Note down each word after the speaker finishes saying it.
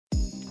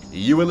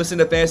You are listening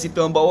to Fantasy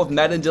Film Ball with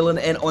Matt and Dylan,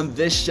 and on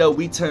this show,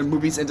 we turn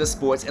movies into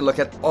sports and look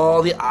at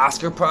all the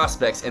Oscar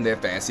prospects and their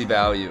fantasy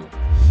value.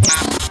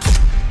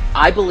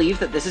 I believe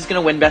that this is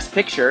going to win Best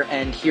Picture,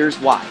 and here's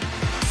why.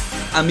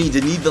 I mean,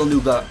 Denis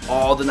Villeneuve got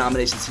all the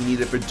nominations he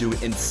needed for Dune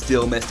and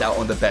still missed out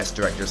on the Best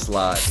Director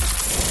slot.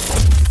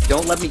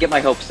 Don't let me get my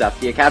hopes up.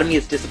 The Academy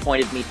has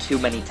disappointed me too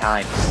many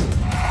times.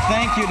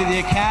 Thank you to the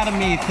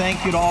Academy.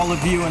 Thank you to all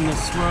of you in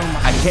this room.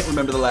 I can't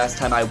remember the last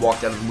time I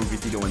walked out of a movie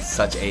theater on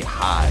such a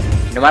high.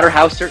 No matter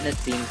how certain it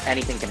seems,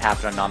 anything can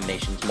happen on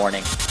nominations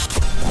morning.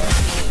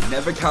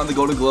 Never count the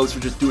Golden Globes for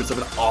just doing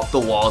something off the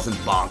walls and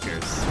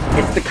bonkers.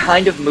 It's the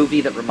kind of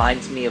movie that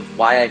reminds me of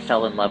why I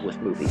fell in love with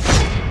movies.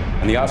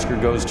 And the Oscar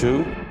goes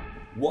to...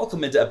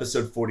 Welcome into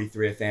episode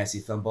 43 of Fantasy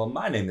Film Ball.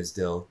 My name is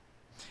Dill.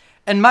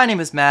 And my name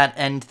is Matt,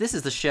 and this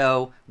is the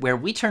show where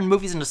we turn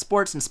movies into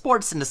sports and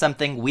sports into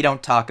something we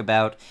don't talk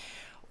about.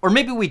 Or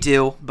maybe we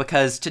do,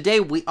 because today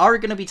we are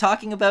going to be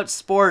talking about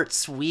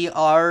sports. We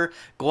are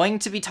going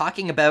to be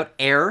talking about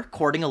Air,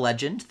 Courting a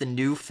Legend, the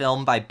new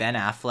film by Ben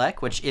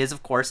Affleck, which is,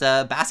 of course,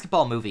 a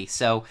basketball movie.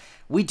 So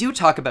we do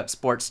talk about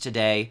sports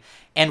today,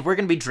 and we're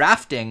going to be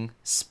drafting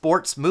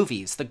sports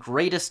movies, the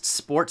greatest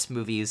sports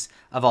movies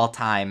of all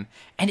time.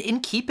 And in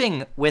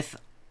keeping with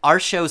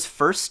our show's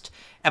first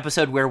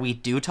episode where we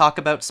do talk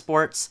about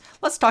sports,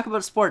 let's talk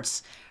about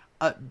sports.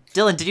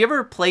 Dylan, did you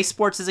ever play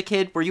sports as a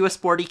kid? Were you a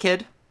sporty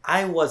kid?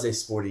 I was a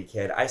sporty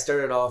kid. I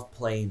started off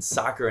playing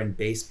soccer and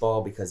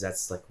baseball because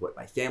that's like what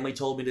my family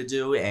told me to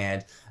do,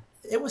 and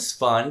it was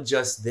fun.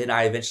 Just then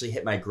I eventually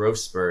hit my growth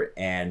spurt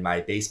and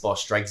my baseball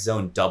strike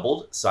zone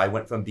doubled. So I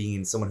went from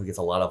being someone who gets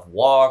a lot of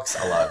walks,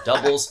 a lot of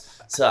doubles,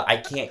 to I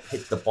can't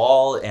hit the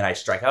ball and I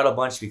strike out a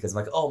bunch because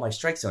I'm like, oh, my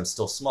strike zone's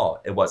still small.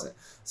 It wasn't.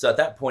 So at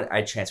that point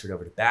I transferred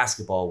over to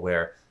basketball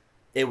where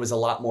it was a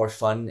lot more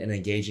fun and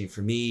engaging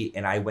for me,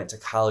 and I went to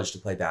college to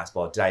play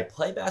basketball. Did I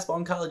play basketball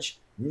in college?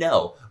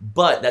 No,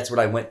 but that's what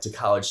I went to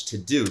college to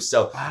do.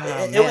 So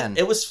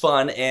it was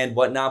fun and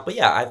whatnot. But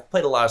yeah, I've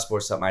played a lot of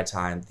sports throughout my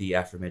time. The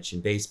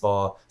aforementioned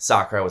baseball,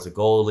 soccer, I was a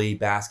goalie,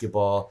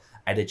 basketball.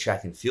 I did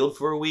track and field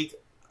for a week.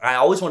 I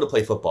always wanted to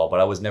play football, but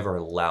I was never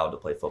allowed to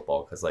play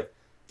football because like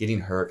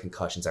getting hurt,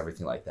 concussions,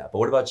 everything like that. But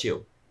what about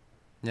you?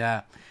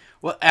 Yeah.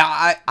 Well,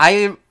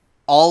 I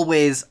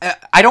always,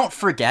 I don't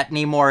forget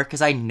anymore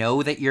because I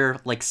know that you're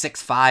like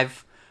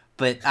 6'5",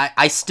 but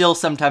I still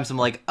sometimes am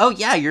like, oh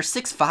yeah, you're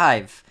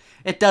 6'5".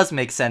 It does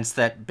make sense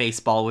that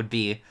baseball would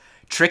be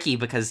tricky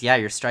because, yeah,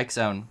 your strike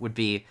zone would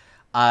be...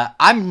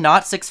 I'm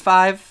not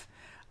 6'5".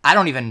 I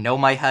don't even know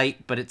my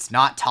height, but it's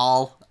not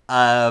tall.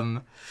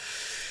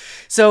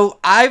 So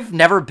I've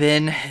never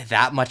been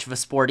that much of a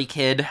sporty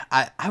kid.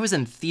 I was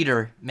in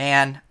theater,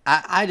 man.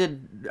 I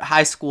did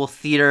high school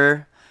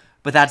theater,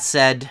 but that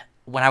said,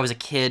 when I was a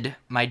kid,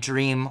 my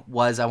dream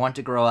was I wanted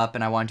to grow up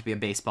and I wanted to be a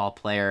baseball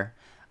player.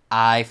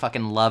 I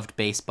fucking loved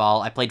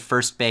baseball. I played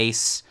first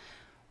base.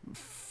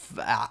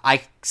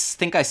 I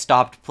think I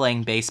stopped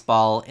playing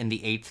baseball in the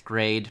 8th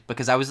grade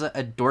because I was a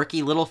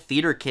dorky little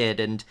theater kid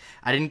and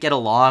I didn't get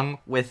along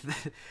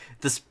with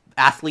the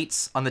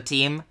athletes on the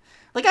team.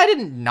 Like, I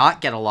didn't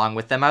not get along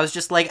with them. I was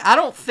just like, I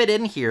don't fit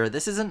in here.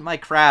 This isn't my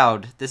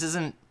crowd. They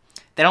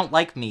don't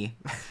like me.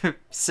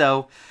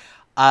 So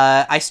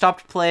I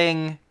stopped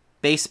playing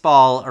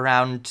baseball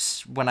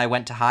around when I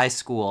went to high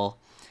school.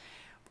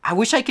 I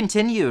wish I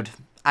continued.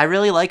 I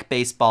really like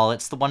baseball.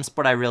 It's the one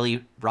sport I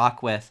really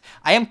rock with.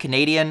 I am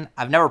Canadian.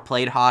 I've never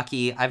played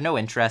hockey. I have no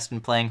interest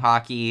in playing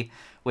hockey,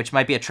 which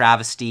might be a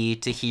travesty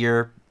to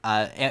hear.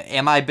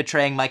 Am I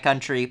betraying my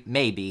country?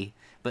 Maybe.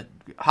 But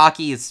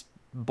hockey is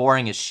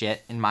boring as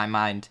shit in my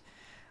mind.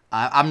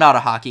 I'm not a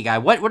hockey guy.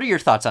 What are your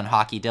thoughts on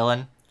hockey,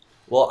 Dylan?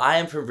 Well, I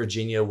am from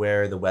Virginia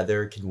where the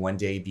weather can one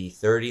day be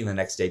 30 and the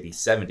next day be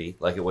 70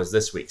 like it was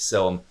this week.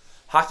 So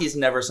hockey is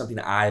never something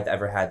I've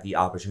ever had the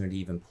opportunity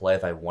to even play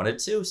if I wanted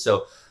to.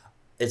 So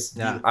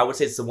I would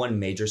say it's the one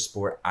major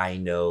sport I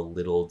know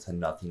little to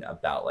nothing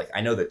about. Like,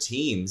 I know the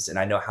teams and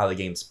I know how the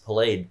game's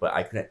played, but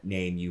I couldn't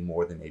name you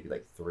more than maybe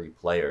like 3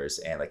 players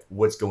and like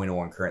what's going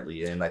on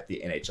currently in like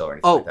the NHL or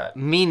anything like that.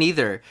 Me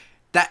neither.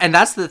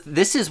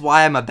 This is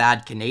why I'm a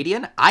bad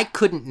Canadian. I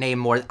couldn't name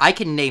more. I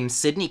can name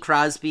Sidney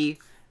Crosby,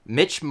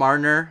 Mitch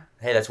Marner.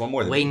 Hey, that's one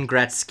more than Wayne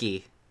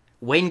Gretzky.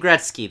 Wayne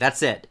Gretzky,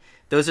 that's it.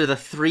 Those are the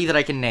 3 that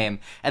I can name.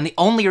 And the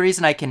only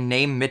reason I can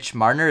name Mitch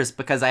Marner is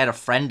because I had a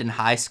friend in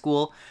high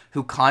school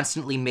who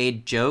constantly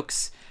made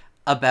jokes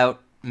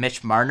about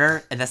Mitch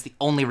Marner, and that's the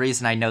only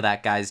reason I know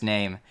that guy's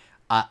name.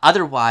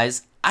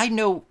 Otherwise, I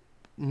know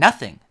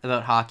nothing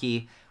about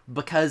hockey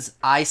because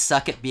I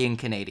suck at being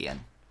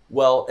Canadian.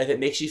 Well, if it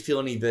makes you feel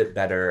any bit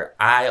better,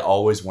 I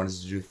always wanted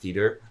to do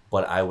theater,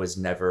 but I was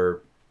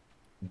never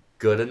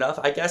good enough,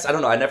 I guess. I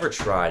don't know. I never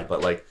tried,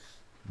 but like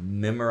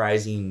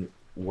memorizing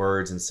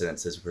words and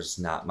sentences was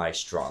not my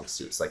strong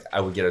suits. Like, I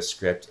would get a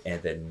script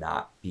and then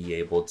not be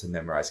able to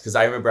memorize. Because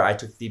I remember I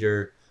took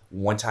theater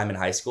one time in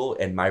high school,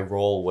 and my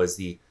role was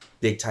the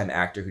big time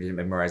actor who didn't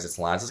memorize its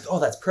lines. I was like, oh,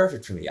 that's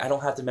perfect for me. I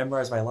don't have to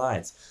memorize my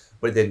lines.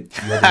 but then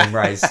you had to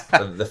memorize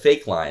the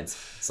fake lines.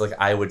 So like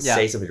I would Yeah.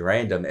 say something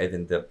random, and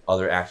then the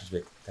other actors would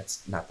be like,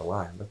 "That's not the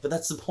line." But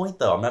that's the point,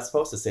 though. I'm not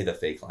supposed to say the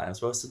fake line. I'm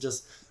supposed to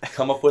just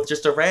come up with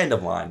just a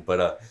random line.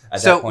 But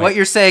at So that point, what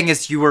you're saying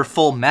is you were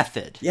full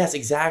method. yes,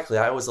 exactly.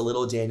 I was a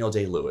little Daniel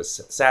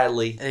Day-Lewis.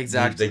 Sadly,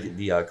 Exactly.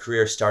 the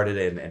career started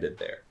and ended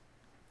there.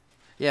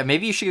 Yeah,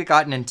 maybe you should have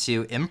gotten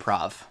into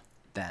improv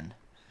then.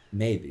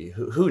 Maybe.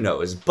 Who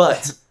knows?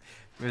 But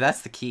Maybe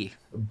that's the key.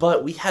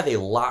 we have a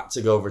lot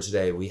to go over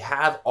today. We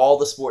have all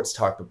the sports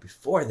talk, but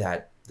before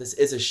that, this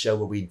is a show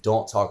where we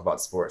don't talk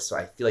about sports. So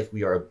I feel like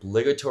we are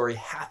obligatory,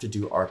 have to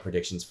do our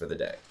predictions for the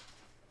day.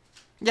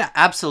 Yeah,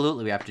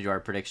 absolutely. We have to do our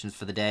predictions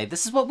for the day.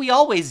 This is what we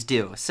always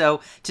do.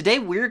 So today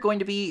we're going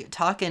to be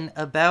talking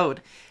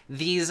about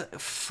these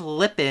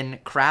flippin'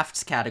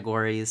 crafts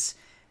categories.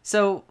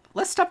 So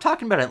let's stop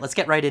talking about it. Let's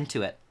get right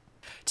into it.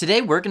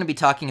 Today we're going to be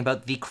talking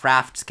about the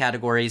crafts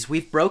categories.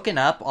 We've broken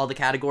up all the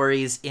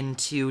categories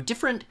into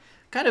different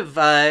kind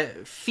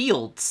of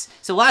fields.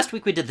 So last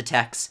week we did the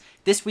techs.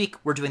 This week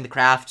we're doing the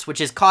crafts,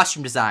 which is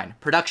costume design,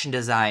 production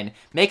design,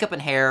 makeup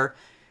and hair,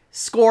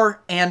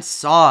 score, and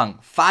song.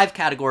 5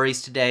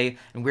 categories today,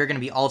 and we're going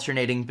to be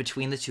alternating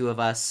between the two of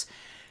us.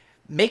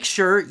 Make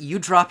sure you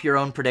drop your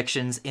own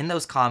predictions in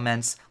those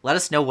comments. Let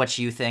us know what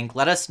you think.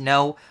 Let us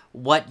know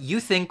what you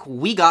think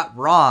we got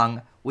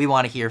wrong. We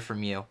want to hear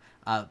from you.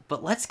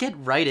 But let's get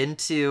right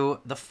into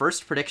the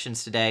first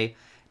predictions today.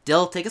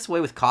 Dill, take us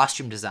away with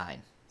costume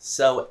design.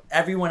 So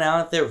everyone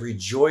out there,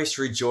 rejoice,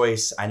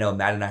 rejoice. I know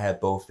Matt and I have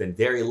both been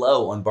very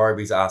low on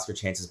Barbie's Oscar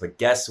chances, but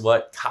guess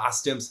what?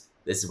 Costumes,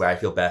 this is where I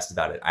feel best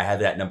about it. I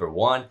have it at number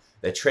 1.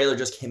 The trailer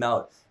just came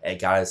out and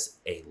got us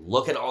a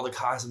look at all the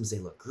costumes. They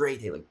look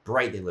great. They look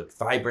bright. They look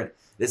vibrant.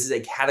 This is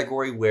a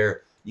category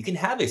where you can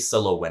have a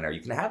solo winner.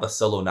 You can have a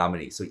solo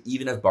nominee. So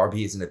even if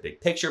Barbie isn't a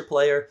big picture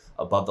player,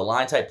 above the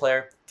line type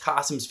player,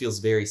 costumes feels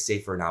very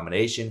safe for a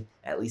nomination,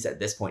 at least at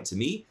this point to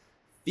me.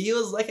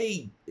 Feels like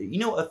a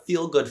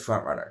feel-good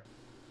frontrunner.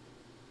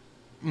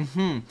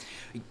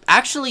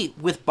 Actually,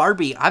 with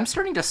Barbie, I'm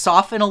starting to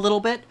soften a little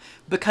bit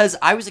because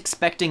I was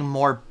expecting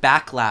more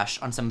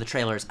backlash on some of the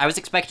trailers. I was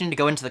expecting to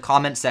go into the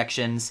comment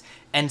sections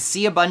and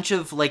see a bunch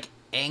of, like,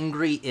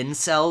 angry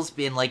incels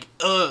being like,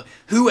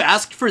 who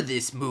asked for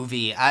this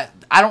movie? I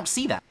don't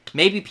see that.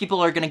 Maybe people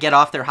are going to get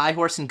off their high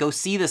horse and go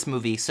see this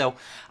movie. So,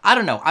 I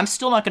don't know. I'm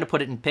still not going to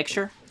put it in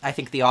picture. I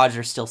think the odds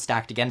are still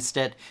stacked against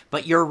it.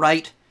 But you're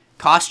right.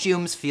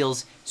 Costumes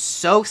feels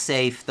so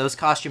safe. Those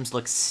costumes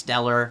look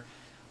stellar.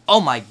 Oh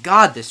my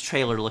god, this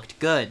trailer looked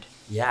good.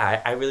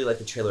 Yeah, I really like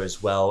the trailer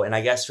as well. And I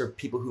guess for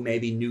people who may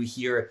be new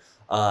here,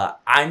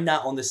 I'm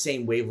not on the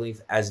same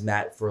wavelength as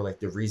Matt for like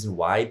the reason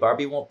why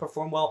Barbie won't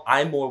perform well.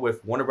 I'm more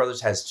with Warner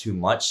Brothers has too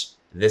much.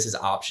 This is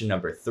option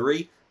number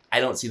 3.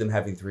 I don't see them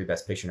having 3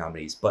 Best Picture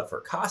nominees. But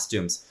for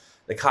costumes,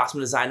 the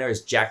costume designer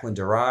is Jacqueline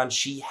Duran.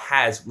 She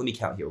has, let me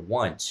count here,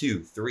 1,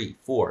 2, 3,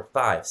 4,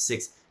 5,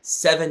 6,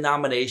 7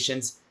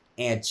 nominations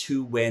and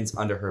 2 wins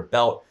under her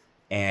belt.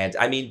 And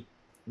I mean,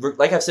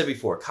 like I've said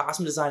before,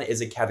 costume design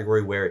is a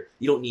category where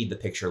you don't need the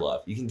picture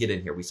love. You can get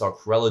in here. We saw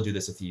Cruella do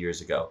this a few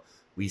years ago.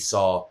 We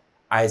saw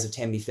Eyes of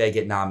Tammy Faye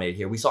get nominated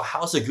here. We saw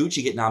House of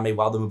Gucci get nominated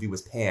while the movie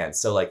was panned.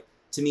 So, like,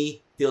 to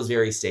me, feels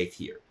very safe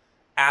here.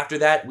 After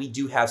that, we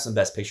do have some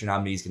Best Picture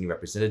nominees getting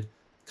represented.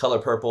 Color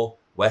Purple,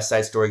 West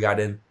Side Story got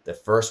in. The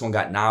first one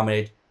got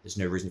nominated. There's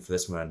no reason for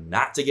this one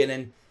not to get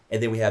in.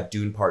 And then we have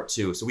Dune Part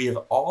 2. So we have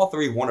all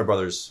 3 Warner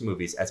Brothers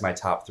movies as my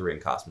top 3 in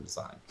costume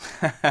design.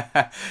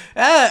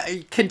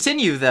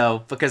 Continue,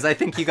 though, because I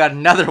think you got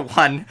another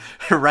one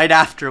right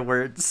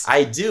afterwards.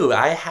 I do.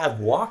 I have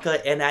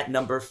Wonka, and at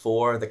number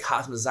 4, the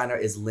costume designer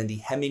is Lindy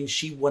Hemming.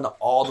 She won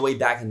all the way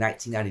back in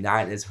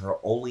 1999. It is her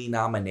only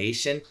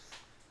nomination,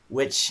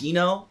 which,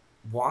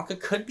 Wonka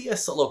could be a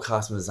solo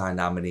costume design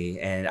nominee,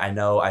 and I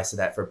know I said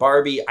that for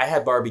Barbie. I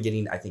have Barbie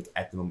getting, I think,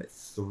 at the moment,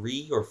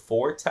 3 or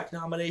 4 tech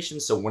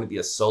nominations, so it wouldn't be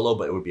a solo,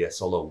 but it would be a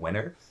solo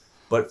winner.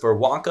 But for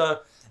Wonka,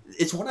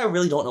 it's one I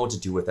really don't know what to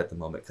do with at the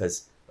moment,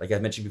 because, like I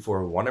mentioned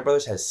before, Warner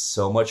Brothers has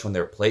so much on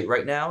their plate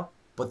right now,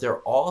 but they're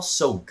all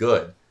so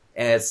good.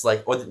 And it's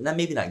like, or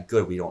maybe not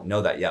good, we don't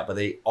know that yet, but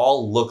they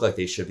all look like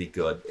they should be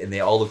good, and they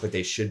all look like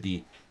they should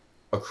be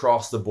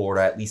across the board,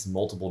 or at least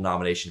multiple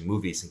nomination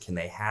movies. And can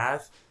they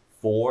have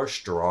 4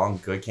 strong,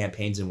 good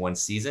campaigns in one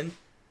season?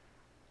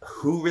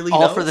 Who really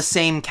knows? All for the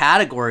same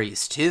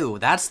categories, too.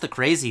 That's the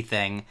crazy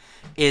thing,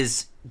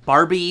 is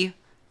Barbie,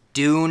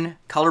 Dune,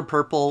 Color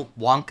Purple,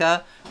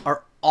 Wonka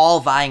are all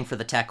vying for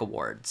the Tech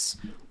Awards.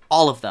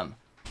 All of them.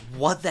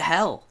 What the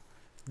hell?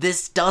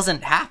 This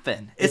doesn't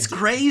happen. It's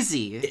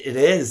crazy. It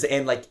is.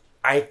 And, like,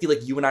 I feel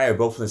like you and I are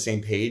both on the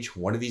same page.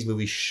 One of these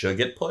movies should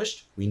get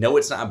pushed. We know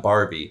it's not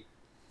Barbie,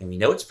 and we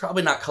know it's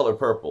probably not Color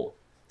Purple.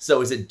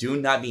 So is it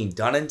Dune not being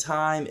done in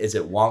time? Is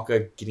it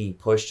Wonka getting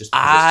pushed just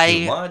because it's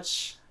too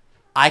much?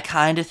 I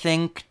kind of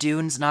think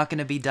Dune's not going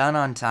to be done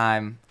on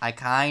time. I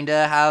kind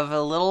of have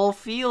a little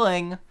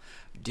feeling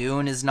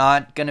Dune is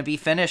not going to be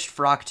finished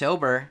for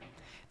October.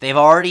 They've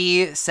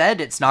already said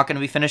it's not going to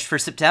be finished for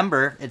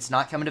September. It's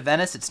not coming to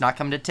Venice. It's not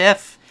coming to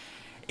TIFF.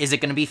 Is it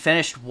going to be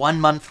finished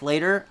 1 month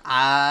later?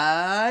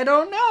 I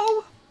don't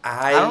know.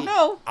 I don't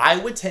know. I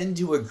would tend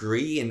to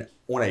agree, and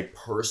on a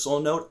personal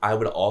note, I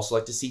would also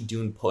like to see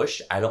Dune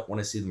push. I don't want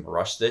to see them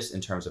rush this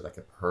in terms of like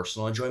a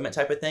personal enjoyment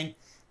type of thing.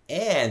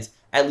 And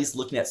at least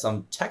looking at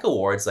some tech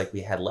awards like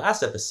we had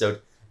last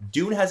episode,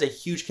 Dune has a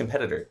huge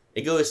competitor.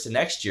 It goes to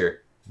next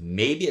year.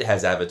 Maybe it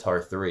has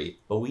Avatar 3,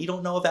 but we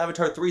don't know if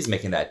Avatar 3 is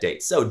making that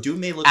date. So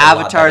Dune may look a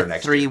lot better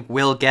next year. Avatar 3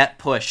 will get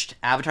pushed.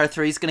 Avatar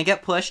 3 is going to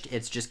get pushed.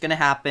 It's just going to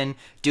happen.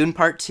 Dune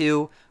Part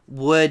 2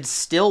 would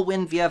still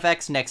win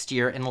VFX next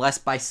year unless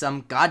by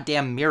some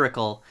goddamn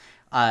miracle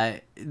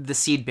the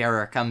Seed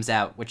Bearer comes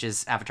out, which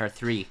is Avatar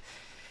 3.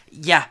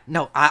 Yeah,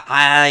 no,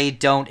 I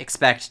don't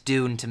expect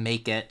Dune to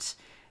make it.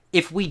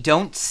 If we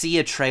don't see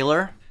a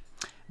trailer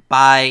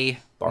by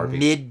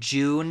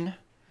mid-June,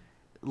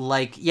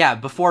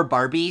 before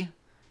Barbie,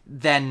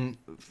 then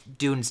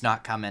Dune's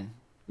not coming.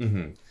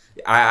 Mm-hmm.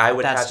 I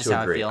would That's have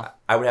to agree.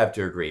 I would have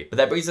to agree. But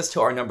that brings us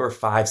to our number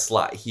 5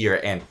 slot here,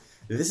 and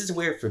this is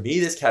weird. For me,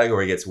 this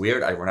category gets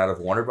weird. I run out of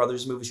Warner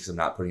Brothers movies because I'm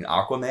not putting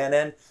Aquaman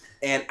in.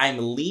 And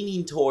I'm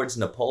leaning towards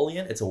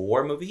Napoleon. It's a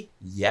war movie.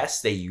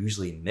 Yes, they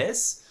usually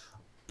miss.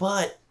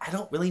 But I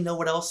don't really know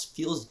what else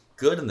feels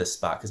good in this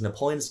spot.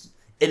 Because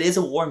it is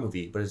a war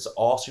movie, but it's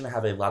also going to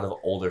have a lot of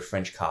older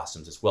French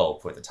costumes as well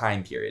for the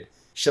time period.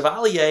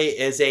 Chevalier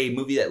is a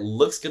movie that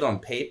looks good on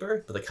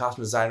paper, but the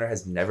costume designer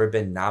has never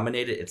been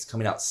nominated. It's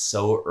coming out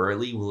so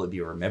early. Will it be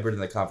remembered in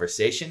the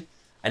conversation?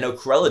 I know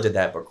Cruella did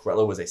that, but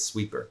Cruella was a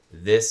sweeper.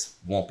 This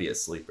won't be a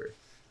sleeper.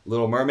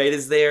 Little Mermaid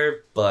is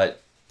there,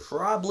 but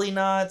probably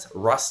not.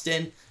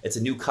 Rustin, it's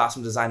a new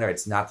costume designer.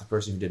 It's not the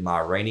person who did Ma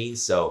Rainey,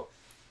 so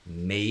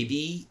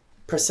maybe.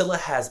 Priscilla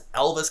has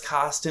Elvis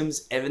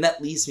costumes, and then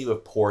that leaves me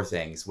with Poor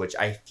Things, which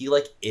I feel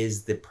like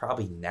is the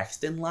probably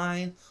next in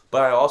line,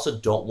 but I also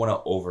don't want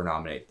to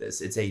over-nominate this.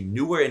 It's a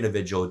newer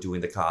individual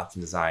doing the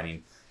costume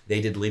designing.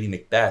 They did Lady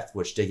Macbeth,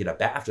 which did get a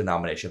BAFTA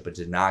nomination, but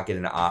did not get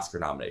an Oscar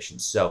nomination.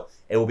 So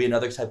it will be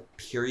another type of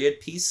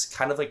period piece,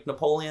 kind of like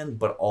Napoleon,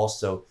 but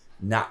also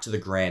not to the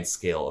grand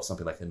scale of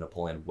something like a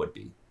Napoleon would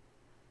be.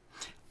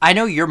 I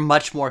know you're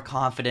much more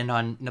confident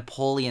on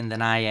Napoleon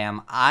than I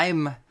am.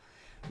 I'm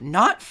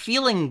not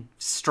feeling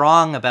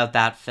strong about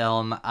that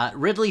film.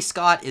 Ridley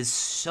Scott is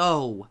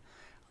so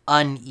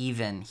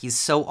uneven. He's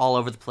so all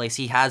over the place.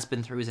 He has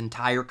been through his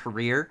entire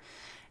career.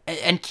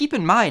 And keep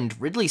in mind,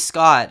 Ridley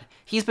Scott,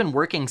 he's been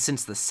working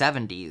since the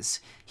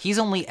 70s. He's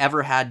only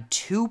ever had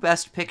 2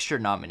 Best Picture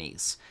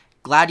nominees,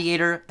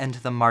 Gladiator and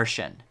The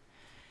Martian.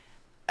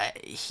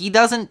 He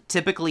doesn't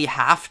typically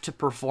have to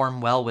perform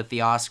well with the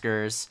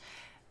Oscars,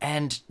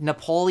 and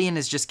Napoleon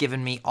has just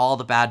given me all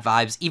the bad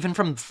vibes. Even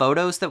from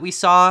photos that we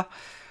saw,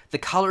 the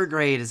color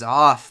grade is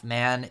off,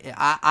 man.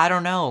 I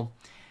don't know.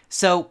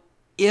 So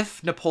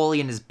if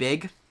Napoleon is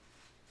big,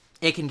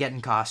 it can get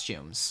in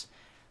costumes.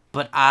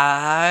 But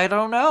I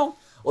don't know.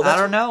 Well, I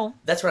don't know.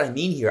 That's what I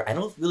mean here. I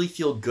don't really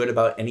feel good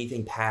about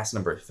anything past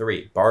number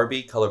 3.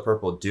 Barbie, Color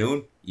Purple,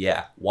 Dune.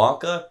 Yeah,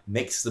 Wonka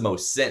makes the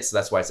most sense, so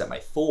that's why it's at my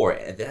 4.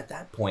 And then at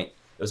that point,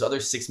 those other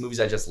 6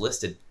 movies I just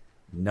listed,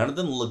 none of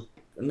them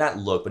none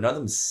of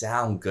them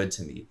sound good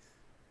to me.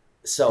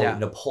 So yeah.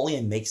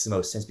 Napoleon makes the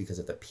most sense because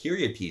of the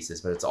period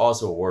pieces, but it's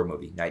also a war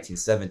movie.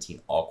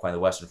 1917, All Quiet on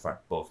the Western Front,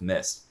 both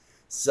missed.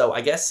 So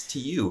I guess to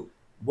you,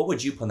 what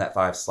would you put in that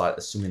 5 slot,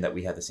 assuming that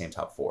we had the same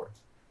top 4?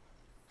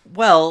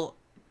 Well,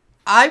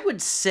 I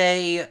would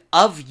say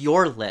of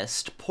your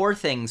list, Poor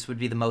Things would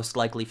be the most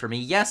likely for me.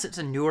 Yes, it's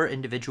a newer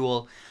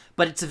individual,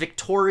 but it's a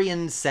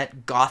Victorian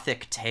set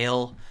gothic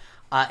tale.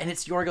 And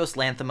it's Yorgos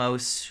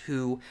Lanthimos,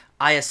 who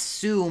I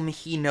assume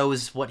he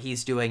knows what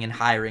he's doing in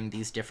hiring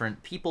these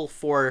different people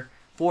for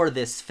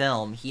this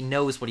film. He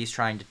knows what he's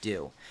trying to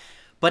do.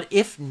 But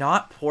if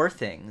not Poor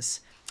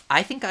Things,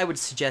 I think I would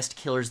suggest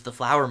Killers of the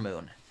Flower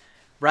Moon.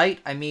 Right?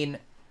 I mean,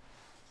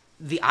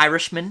 The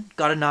Irishman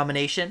got a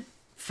nomination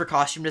for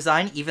costume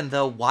design, even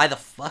though why the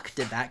fuck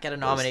did that get a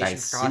nomination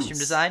for costume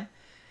design?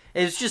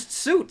 It was just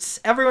suits.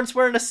 Everyone's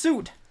wearing a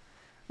suit.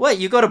 What,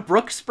 you go to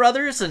Brooks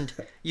Brothers and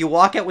you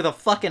walk out with a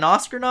fucking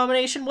Oscar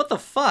nomination? What the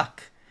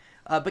fuck?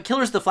 But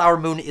Killers of the Flower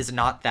Moon is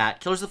not that.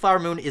 Killers of the Flower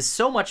Moon is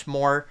so much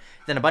more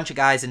than a bunch of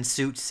guys in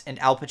suits and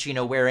Al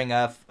Pacino wearing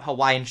a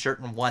Hawaiian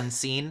shirt in one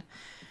scene.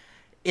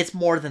 It's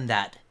more than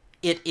that.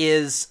 It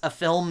is a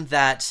film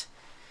that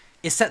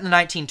is set in the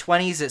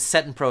 1920s, it's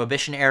set in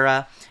Prohibition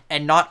era,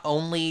 and not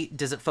only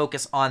does it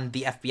focus on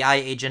the FBI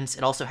agents,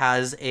 it also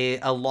has a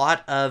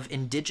lot of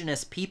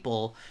indigenous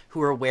people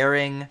who are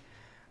wearing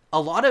a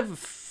lot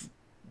of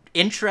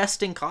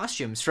interesting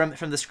costumes. From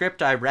the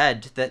script I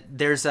read, that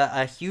there's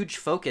a huge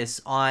focus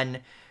on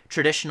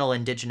traditional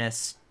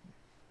indigenous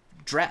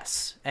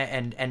dress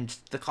and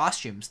the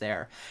costumes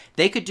there.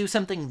 They could do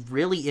something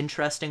really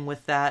interesting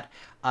with that,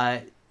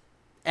 and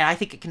I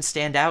think it can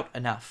stand out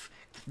enough.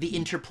 The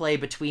interplay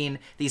between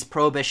these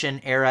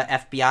Prohibition-era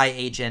FBI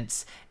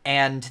agents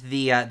and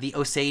the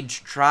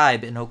Osage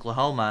tribe in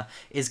Oklahoma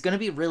is going to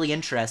be really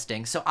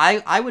interesting. So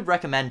I would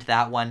recommend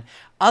that one.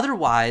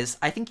 Otherwise,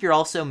 I think you're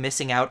also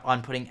missing out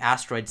on putting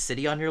Asteroid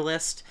City on your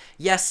list.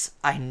 Yes,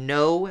 I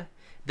know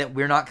that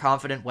we're not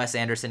confident Wes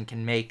Anderson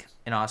can make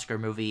an Oscar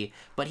movie,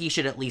 but he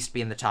should at least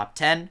be in the top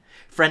 10.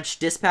 French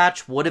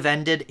Dispatch would have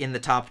ended in the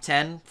top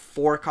 10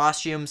 for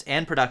costumes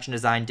and production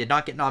design, did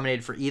not get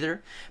nominated for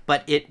either,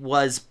 but it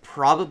was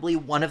probably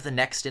one of the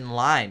next in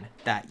line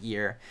that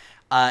year.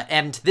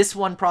 And this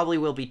one probably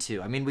will be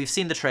too. I mean, we've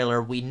seen the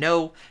trailer. We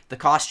know the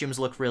costumes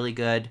look really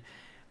good.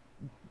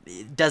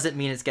 Does it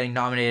mean it's getting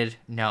nominated?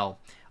 No.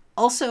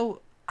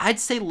 Also, I'd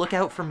say look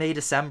out for May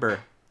December.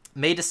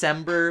 May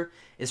December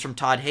is from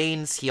Todd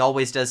Haynes. He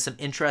always does some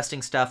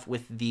interesting stuff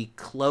with the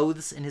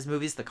clothes in his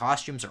movies. The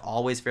costumes are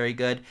always very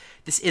good.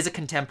 This is a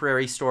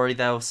contemporary story,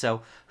 though,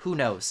 so who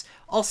knows?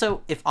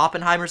 Also, if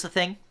Oppenheimer's a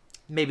thing,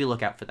 maybe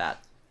look out for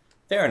that.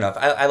 Fair enough.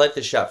 I like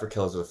the shot for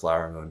Killers of the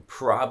Flower Moon.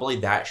 Probably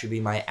that should be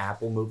my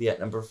Apple movie at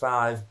number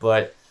 5,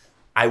 but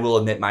I will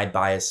admit my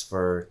bias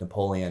for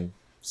Napoleon,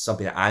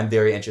 something that I'm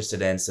very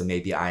interested in, so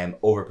maybe I am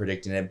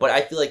over-predicting it. But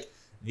I feel like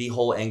the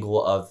whole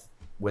angle of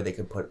where they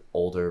could put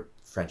older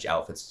French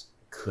outfits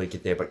could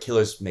get there, but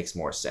Killers makes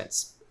more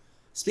sense.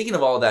 Speaking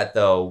of all that,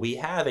 though, we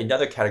have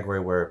another category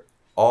where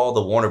all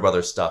the Warner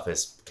Brothers stuff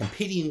is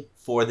competing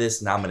for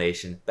this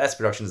nomination, Best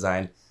Production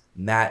Design.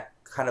 Matt,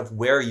 kind of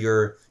where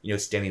your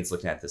standings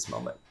looking at this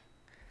moment.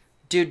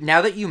 Dude,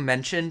 now that you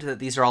mentioned that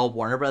these are all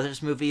Warner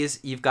Brothers movies,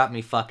 you've got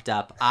me fucked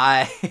up.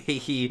 I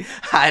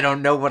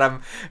don't know what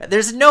I'm...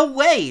 There's no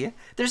way!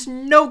 There's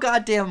no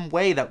goddamn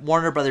way that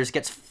Warner Brothers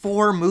gets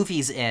 4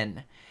 movies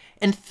in,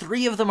 and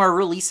 3 of them are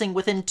releasing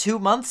within 2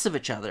 months of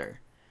each other.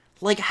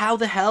 Like, how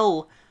the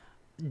hell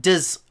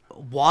does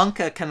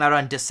Wonka come out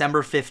on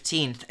December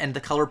 15th and The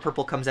Color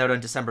Purple comes out on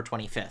December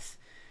 25th?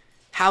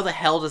 How the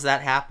hell does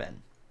that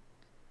happen?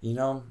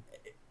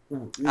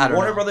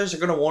 Warner Brothers are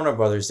going to Warner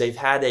Brothers. They've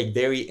had a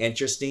very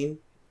interesting,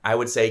 I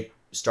would say,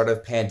 start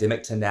of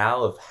pandemic to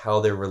now of how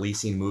they're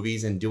releasing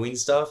movies and doing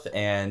stuff.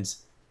 And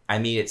I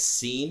mean, it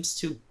seems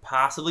to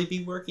possibly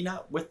be working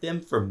out with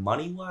them for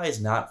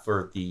money-wise, not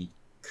for the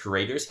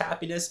creators'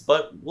 happiness.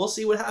 But we'll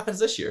see what happens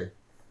this year.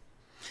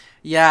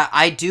 Yeah,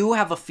 I do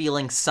have a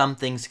feeling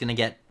something's going to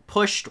get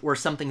pushed or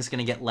something's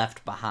going to get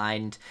left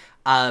behind.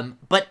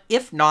 But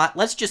if not,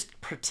 let's just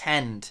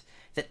pretend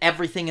that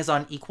everything is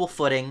on equal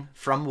footing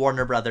from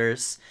Warner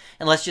Brothers,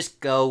 and let's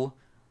just go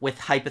with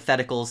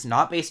hypotheticals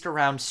not based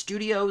around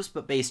studios,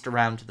 but based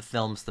around the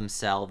films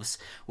themselves.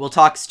 We'll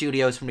talk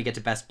studios when we get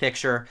to Best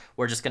Picture.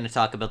 We're just going to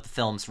talk about the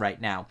films right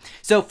now.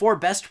 So for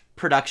Best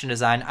Production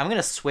Design, I'm going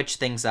to switch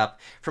things up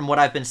from what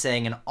I've been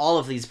saying in all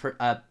of these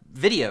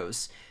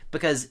videos,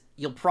 because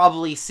you'll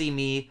probably see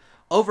me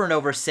over and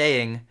over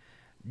saying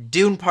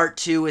Dune Part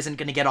 2 isn't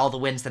going to get all the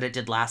wins that it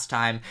did last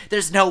time.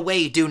 There's no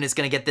way Dune is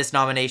going to get this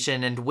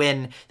nomination and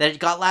win that it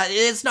got last.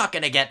 It's not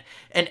going to get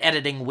an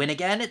editing win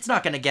again. It's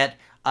not going to get,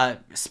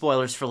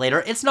 spoilers for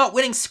later, it's not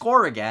winning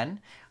score again.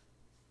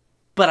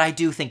 But I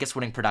do think it's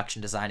winning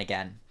production design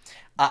again.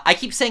 I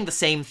keep saying the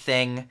same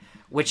thing,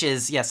 which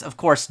is, yes, of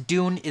course,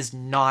 Dune is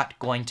not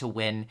going to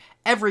win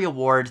every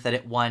award that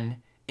it won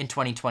in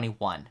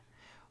 2021.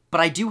 But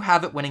I do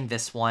have it winning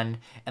this one,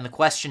 and the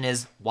question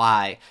is,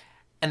 why?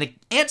 And the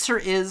answer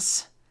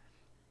is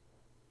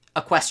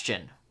a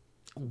question.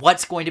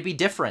 What's going to be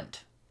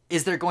different?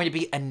 Is there going to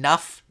be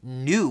enough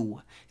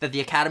new that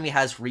the Academy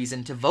has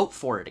reason to vote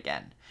for it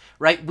again?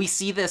 Right? We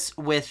see this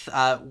with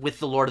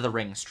the Lord of the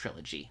Rings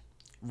trilogy.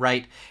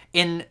 Right?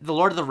 In The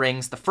Lord of the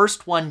Rings, the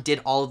first one did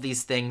all of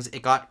these things.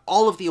 It got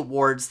all of the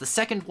awards. The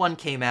second one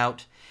came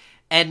out,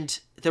 and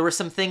there were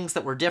some things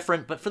that were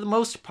different, but for the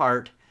most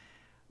part,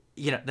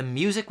 the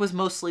music was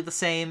mostly the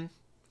same,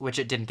 which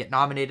it didn't get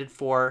nominated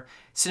for.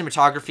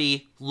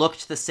 Cinematography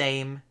looked the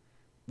same,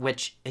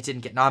 which it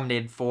didn't get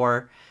nominated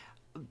for.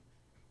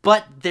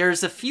 But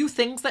there's a few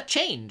things that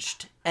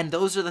changed, and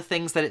those are the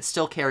things that it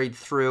still carried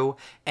through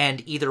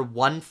and either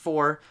won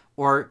for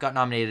or got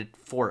nominated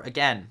for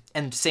again.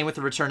 And same with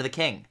The Return of the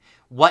King.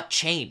 What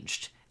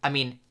changed? I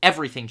mean,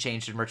 everything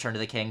changed in Return of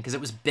the King because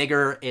it was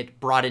bigger, it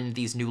brought in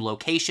these new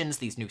locations,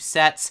 these new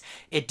sets,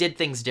 it did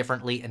things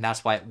differently, and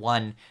that's why it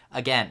won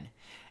again.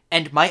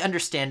 And my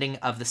understanding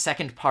of the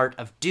second part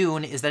of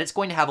Dune is that it's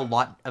going to have a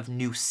lot of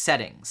new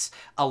settings,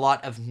 a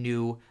lot of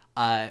new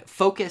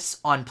focus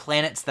on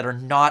planets that are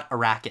not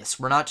Arrakis.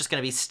 We're not just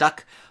going to be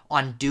stuck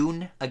on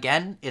Dune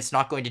again. It's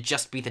not going to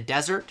just be the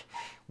desert.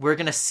 We're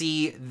going to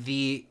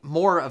see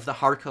more of the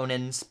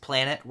Harkonnens'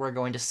 planet. We're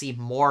going to see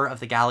more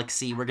of the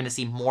galaxy. We're going to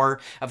see more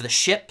of the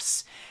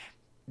ships.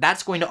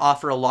 That's going to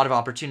offer a lot of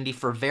opportunity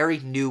for very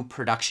new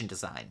production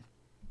design.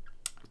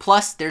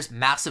 Plus, there's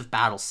massive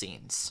battle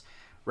scenes,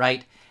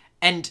 right?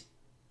 And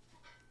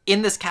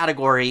in this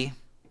category,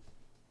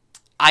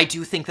 I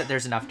do think that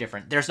there's enough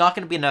different. There's not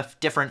going to be enough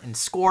different in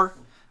score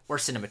or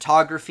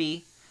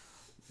cinematography,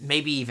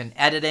 maybe even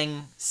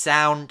editing,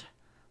 sound,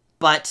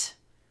 but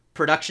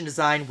production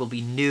design will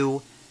be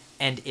new,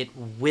 and it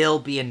will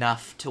be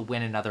enough to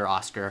win another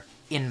Oscar,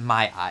 in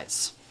my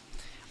eyes.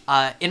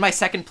 In my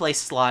second place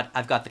slot,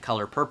 I've got The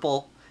Color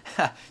Purple.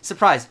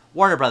 Surprise,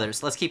 Warner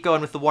Brothers. Let's keep going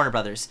with the Warner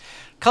Brothers.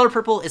 Color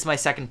Purple is my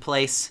second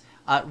place.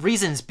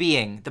 Reasons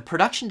being, the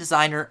production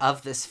designer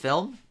of this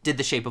film did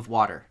The Shape of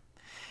Water.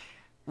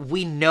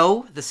 We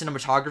know the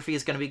cinematography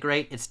is going to be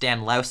great. It's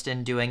Dan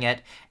Louston doing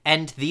it,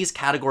 and these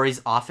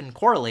categories often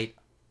correlate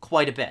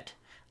quite a bit.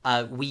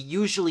 We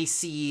usually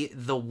see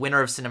the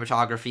winner of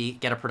cinematography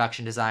get a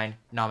production design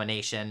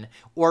nomination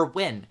or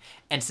win.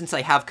 And since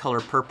I have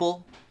Color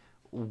Purple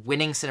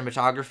winning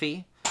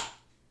cinematography,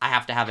 I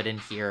have to have it in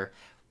here.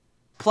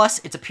 Plus,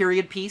 it's a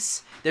period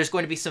piece. There's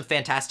going to be some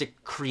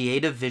fantastic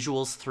creative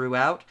visuals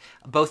throughout,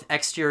 both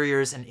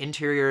exteriors and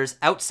interiors.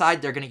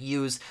 Outside, they're going to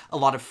use a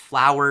lot of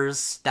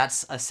flowers.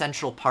 That's a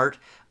central part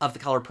of The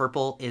Color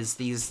Purple, is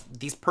these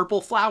purple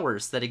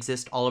flowers that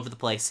exist all over the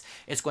place.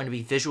 It's going to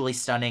be visually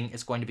stunning.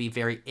 It's going to be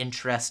very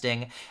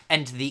interesting.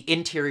 And the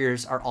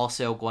interiors are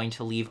also going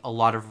to leave a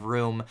lot of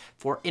room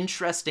for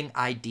interesting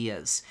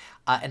ideas.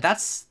 And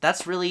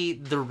that's really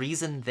the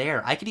reason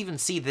there. I could even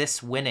see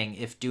this winning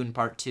if Dune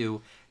Part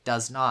 2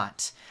 does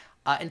not.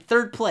 In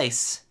third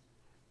place,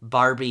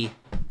 Barbie.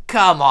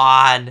 Come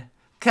on.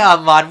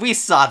 We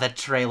saw the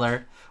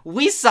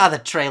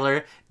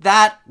trailer.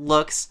 That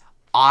looks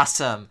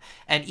awesome.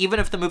 And even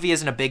if the movie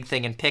isn't a big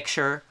thing in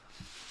picture,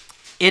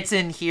 it's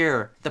in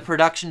here. The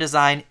production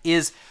design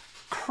is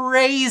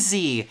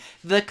crazy.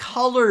 The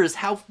colors,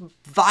 how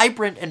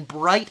vibrant and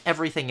bright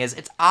everything is.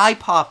 It's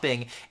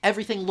eye-popping.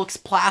 Everything looks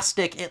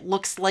plastic. It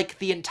looks like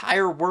the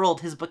entire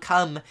world has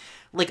become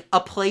like a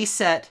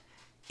playset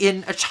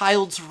in a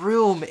child's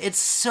room. It's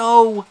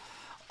so,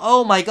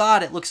 oh my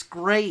god, it looks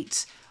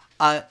great.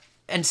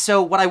 And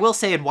so what I will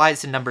say, and why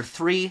it's in number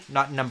 3,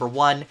 not in number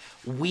 1,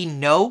 we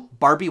know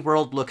Barbie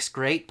World looks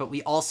great, but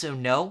we also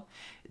know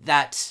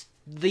that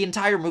the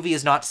entire movie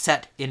is not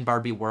set in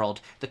Barbie World.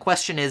 The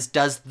question is,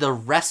 does the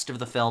rest of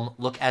the film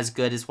look as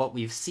good as what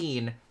we've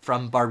seen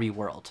from Barbie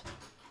World?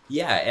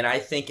 Yeah, and I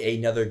think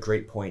another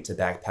great point to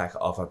backpack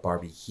off of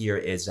Barbie here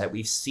is that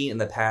we've seen in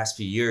the past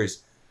few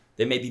years,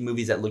 there may be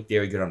movies that look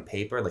very good on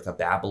paper, like a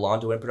Babylon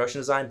to win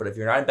production design, but if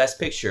you're not in Best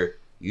Picture,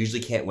 you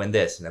usually can't win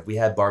this. And if we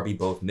have Barbie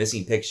both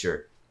missing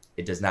picture,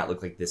 it does not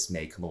look like this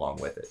may come along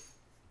with it.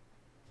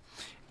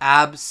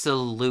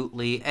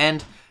 Absolutely.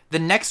 And the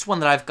next one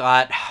that I've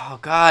got, oh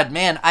god,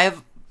 man,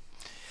 I'm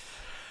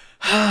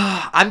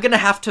going to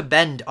have to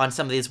bend on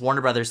some of these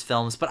Warner Brothers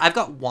films, but I've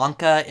got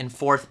Wonka in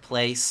 4th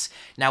place.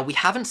 Now, we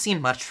haven't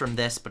seen much from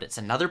this, but it's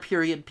another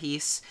period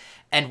piece.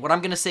 And what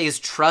I'm going to say is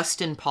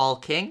trust in Paul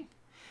King.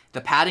 The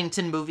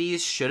Paddington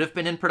movies should have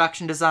been in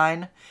production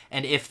design,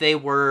 and if they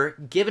were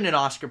given an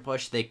Oscar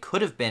push, they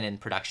could have been in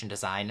production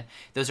design.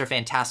 Those are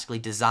fantastically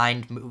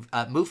designed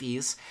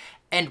movies,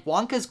 and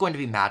Wonka is going to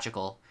be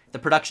magical. The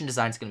production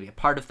design is going to be a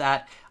part of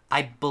that.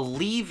 I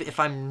believe, if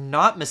I'm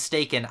not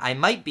mistaken, I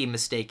might be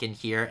mistaken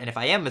here, and if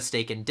I am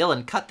mistaken,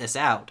 Dylan, cut this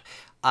out.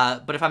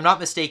 But if I'm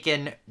not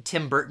mistaken,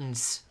 Tim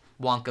Burton's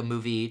Wonka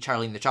movie,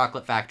 Charlie and the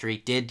Chocolate Factory,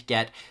 did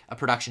get a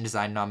production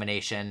design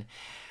nomination.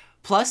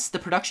 Plus, the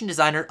production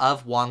designer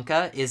of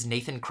Wonka is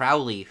Nathan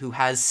Crowley, who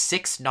has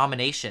 6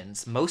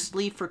 nominations,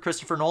 mostly for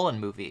Christopher Nolan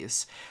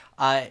movies.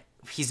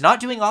 He's not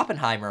doing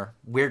Oppenheimer,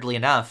 weirdly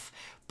enough,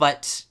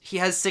 but he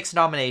has 6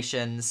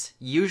 nominations,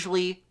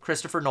 usually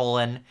Christopher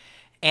Nolan,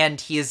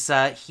 and he's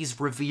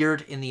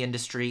revered in the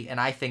industry, and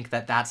I think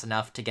that that's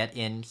enough to get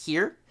in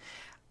here.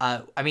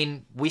 I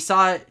mean, we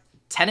saw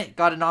Tenet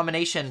got a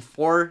nomination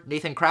for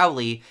Nathan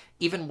Crowley,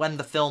 even when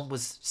the film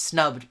was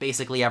snubbed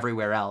basically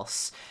everywhere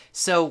else.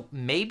 So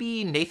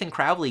maybe Nathan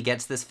Crowley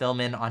gets this film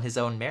in on his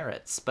own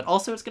merits, but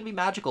also it's going to be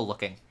magical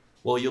looking.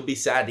 Well, you'll be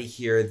sad to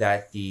hear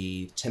that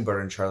the Tim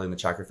Burton Charlie and the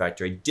Chocolate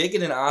Factory did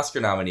get an Oscar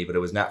nominee, but it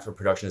was not for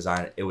production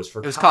design. It was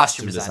for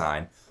costume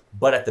design.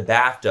 But at the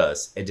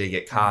BAFTAs, it did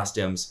get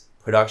costumes,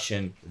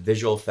 production,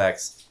 visual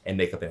effects, and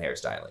makeup and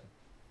hairstyling.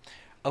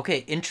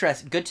 Okay,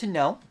 good to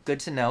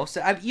know.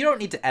 So you don't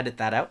need to edit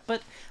that out,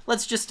 but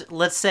let's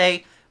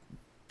say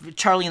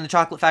Charlie and the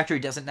Chocolate Factory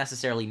doesn't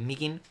necessarily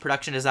mean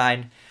production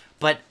design,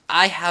 but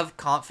I have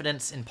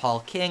confidence in Paul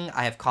King.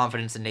 I have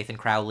confidence in Nathan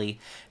Crowley.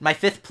 My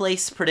 5th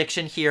place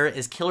prediction here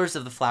is Killers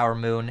of the Flower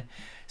Moon.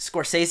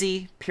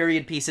 Scorsese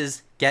period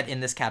pieces get in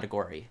this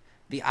category.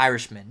 The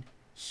Irishman,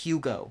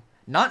 Hugo,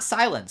 not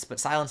Silence, but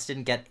Silence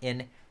didn't get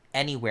in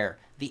anywhere.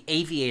 The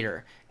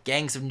Aviator,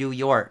 Gangs of New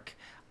York.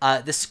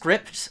 The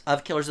script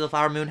of Killers of the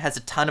Flower Moon has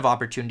a ton of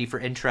opportunity for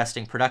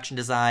interesting production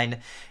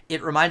design.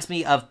 It reminds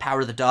me of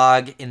Power of the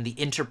Dog in the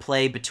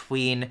interplay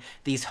between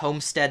these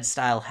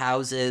homestead-style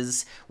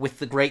houses with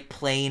the Great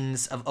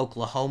Plains of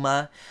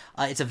Oklahoma.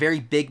 It's a very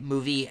big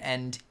movie,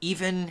 and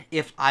even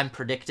if I'm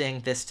predicting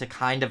this to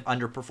kind of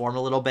underperform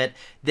a little bit,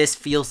 this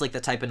feels like the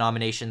type of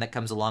nomination that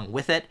comes along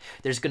with it.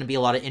 There's going to be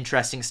a lot of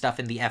interesting stuff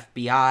in the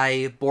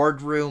FBI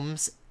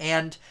boardrooms,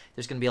 and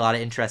there's going to be a lot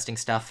of interesting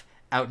stuff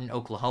out in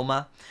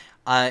Oklahoma.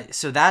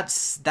 So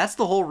that's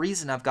the whole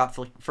reason I've got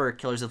for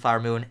Killers of the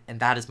Flower Moon, and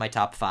that is my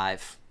top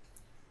 5.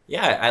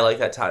 Yeah, I like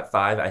that top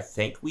 5. I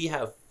think we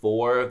have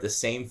 4 of the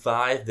same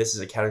 5. This is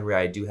a category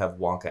I do have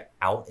Wonka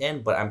out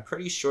in, but I'm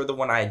pretty sure the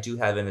one I do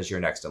have in is your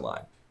next in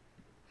line.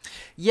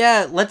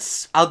 Yeah,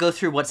 I'll go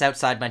through what's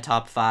outside my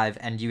top 5,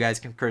 and you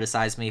guys can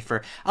criticize me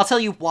I'll tell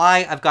you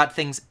why I've got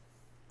things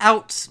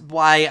out,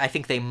 why I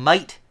think they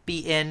might be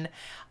in.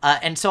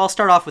 And so I'll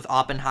start off with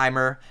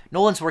Oppenheimer.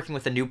 Nolan's working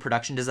with a new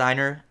production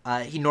designer.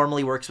 He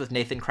normally works with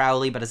Nathan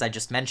Crowley, but as I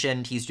just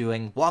mentioned, he's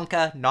doing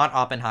Wonka, not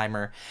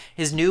Oppenheimer.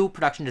 His new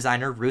production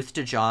designer, Ruth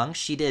DeJong,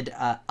 she did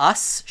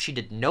Us, she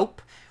did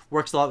Nope,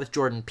 works a lot with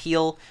Jordan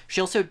Peele.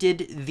 She also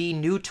did the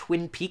new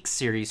Twin Peaks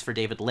series for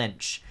David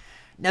Lynch.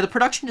 Now, the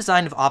production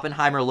design of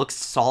Oppenheimer looks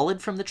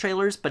solid from the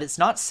trailers, but it's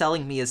not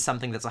selling me as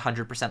something that's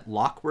 100%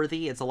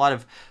 lock-worthy. It's a lot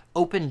of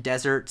open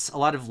deserts, a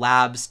lot of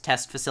labs,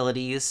 test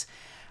facilities.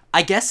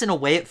 I guess in a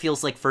way it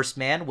feels like First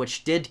Man,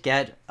 which did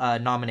get a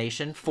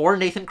nomination for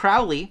Nathan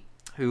Crowley,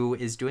 who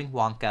is doing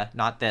Wonka,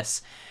 not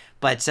this.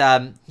 But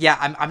yeah,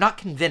 I'm not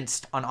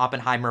convinced on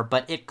Oppenheimer,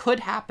 but it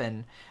could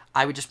happen.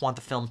 I would just want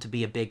the film to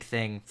be a big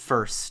thing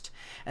first.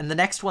 And the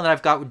next one that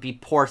I've got would be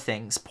Poor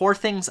Things. Poor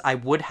Things I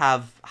would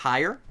have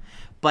higher,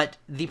 but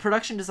the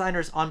production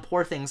designers on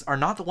Poor Things are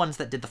not the ones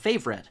that did The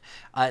Favorite.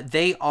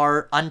 They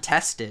are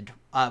untested.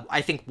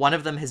 I think one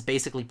of them has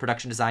basically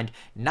production designed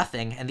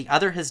nothing, and the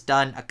other has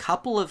done a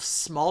couple of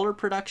smaller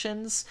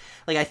productions.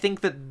 Like, I think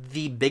that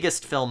the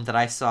biggest film that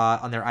I saw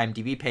on their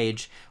IMDb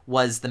page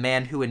was The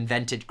Man Who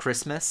Invented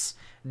Christmas,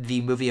 the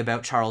movie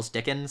about Charles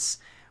Dickens,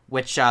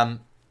 which, yeah,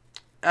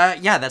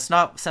 that's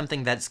not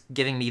something that's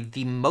giving me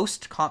the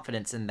most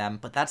confidence in them.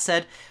 But that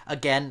said,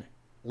 again,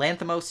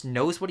 Lanthimos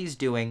knows what he's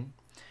doing.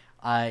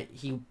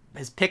 He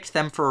has picked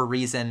them for a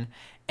reason,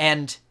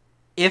 and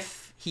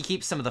if he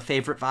keeps some of the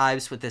Favorite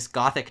vibes with this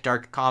gothic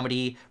dark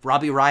comedy,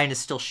 Robbie Ryan is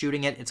still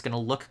shooting it, it's going to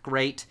look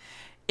great.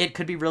 It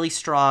could be really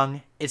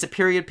strong. It's a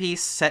period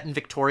piece set in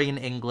Victorian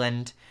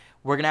England.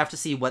 We're going to have to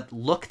see what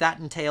look that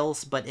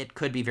entails, but it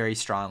could be very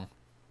strong.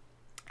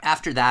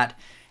 After that,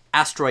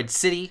 Asteroid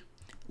City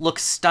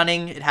looks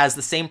stunning. It has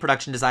the same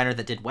production designer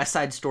that did West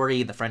Side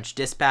Story, The French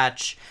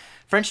Dispatch.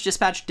 French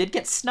Dispatch did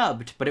get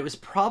snubbed, but it was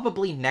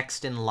probably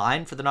next in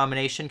line for the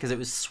nomination because it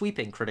was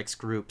sweeping critics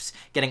groups,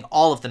 getting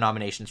all of the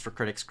nominations for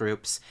critics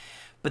groups.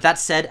 But that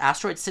said,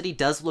 Asteroid City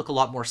does look a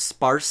lot more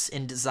sparse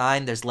in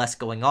design. There's less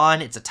going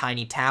on. It's a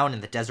tiny town in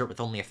the desert with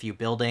only a few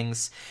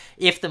buildings.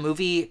 If the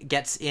movie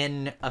gets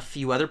in a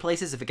few other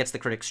places, if it gets the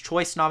Critics'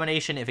 Choice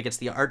nomination, if it gets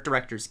the Art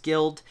Directors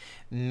Guild,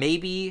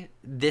 maybe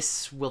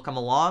this will come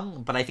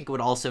along, but I think it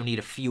would also need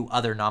a few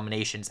other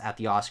nominations at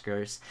the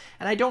Oscars.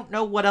 And I don't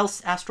know what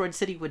else Asteroid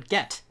City would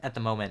get at the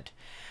moment.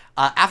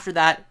 After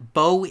that,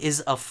 Beau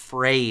is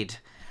Afraid.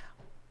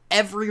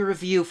 Every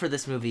review for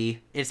this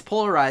movie is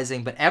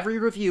polarizing, but every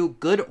review,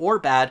 good or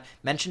bad,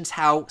 mentions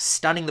how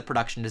stunning the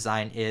production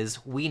design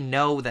is. We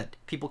know that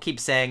people keep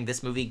saying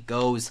this movie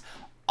goes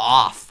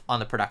off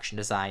on the production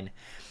design.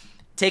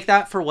 Take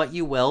that for what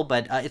you will,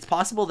 but it's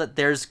possible that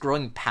there's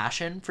growing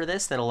passion for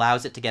this that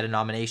allows it to get a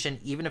nomination,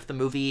 even if the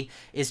movie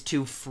is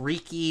too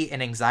freaky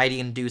and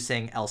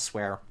anxiety-inducing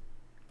elsewhere.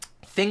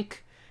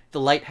 Think The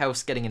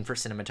Lighthouse getting in for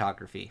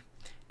cinematography.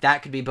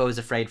 That could be Beau is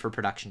Afraid for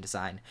production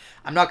design.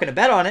 I'm not going to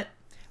bet on it,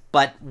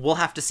 but we'll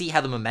have to see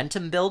how the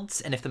momentum builds,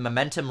 and if the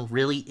momentum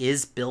really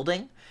is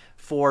building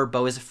for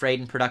Beau is Afraid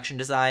in production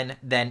design,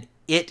 then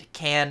it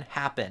can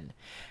happen.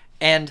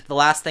 And the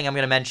last thing I'm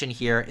going to mention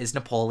here is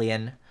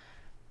Napoleon.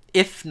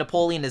 If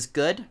Napoleon is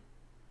good,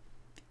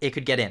 it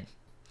could get in.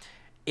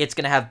 It's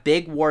going to have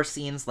big war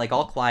scenes like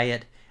All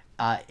Quiet.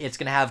 It's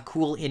going to have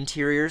cool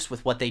interiors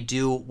with what they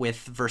do with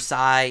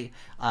Versailles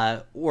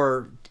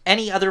or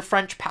any other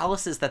French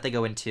palaces that they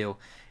go into.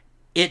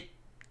 It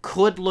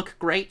could look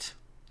great.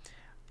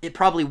 It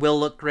probably will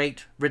look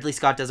great. Ridley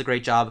Scott does a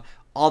great job.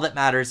 All that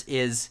matters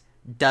is,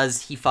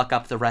 does he fuck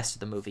up the rest of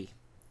the movie?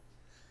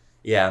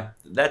 Yeah,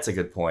 that's a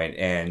good point.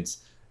 And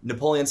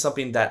Napoleon's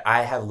something that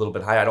I have a little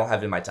bit high. I don't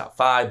have it in my top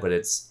 5, but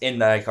it's in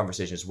my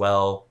conversation as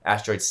well.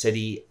 Asteroid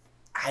City,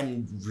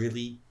 I'm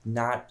really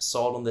not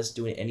sold on this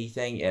doing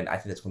anything, and I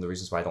think that's one of the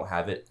reasons why I don't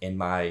have it in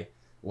my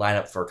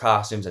lineup for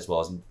costumes, as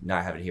well as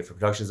not having it here for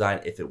production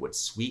design. If it would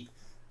sweep,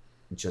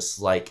 just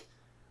like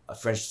a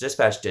French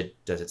Dispatch did,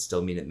 does it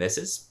still mean it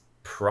misses?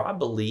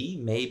 Probably,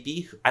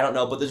 maybe. I don't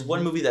know, but there's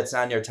one movie that's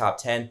not in your top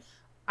 10.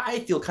 I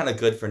feel kind of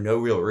good for no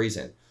real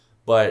reason.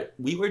 But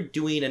we were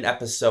doing an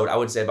episode, I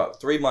would say about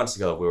 3 months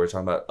ago, we were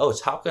talking about,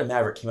 Top Gun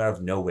Maverick came out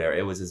of nowhere.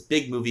 It was this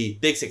big movie,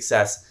 big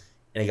success,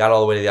 and it got all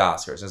the way to the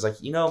Oscars. And I was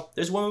like,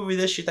 there's one movie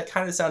this year that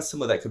kind of sounds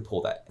similar that could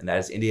pull that. And that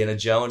is Indiana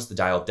Jones, The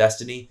Dial of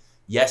Destiny.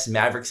 Yes,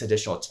 Maverick's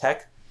additional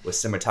tech with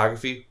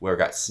cinematography where it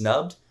got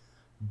snubbed.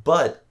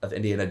 But if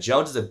Indiana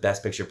Jones is the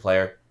best picture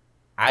player,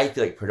 I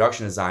feel like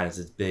production design is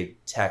this big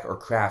tech or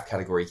craft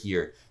category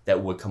here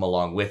that would come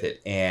along with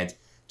it. And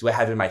do I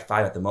have it in my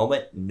 5 at the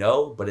moment?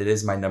 No, but it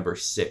is my number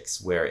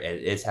 6, where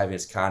it is having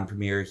its con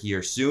premiere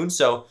here soon.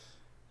 So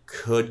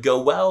could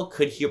go well,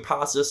 could hear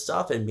positive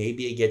stuff, and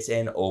maybe it gets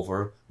in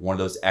over one of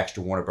those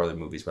extra Warner Brother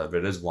movies, whether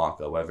it is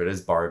Wonka, whether it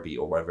is Barbie,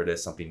 or whether it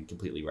is something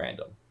completely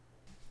random.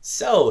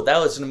 So that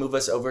was going to move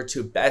us over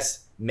to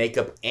best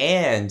makeup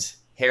and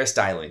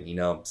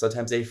hairstyling.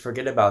 Sometimes they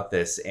forget about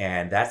this,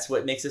 and that's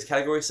what makes this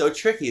category so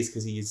tricky, is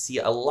because you see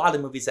a lot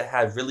of movies that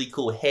have really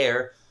cool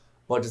hair,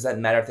 but does that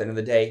matter at the end of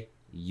the day?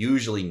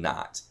 Usually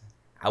not.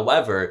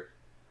 However,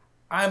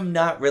 I'm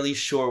not really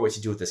sure what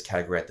to do with this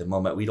category at the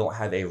moment. We don't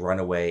have a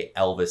runaway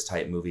Elvis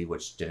type movie,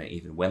 which didn't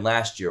even win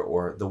last year,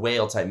 or the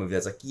Whale type movie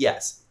that's like,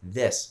 yes,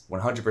 this,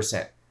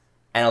 100%.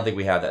 I don't think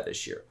we have that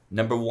this year.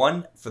 Number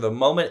one, for the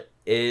moment,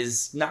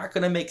 is not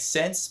going to make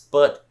sense,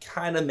 but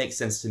kind of makes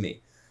sense to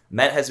me.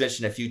 Matt has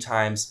mentioned a few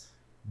times,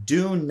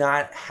 Dune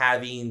not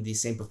having the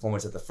same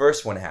performance that the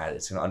first one had.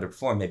 It's going to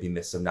underperform, maybe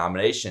miss some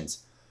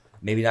nominations,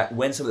 maybe not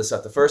win some of the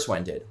stuff the first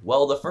one did.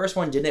 Well, the first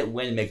one didn't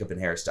win makeup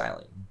and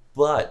hairstyling,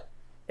 but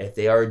if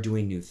they are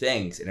doing new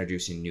things,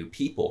 introducing new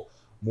people,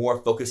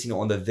 more focusing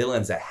on the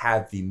villains that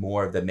have the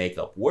more of the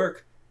makeup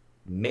work,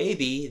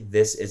 maybe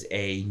this is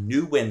a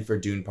new win for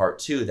Dune Part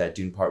 2 that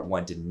Dune Part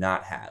 1 did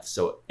not have.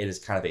 So it is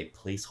kind of a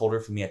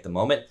placeholder for me at the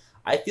moment.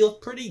 I feel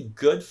pretty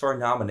good for a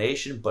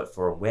nomination, but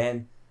for a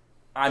win,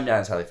 I'm not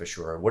entirely for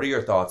sure. What are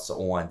your thoughts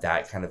on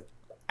that kind of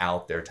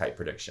out there type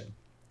prediction?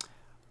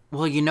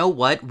 Well, you know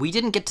what? We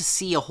didn't get to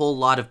see a whole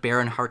lot of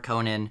Baron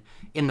Harkonnen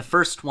in the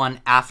first one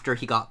after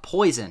he got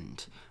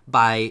poisoned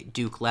by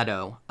Duke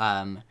Leto.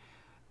 And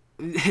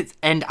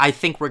I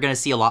think we're going to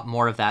see a lot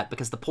more of that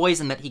because the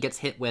poison that he gets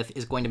hit with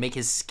is going to make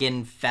his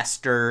skin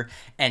fester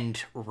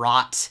and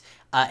rot.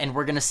 And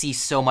we're going to see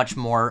so much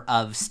more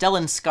of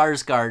Stellan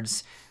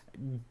Skarsgård's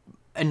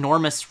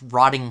enormous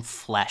rotting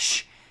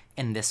flesh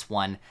in this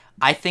one.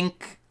 I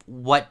think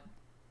what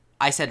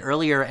I said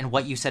earlier and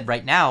what you said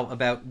right now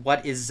about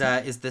what is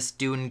this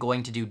Dune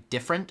going to do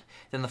different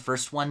than the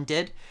first one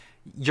did,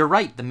 you're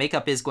right. The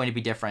makeup is going to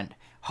be different.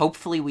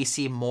 Hopefully we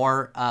see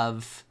more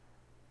of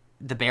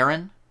the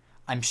Baron.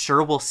 I'm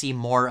sure we'll see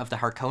more of the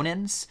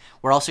Harkonnens.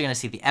 We're also going to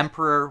see the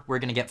Emperor. We're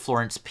going to get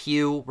Florence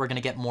Pugh. We're going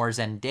to get more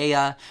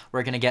Zendaya.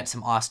 We're going to get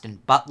some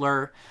Austin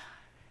Butler.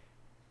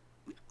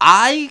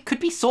 I could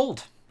be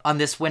sold on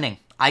this winning.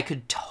 I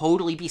could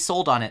totally be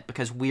sold on it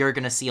because we are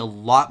going to see a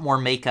lot more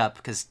makeup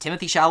because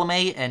Timothée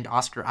Chalamet and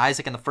Oscar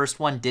Isaac in the first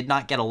one did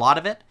not get a lot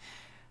of it.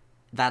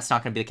 That's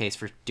not going to be the case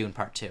for Dune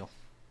Part 2.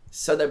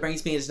 So that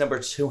brings me to number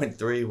 2 and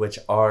 3, which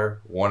are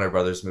Warner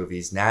Brothers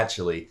movies,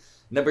 naturally.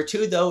 Number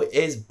 2, though,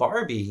 is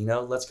Barbie.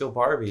 Let's go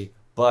Barbie.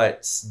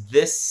 But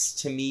this,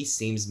 to me,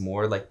 seems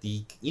more like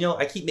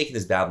I keep making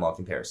this Babylon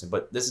comparison,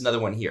 but this is another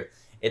one here.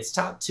 It's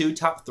top 2,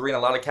 top 3 in a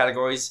lot of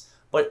categories,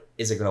 but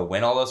is it going to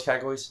win all those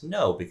categories?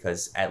 No,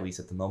 because at least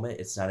at the moment,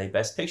 it's not a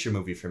Best Picture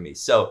movie for me.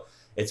 So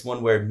it's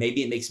one where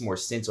maybe it makes more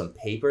sense on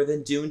paper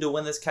than Dune to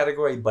win this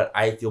category, but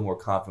I feel more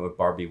confident with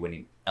Barbie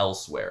winning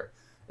elsewhere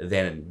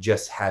than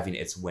just having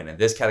its win. In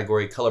this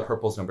category, Color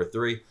Purple's number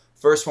 3.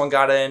 First one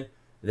got in.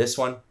 This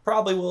one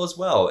probably will as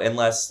well,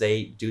 unless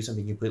they do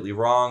something completely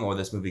wrong or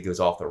this movie goes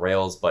off the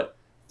rails, but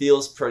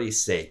feels pretty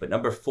safe. But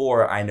number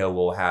 4, I know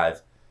will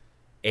have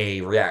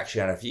a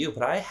reaction out of you,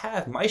 but I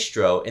have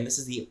Maestro, and this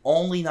is the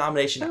only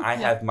nomination I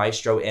have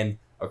Maestro in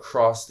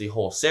across the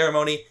whole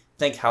ceremony.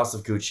 Think House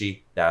of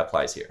Gucci. That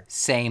applies here.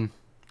 Same.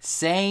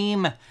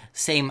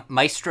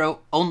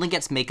 Maestro only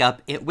gets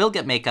makeup. It will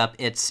get makeup.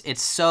 It's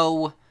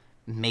so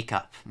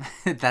makeup.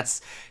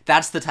 That's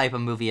the type of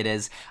movie it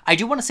is. I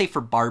do want to say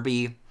for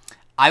Barbie,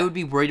 I would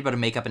be worried about a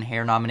makeup and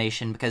hair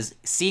nomination because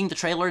seeing the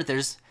trailer,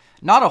 there's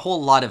not a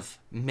whole lot of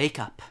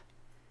makeup,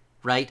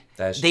 right?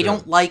 That's they true.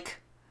 don't like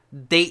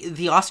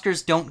the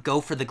Oscars don't go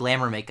for the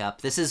glamour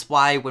makeup. This is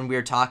why when we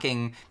were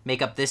talking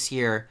makeup this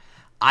year,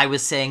 I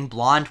was saying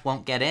blonde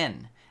won't get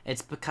in.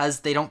 It's because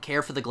they don't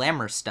care for the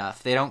glamour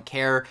stuff. They don't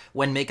care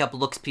when makeup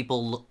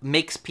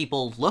makes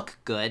people look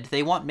good.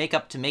 They want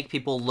makeup to make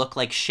people look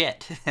like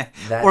shit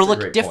or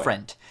look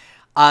different.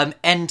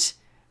 And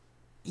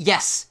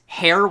yes,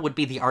 hair would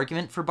be the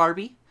argument for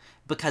Barbie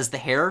because the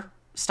hair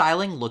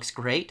styling looks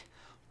great,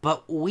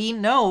 but we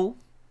know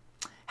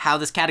how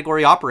this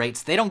category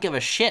operates. They don't give a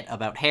shit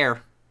about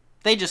hair.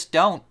 They just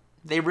don't.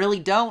 They really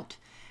don't.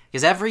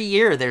 Because every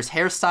year there's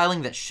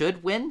hairstyling that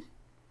should win,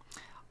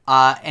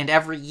 and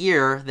every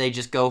year they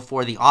just go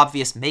for the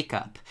obvious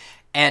makeup.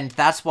 And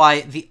that's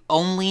why the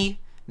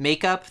only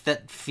makeup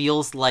that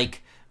feels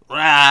like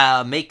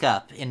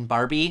makeup in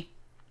Barbie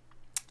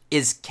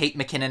is Kate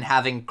McKinnon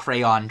having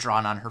crayon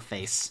drawn on her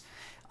face.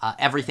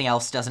 Everything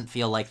else doesn't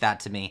feel like that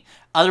to me.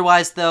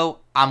 Otherwise, though,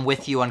 I'm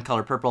with you on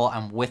Color Purple.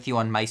 I'm with you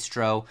on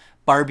Maestro.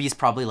 Barbie's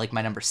probably like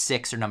my number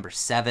 6 or number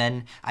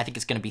 7. I think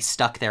it's going to be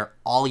stuck there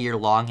all year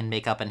long in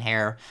makeup and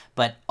hair.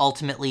 But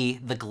ultimately,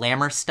 the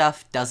glamour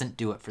stuff doesn't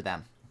do it for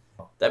them.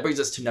 That brings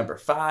us to number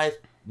 5.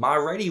 Ma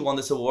Rainey won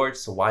this award,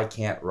 so why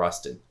can't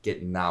Rustin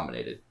get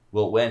nominated?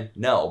 Will it win?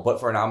 No. But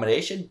for a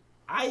nomination,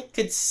 I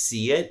could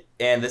see it.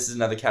 And this is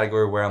another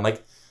category where I'm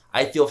like,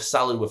 I feel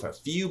solid with a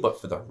few,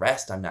 but for the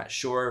rest, I'm not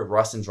sure.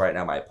 Rustin's right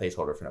now my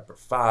placeholder for number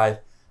 5.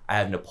 I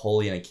have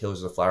Napoleon and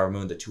Killers of the Flower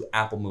Moon, the 2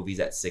 Apple movies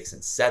at 6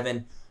 and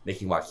 7,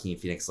 making Joaquin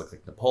Phoenix look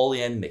like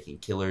Napoleon, making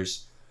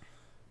Killers.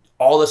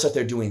 All the stuff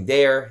they're doing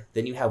there.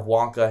 Then you have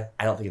Wonka.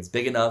 I don't think it's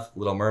big enough.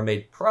 Little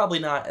Mermaid, probably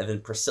not. And then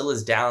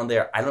Priscilla's down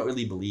there. I don't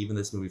really believe in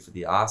this movie for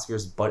the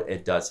Oscars, but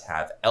it does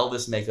have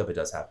Elvis makeup. It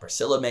does have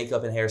Priscilla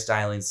makeup and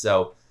hairstyling.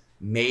 So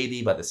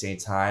maybe, but at the same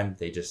time,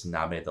 they just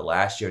nominated the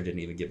last year,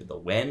 didn't even give it the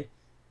win.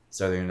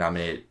 So they're going to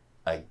nominate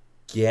it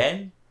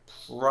again?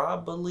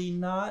 Probably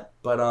not.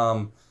 But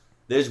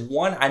There's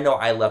one I know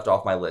I left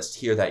off my list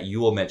here that you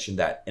will mention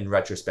that in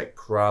retrospect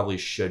probably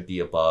should be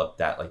above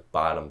that like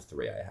bottom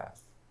 3 I have.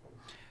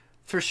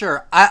 For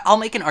sure. I'll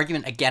make an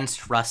argument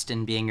against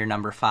Rustin being your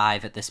number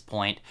 5 at this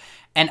point.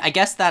 And I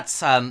guess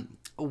that's,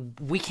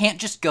 we can't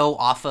just go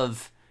off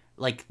of,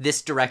 like,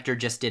 this director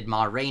just did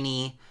Ma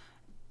Rainey,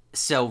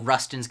 so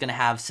Rustin's going to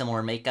have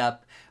similar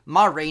makeup.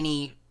 Ma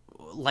Rainey,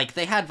 like,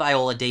 they had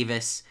Viola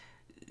Davis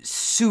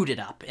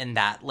suited up in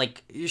that.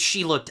 Like,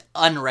 she looked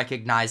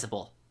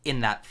unrecognizable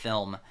in that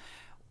film.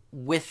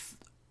 With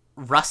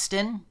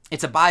Rustin,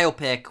 it's a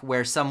biopic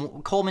where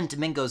Coleman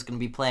Domingo is going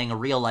to be playing a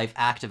real-life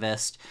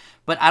activist,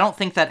 but I don't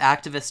think that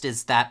activist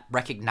is that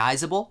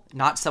recognizable.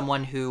 Not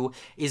someone who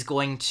is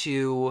going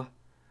to...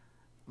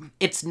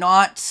 It's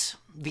not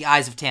The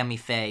Eyes of Tammy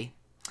Faye.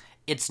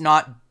 It's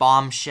not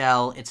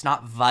Bombshell. It's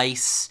not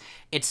Vice.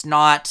 It's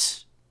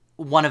not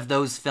one of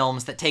those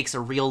films that takes a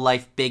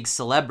real-life big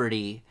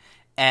celebrity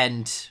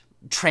and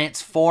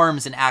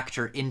transforms an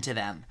actor into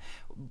them.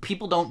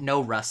 People don't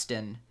know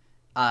Rustin,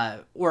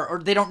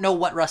 or they don't know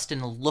what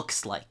Rustin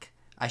looks like,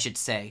 I should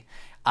say.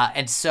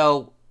 And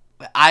so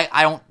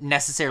I don't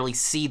necessarily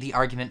see the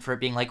argument for it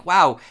being like,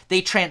 wow,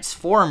 they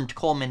transformed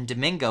Coleman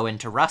Domingo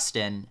into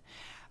Rustin.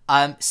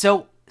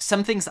 So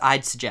some things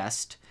I'd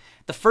suggest.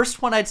 The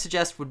first one I'd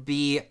suggest would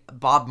be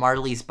Bob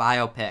Marley's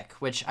biopic,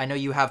 which I know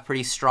you have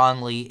pretty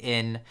strongly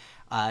in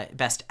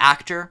Best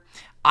Actor.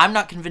 I'm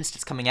not convinced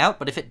it's coming out,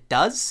 but if it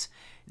does,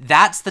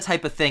 that's the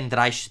type of thing that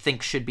I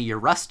think should be your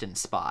Rustin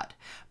spot.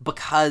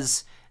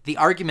 Because the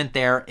argument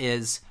there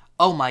is,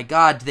 oh my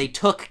god, they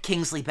took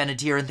Kingsley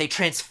Ben-Adir and they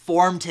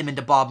transformed him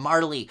into Bob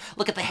Marley.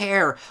 Look at the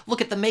hair, look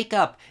at the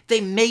makeup.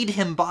 They made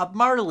him Bob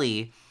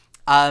Marley.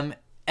 And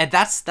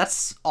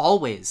that's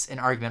always an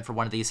argument for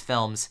one of these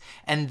films.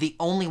 And the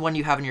only one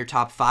you have in your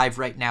top 5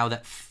 right now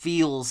that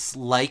feels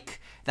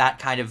like that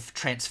kind of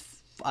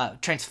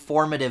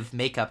transformative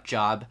makeup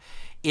job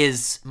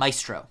is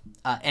Maestro.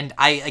 And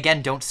I,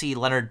 again, don't see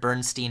Leonard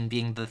Bernstein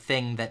being the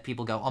thing that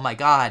people go, oh my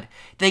god,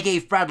 they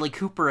gave Bradley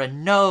Cooper a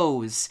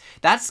nose.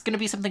 That's going to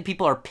be something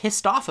people are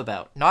pissed off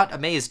about, not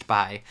amazed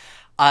by.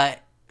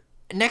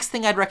 Next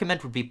thing I'd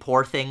recommend would be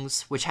Poor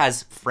Things, which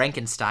has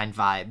Frankenstein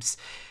vibes.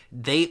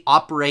 They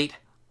operate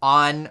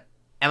on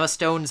Emma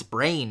Stone's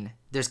brain.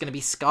 There's going to be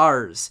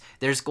scars.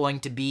 There's going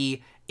to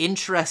be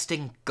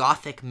interesting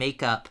gothic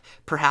makeup,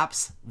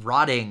 perhaps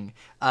rotting,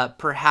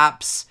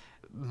 perhaps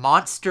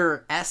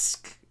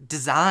monster-esque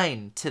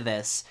design to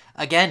this.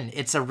 Again,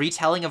 it's a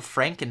retelling of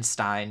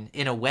Frankenstein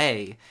in a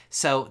way,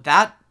 so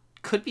that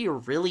could be a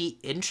really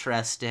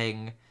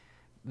interesting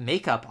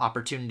makeup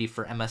opportunity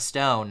for Emma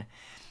Stone.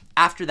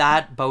 After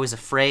that, Beau is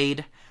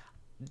Afraid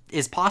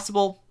is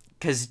possible,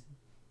 because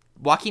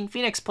Joaquin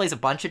Phoenix plays a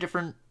bunch of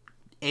different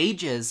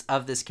ages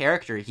of this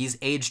character. He's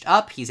aged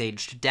up, he's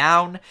aged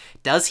down.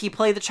 Does he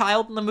play the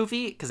child in the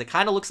movie? Because it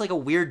kind of looks like a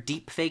weird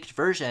deep-faked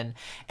version,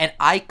 and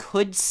I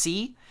could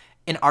see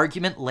an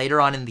argument later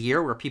on in the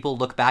year where people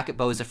look back at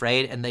Beau is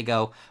Afraid and they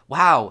go,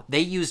 wow, they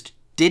used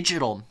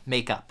digital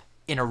makeup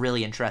in a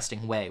really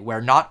interesting way,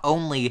 where not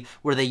only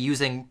were they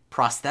using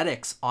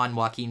prosthetics on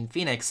Joaquin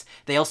Phoenix,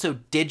 they also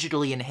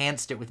digitally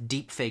enhanced it with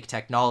deepfake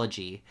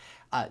technology.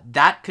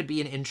 That could be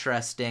an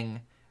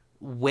interesting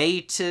way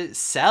to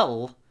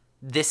sell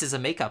this as a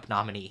makeup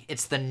nominee.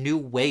 It's the new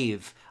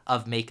wave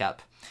of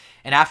makeup.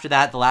 And after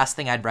that, the last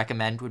thing I'd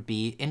recommend would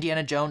be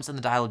Indiana Jones and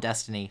the Dial of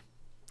Destiny.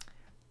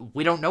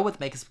 We don't know what the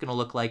makeup's going to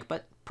look like,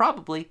 but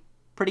probably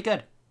pretty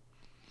good.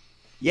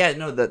 Yeah,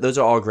 no, those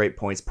are all great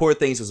points. Poor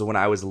Things was the one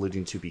I was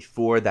alluding to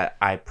before that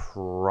I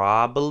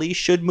probably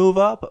should move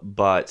up,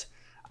 but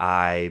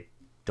I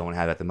don't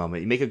have at the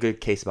moment. You make a good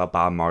case about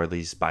Bob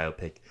Marley's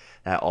biopic.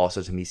 That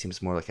also, to me,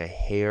 seems more like a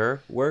hair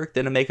work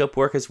than a makeup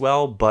work as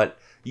well, but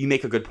you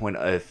make a good point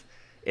of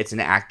it's an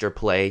actor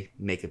play.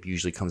 Makeup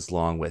usually comes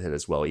along with it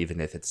as well,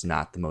 even if it's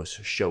not the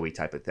most showy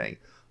type of thing.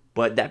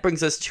 But that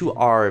brings us to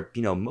our,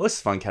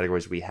 most fun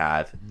categories we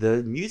have,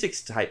 the music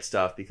type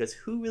stuff, because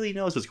who really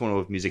knows what's going on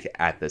with music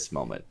at this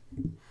moment?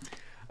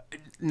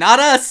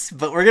 Not us,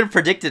 but we're going to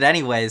predict it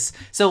anyways.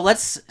 So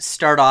let's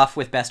start off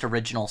with Best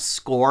Original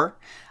Score,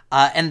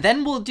 and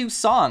then we'll do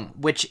Song,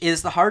 which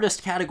is the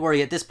hardest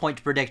category at this point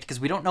to predict, because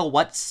we don't know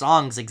what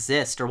songs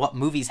exist or what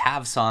movies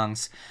have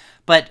songs.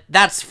 But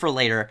that's for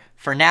later.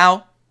 For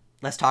now,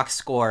 let's talk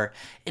score.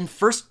 In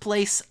first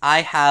place,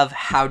 I have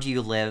How Do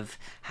You Live,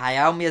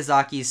 Hayao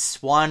Miyazaki's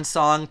swan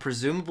song,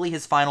 presumably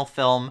his final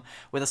film,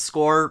 with a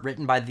score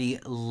written by the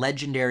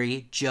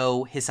legendary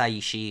Joe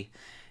Hisaishi.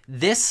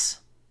 This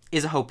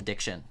is a hope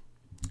addiction.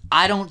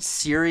 I don't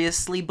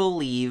seriously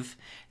believe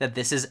that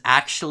this is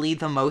actually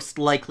the most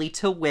likely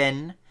to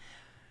win,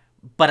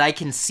 but I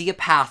can see a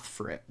path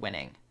for it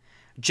winning.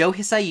 Joe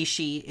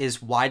Hisaishi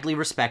is widely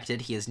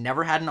respected. He has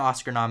never had an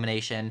Oscar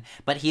nomination,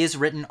 but he has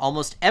written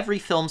almost every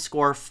film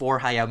score for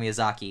Hayao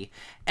Miyazaki,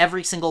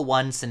 every single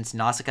one since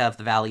Nausicaa of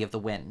the Valley of the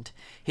Wind.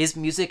 His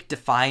music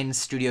defines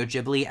Studio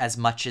Ghibli as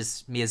much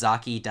as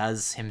Miyazaki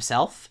does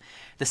himself.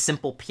 The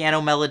simple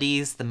piano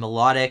melodies, the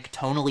melodic,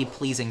 tonally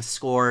pleasing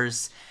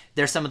scores,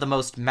 they're some of the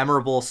most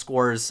memorable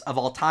scores of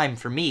all time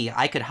for me.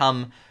 I could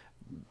hum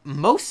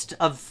most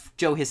of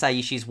Joe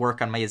Hisaishi's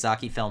work on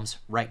Miyazaki films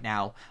right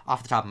now,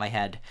 off the top of my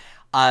head.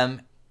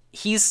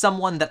 He's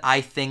someone that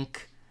I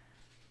think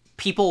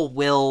people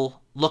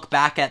will look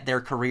back at their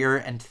career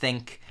and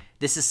think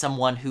this is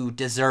someone who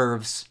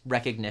deserves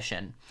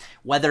recognition,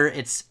 whether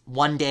it's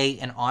one day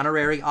an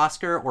honorary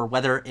Oscar or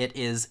whether it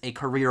is a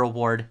career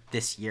award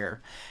this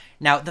year.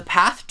 Now, the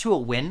path to a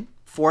win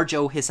for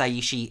Joe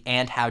Hisaishi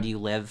and How Do You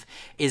Live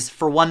is,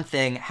 for one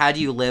thing, How Do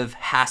You Live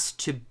has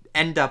to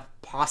end up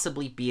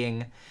possibly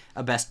being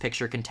a Best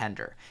Picture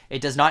contender.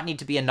 It does not need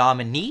to be a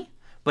nominee,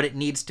 but it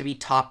needs to be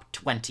top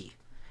 20.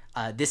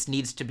 This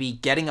needs to be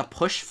getting a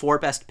push for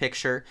Best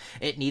Picture.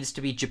 It needs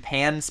to be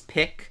Japan's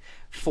pick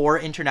for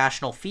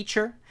International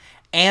Feature.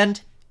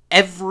 And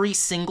every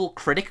single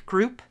critic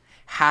group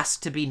has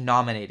to be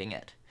nominating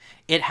it.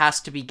 It has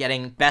to be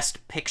getting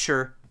Best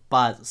Picture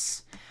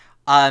buzz.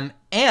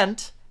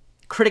 And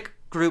critic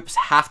groups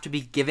have to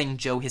be giving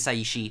Joe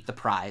Hisaishi the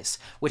prize,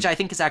 which I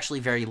think is actually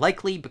very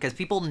likely because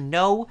people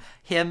know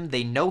him,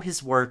 they know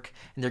his work,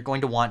 and they're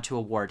going to want to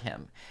award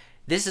him.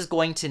 This is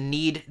going to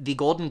need the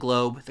Golden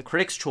Globe, the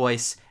Critics'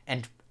 Choice,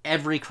 and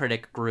every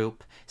critic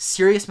group.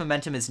 Serious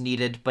momentum is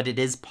needed, but it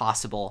is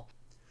possible.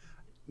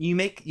 You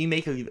make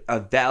a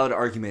valid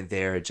argument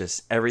there.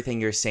 Just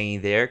everything you're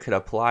saying there could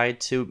apply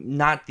to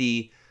not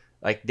the,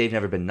 like, they've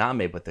never been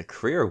nominated, but the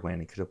career win.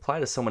 It could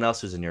apply to someone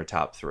else who's in your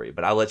top three.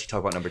 But I'll let you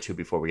talk about number two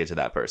before we get to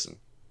that person.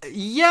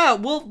 Yeah,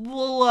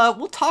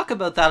 we'll talk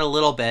about that a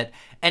little bit,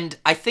 and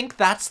I think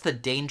that's the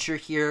danger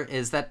here,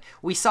 is that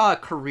we saw a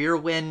career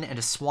win and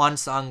a swan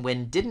song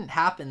win didn't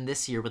happen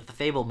this year with The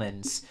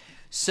Fabelmans,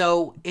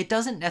 so it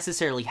doesn't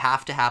necessarily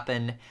have to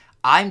happen.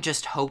 I'm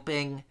just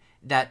hoping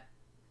that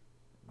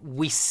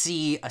we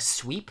see a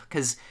sweep,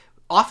 because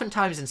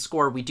oftentimes in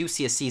score we do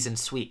see a season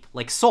sweep,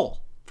 like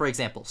Soul, for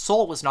example.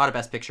 Soul was not a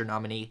Best Picture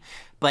nominee,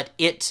 but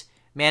it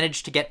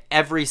managed to get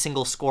every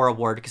single score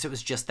award because it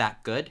was just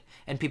that good,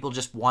 and people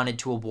just wanted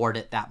to award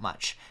it that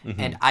much.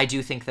 And I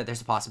do think that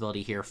there's a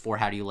possibility here for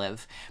How Do You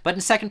Live. But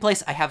in second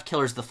place, I have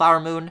Killers of the Flower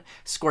Moon,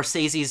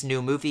 Scorsese's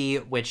new movie,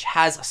 which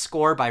has a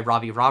score by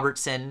Robbie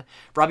Robertson.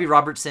 Robbie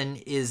Robertson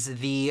is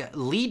the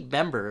lead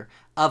member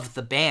of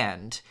the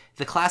band,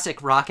 the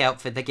classic rock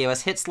outfit that gave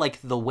us hits like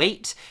The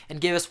Wait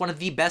and gave us one of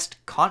the best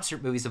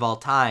concert movies of all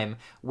time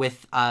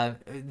with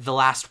The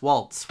Last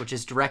Waltz, which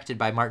is directed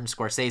by Martin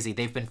Scorsese.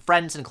 They've been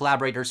friends and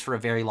collaborators for a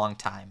very long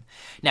time.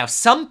 Now,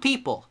 some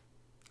people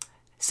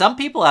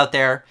out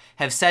there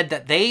have said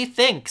that they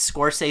think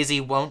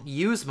Scorsese won't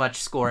use much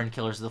score in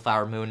Killers of the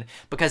Flower Moon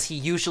because he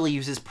usually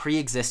uses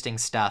pre-existing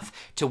stuff,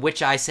 to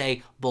which I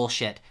say,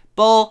 bullshit.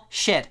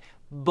 Bullshit.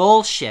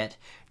 Bullshit.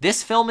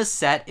 This film is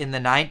set in the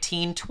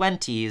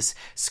 1920s.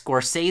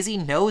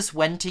 Scorsese knows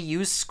when to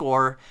use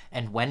score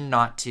and when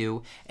not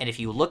to. And if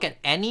you look at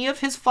any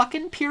of his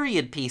fucking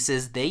period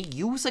pieces, they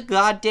use a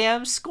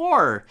goddamn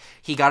score.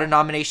 He got a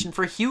nomination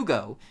for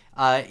Hugo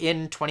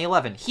in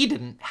 2011. He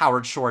didn't.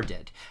 Howard Shore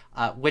did.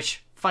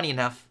 Which, funny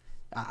enough,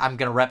 I'm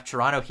going to rep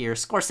Toronto here.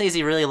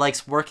 Scorsese really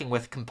likes working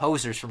with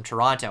composers from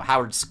Toronto.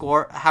 Howard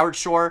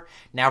Shore,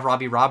 now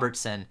Robbie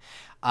Robertson.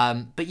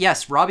 But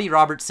yes, Robbie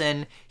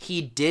Robertson,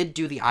 he did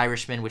do The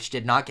Irishman, which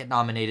did not get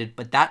nominated,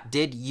 but that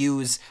did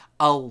use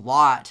a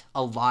lot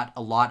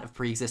of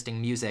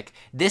pre-existing music.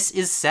 This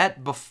is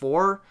set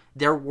before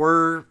there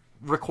were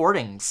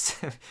recordings.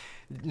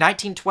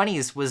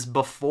 1920s was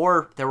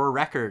before there were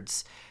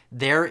records.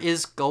 There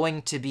is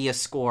going to be a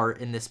score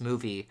in this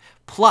movie.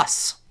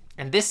 Plus,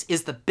 and this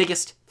is the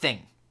biggest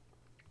thing,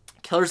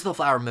 Killers of the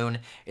Flower Moon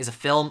is a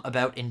film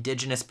about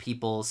Indigenous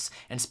peoples,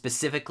 and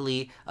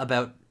specifically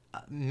about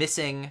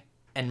missing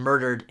and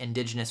murdered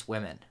Indigenous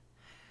women.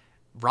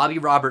 Robbie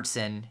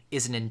Robertson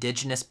is an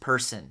Indigenous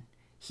person.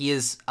 He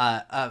is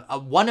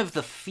one of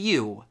the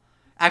few.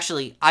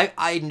 Actually,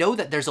 I know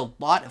that there's a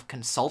lot of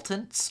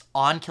consultants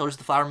on Killers of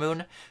the Flower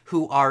Moon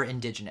who are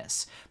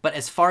Indigenous. But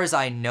as far as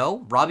I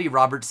know, Robbie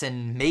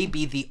Robertson may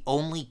be the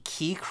only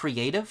key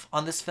creative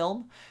on this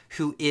film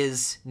who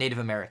is Native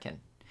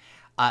American.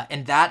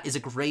 And that is a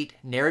great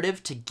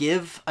narrative to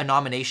give a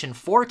nomination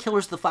for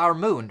Killers of the Flower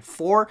Moon,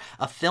 for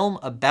a film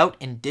about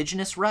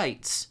Indigenous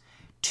rights,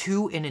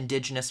 to an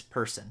Indigenous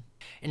person.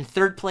 In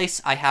third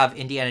place, I have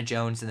Indiana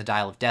Jones and the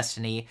Dial of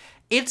Destiny.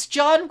 It's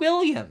John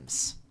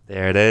Williams.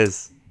 There it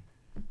is.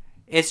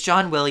 It's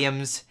John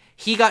Williams.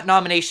 He got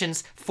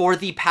nominations for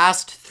the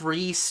past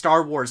 3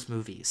 Star Wars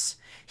movies.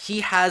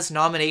 He has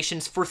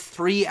nominations for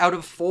 3 out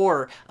of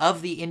 4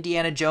 of the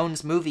Indiana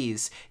Jones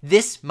movies.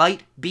 This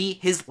might be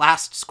his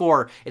last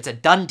score. It's a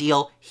done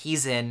deal.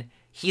 He's in.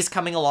 He's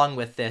coming along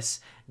with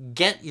this.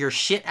 Get your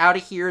shit out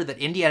of here that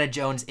Indiana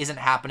Jones isn't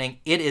happening.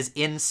 It is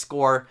in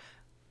score.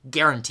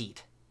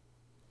 Guaranteed.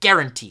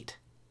 Guaranteed.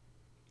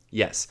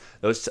 Yes.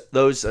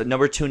 Those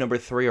number 2, number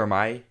 3 are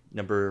my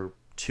number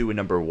 2 and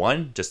number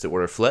 1, just the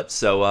order flipped.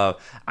 So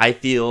I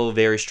feel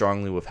very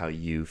strongly with how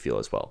you feel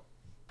as well.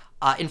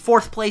 In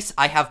fourth place,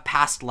 I have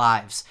Past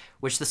Lives,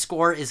 which the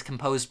score is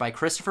composed by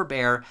Christopher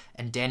Bear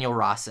and Daniel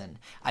Rawson.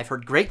 I've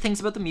heard great things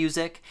about the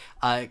music.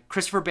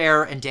 Christopher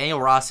Bear and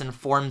Daniel Rawson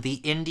formed the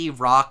indie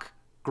rock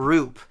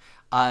group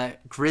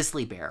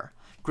Grizzly Bear.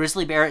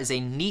 Grizzly Bear is a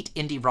neat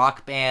indie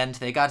rock band.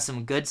 They got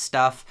some good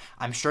stuff.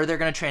 I'm sure they're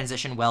going to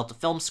transition well to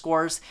film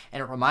scores,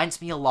 and it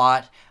reminds me a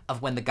lot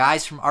of when the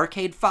guys from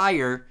Arcade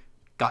Fire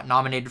got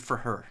nominated for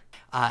Her.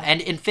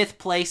 And in 5th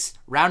place,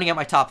 rounding out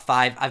my top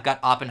 5, I've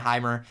got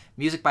Oppenheimer,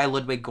 music by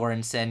Ludwig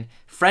Göransson.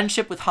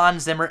 Friendship with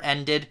Hans Zimmer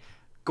ended.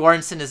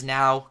 Göransson is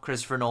now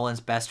Christopher Nolan's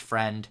best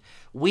friend.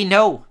 We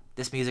know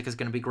this music is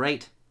going to be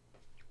great.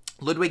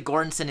 Ludwig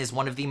Göransson is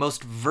one of the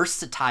most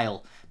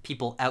versatile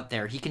people out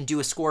there. He can do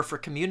a score for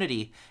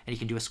Community, and he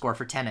can do a score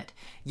for Tenet.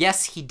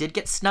 Yes, he did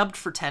get snubbed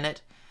for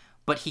Tenet,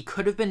 but he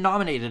could have been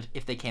nominated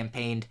if they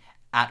campaigned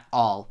at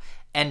all.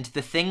 And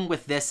the thing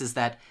with this is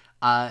that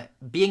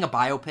being a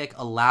biopic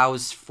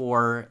allows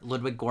for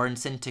Ludwig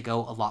Göransson to go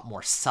a lot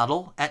more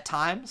subtle at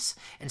times,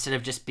 instead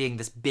of just being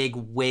this big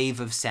wave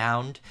of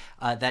sound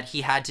that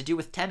he had to do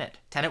with Tenet.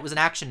 Tenet was an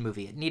action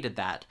movie. It needed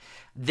that.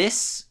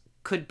 This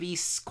could be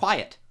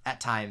quiet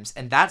at times,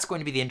 and that's going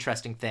to be the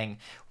interesting thing.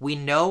 We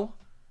know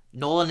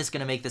Nolan is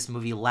going to make this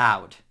movie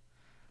loud,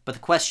 but the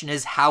question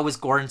is, how is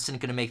Göransson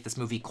going to make this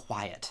movie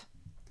quiet?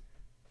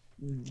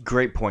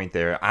 Great point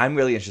there. I'm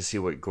really interested to see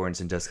what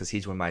Göransson does, because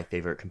he's one of my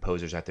favorite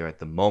composers out there at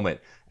the moment.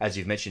 As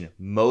you've mentioned,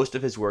 most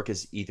of his work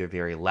is either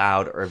very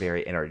loud or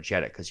very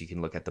energetic, because you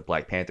can look at the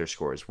Black Panther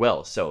score as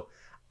well. So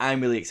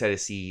I'm really excited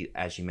to see,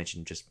 as you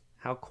mentioned, just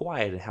how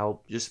quiet and how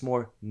just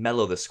more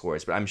mellow the score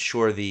is. But I'm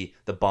sure the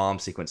bomb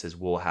sequences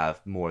will have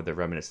more of the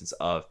reminiscence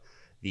of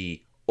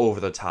the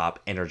over-the-top,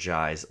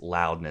 energized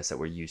loudness that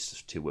we're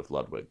used to with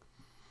Ludwig.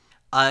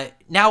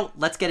 Now,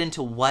 let's get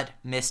into what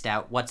missed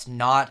out, what's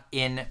not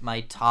in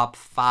my top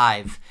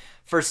 5.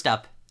 First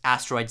up,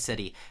 Asteroid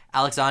City,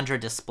 Alexandre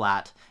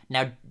Desplat.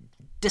 Now,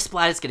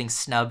 Desplat is getting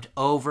snubbed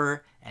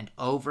over and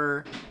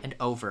over and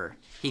over.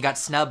 He got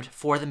snubbed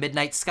for The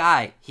Midnight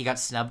Sky. He got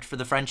snubbed for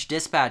The French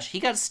Dispatch. He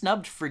got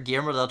snubbed for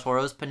Guillermo del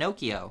Toro's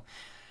Pinocchio.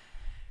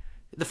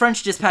 The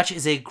French Dispatch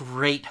is a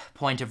great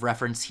point of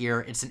reference here.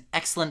 It's an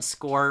excellent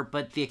score,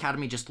 but the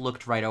Academy just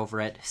looked right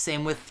over it.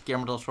 Same with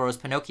Guillermo del Toro's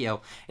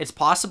Pinocchio. It's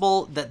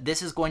possible that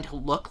this is going to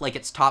look like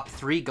it's top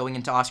 3 going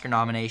into Oscar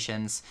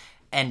nominations,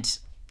 and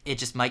it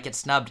just might get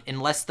snubbed.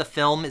 Unless the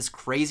film is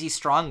crazy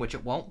strong, which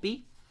it won't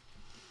be.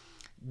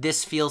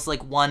 This feels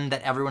like one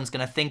that everyone's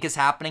going to think is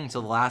happening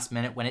until the last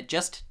minute, when it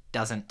just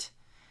doesn't.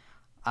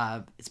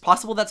 It's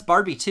possible that's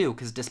Barbie, too,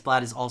 because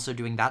Desplat is also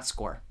doing that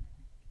score.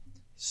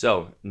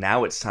 So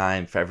now it's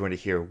time for everyone to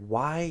hear,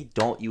 why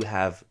don't you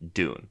have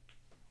Dune?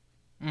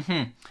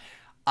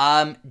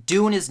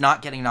 Dune is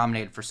not getting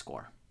nominated for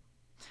score.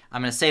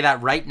 I'm going to say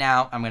that right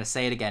now. I'm going to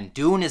say it again.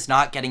 Dune is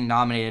not getting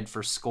nominated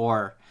for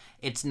score.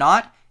 It's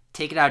not.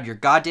 Take it out of your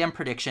goddamn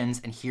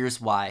predictions, and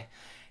here's why.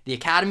 The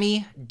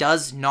Academy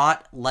does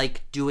not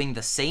like doing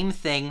the same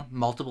thing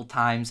multiple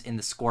times in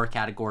the score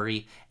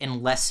category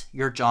unless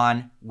you're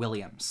John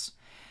Williams.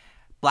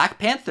 Black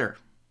Panther.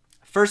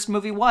 First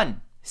movie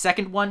won.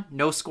 Second one,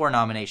 no score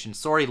nomination.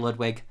 Sorry,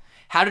 Ludwig.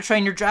 How to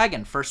Train Your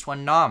Dragon, first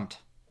one nommed.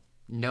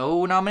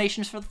 No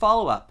nominations for the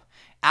follow-up.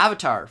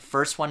 Avatar,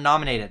 first one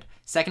nominated.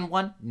 Second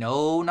one,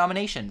 no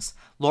nominations.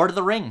 Lord of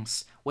the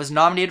Rings was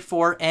nominated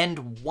for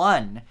and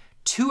won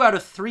 2 out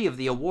of 3 of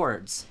the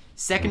awards.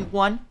 Second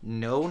one,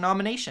 no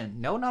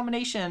nomination. No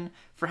nomination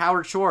for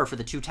Howard Shore for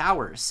The Two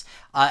Towers.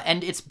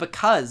 And it's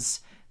because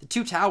The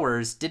Two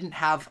Towers didn't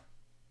have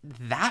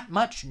that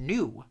much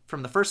new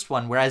from the first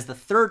one, whereas the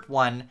third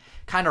one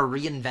kind of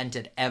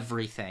reinvented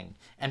everything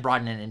and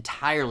brought in an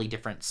entirely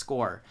different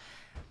score.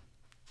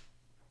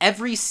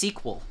 Every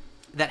sequel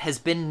that has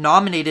been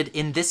nominated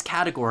in this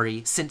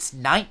category since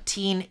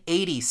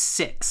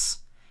 1986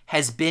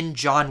 has been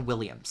John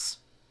Williams.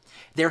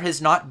 There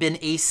has not been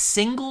a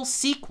single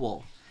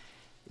sequel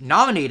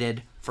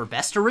nominated for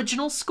Best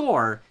Original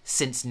Score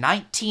since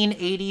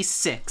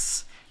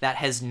 1986 that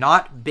has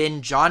not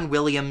been John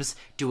Williams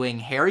doing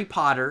Harry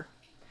Potter,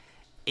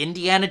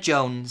 Indiana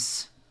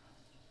Jones,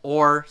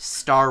 or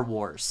Star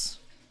Wars.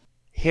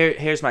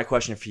 Here's my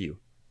question for you.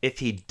 If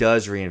he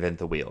does reinvent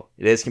the wheel,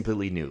 it is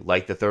completely new,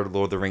 like the third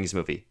Lord of the Rings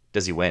movie,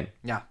 does he win?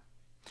 Yeah.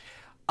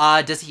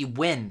 Does he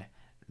win?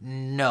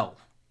 No.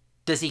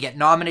 Does he get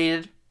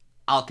nominated?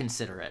 I'll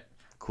consider it.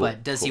 Cool.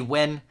 But does he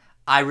win?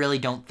 I really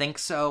don't think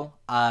so.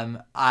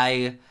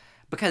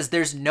 Because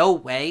there's no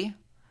way.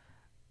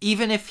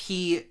 Even if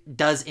he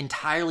does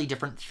entirely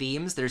different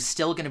themes, there's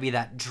still going to be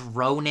that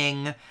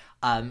droning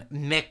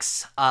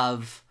mix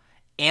of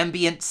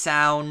ambient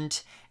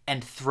sound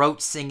and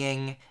throat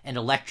singing and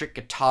electric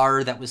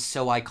guitar that was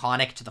so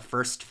iconic to the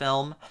first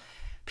film.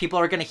 People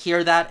are going to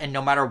hear that, and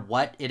no matter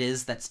what it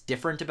is that's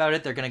different about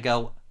it, they're going to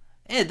go,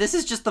 this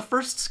is just the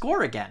first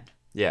score again.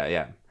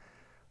 Yeah.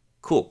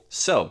 Cool.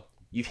 So,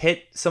 you've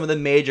hit some of the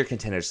major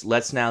contenders.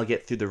 Let's now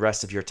get through the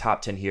rest of your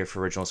top 10 here for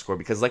original score,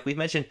 because like we've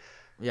mentioned,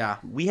 yeah,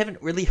 we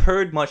haven't really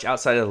heard much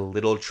outside of the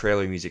little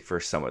trailer music for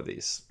some of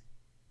these.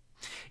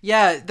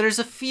 Yeah, there's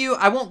a few.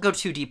 I won't go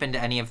too deep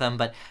into any of them,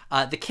 but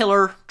The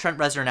Killer, Trent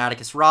Reznor and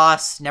Atticus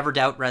Ross. Never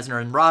doubt Reznor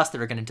and Ross.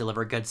 They're going to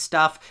deliver good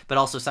stuff, but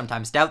also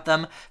sometimes doubt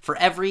them. For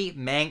every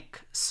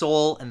Mank,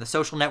 Soul, and The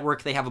Social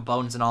Network, they have a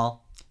Bones and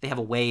All. They have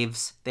a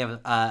Waves. They have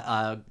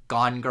a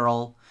Gone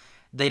Girl.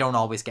 They don't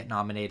always get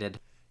nominated.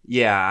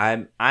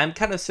 Yeah, I'm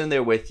kind of sitting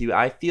there with you.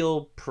 I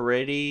feel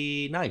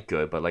pretty not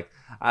good, but like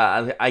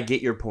I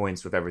get your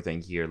points with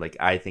everything here. Like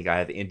I think I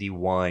have Indy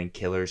 1,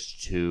 Killers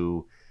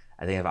 2,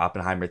 I think I have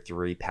Oppenheimer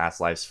 3, Past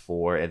Lives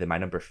 4, and then my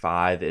number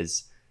 5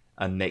 is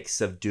a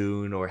mix of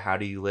Dune or How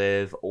Do You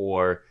Live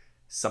or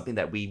something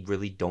that we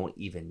really don't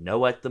even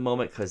know at the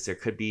moment, because there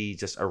could be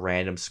just a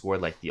random score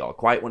like the All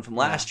Quiet one from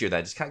last year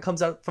that just kind of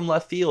comes out from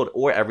left field,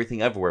 or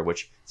Everything Everywhere,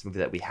 which is a movie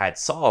that we had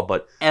saw,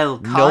 but El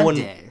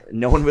Conde.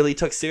 no one really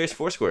took serious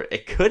for score.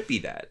 It could be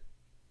that.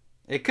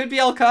 It could be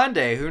El Conde.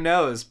 Who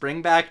knows?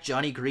 Bring back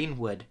Johnny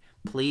Greenwood.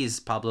 Please,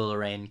 Pablo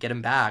Larraín. Get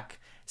him back.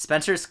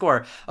 Spencer's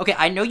score. Okay,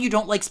 I know you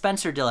don't like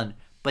Spencer, Dylan,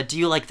 but do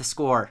you like the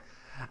score?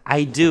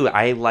 I do.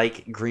 I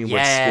like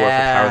Greenwood's score for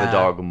Power of the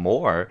Dog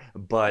more,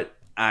 but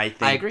I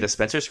think the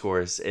Spencer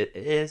score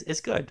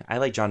is good. I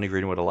like Johnny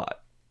Greenwood a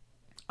lot.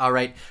 All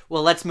right.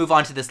 Well, let's move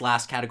on to this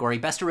last category,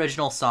 Best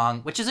Original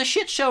Song, which is a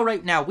shit show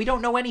right now. We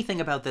don't know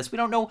anything about this. We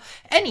don't know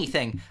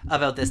anything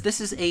about this.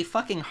 This is a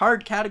fucking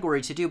hard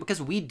category to do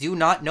because we do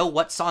not know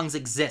what songs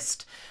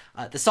exist.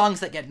 The songs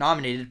that get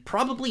nominated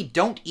probably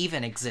don't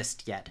even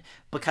exist yet,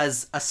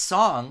 because a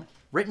song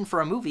written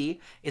for a movie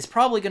is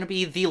probably going to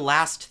be the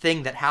last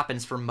thing that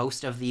happens for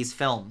most of these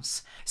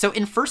films. So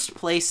in first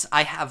place,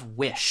 I have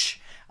Wish.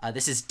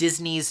 This is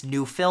Disney's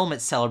new film.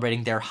 It's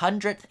celebrating their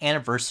 100th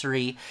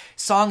anniversary.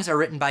 Songs are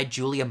written by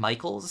Julia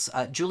Michaels.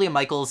 Julia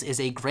Michaels is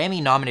a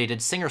Grammy-nominated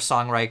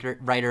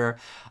singer-songwriter,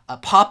 a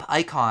pop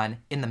icon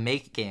in the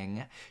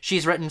making.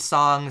 She's written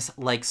songs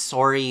like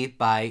Sorry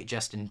by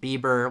Justin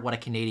Bieber, what a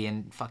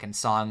Canadian fucking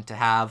song to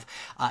have,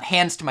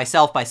 Hands to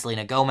Myself by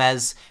Selena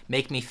Gomez,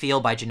 Make Me Feel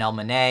by Janelle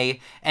Monáe,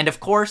 and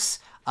of course,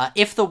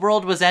 If the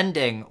World Was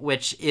Ending,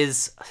 which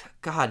is,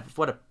 God,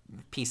 what a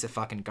piece of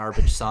fucking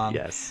garbage song.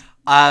 Yes.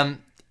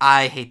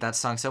 I hate that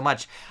song so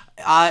much.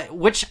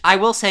 Which I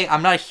will say,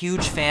 I'm not a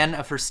huge fan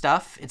of her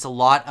stuff. It's a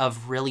lot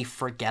of really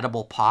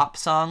forgettable pop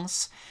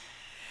songs.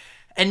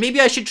 And maybe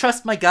I should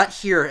trust my gut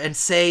here and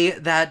say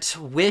that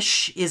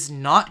Wish is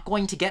not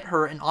going to get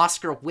her an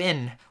Oscar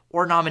win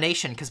or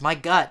nomination, because my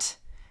gut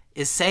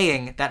is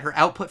saying that her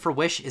output for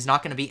Wish is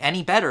not going to be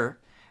any better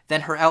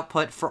than her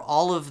output for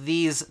all of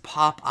these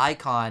pop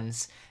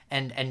icons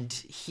and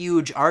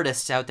huge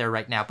artists out there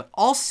right now. But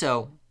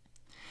also,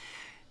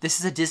 this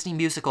is a Disney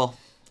musical.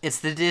 It's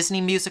the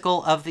Disney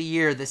musical of the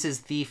year. This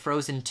is the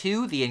Frozen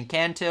 2, the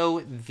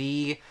Encanto,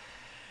 the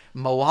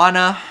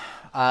Moana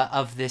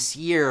of this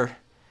year.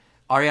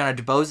 Ariana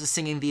DeBose is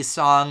singing these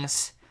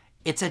songs.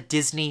 It's a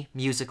Disney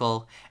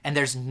musical, and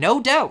there's no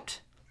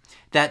doubt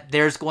that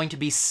there's going to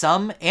be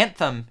some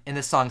anthem in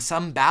the song,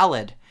 some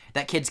ballad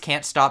that kids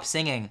can't stop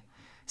singing,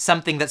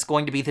 something that's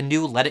going to be the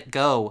new Let It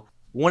Go.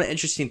 One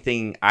interesting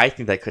thing I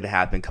think that could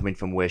happen coming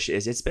from Wish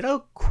is it's been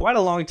quite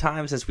a long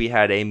time since we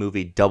had a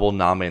movie double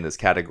nominated in this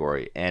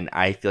category, and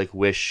I feel like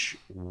Wish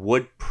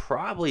would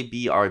probably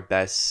be our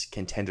best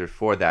contender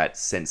for that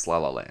since La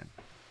La Land.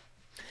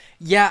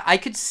 Yeah, I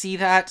could see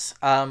that,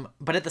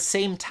 but at the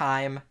same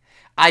time,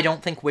 I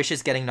don't think Wish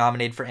is getting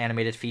nominated for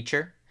animated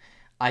feature.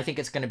 I think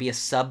it's going to be a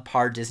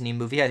subpar Disney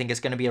movie. I think it's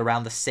going to be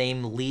around the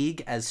same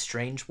league as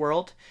Strange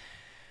World.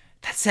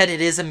 That said, it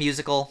is a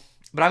musical.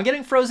 But I'm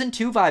getting Frozen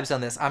 2 vibes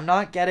on this. I'm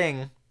not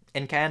getting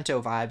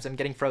Encanto vibes. I'm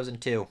getting Frozen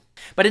 2.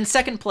 But in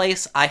second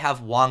place, I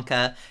have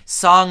Wonka.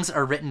 Songs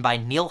are written by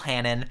Neil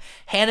Hannon.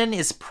 Hannon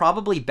is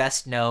probably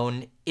best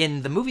known,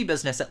 in the movie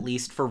business at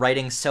least, for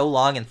writing So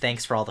Long and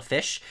Thanks for All the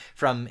Fish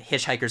from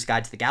Hitchhiker's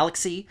Guide to the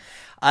Galaxy.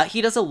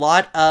 He does a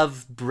lot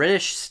of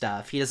British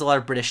stuff. He does a lot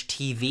of British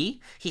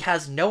TV. He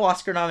has no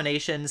Oscar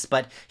nominations,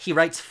 but he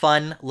writes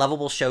fun,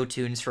 lovable show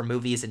tunes for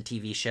movies and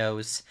TV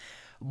shows.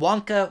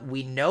 Wonka,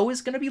 we know,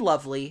 is going to be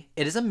lovely.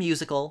 It is a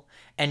musical,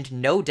 and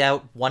no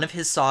doubt one of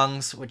his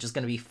songs, which is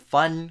going to be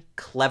fun,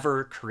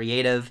 clever,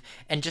 creative,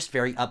 and just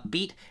very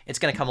upbeat, it's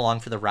going to come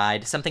along for the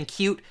ride. Something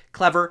cute,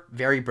 clever,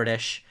 very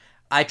British.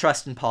 I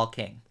trust in Paul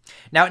King.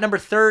 Now at number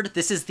 3rd,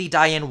 this is the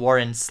Diane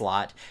Warren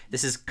slot.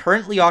 This is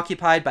currently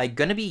occupied by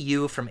Gonna Be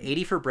You from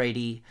 80 for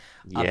Brady,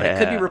 but it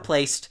could be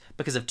replaced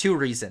because of 2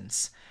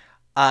 reasons.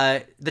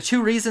 The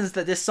 2 reasons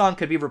that this song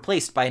could be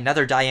replaced by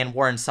another Diane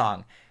Warren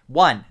song.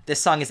 1, this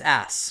song is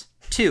ass.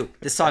 2,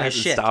 this song is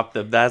shit.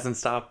 That hasn't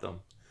stopped them.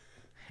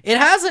 It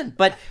hasn't,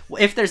 but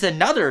if there's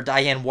another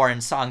Diane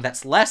Warren song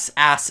that's less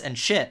ass and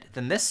shit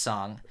than this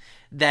song,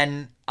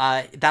 then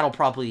that'll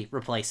probably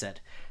replace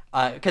it.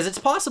 Because it's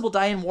possible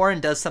Diane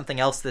Warren does something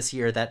else this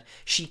year that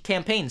she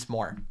campaigns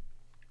more.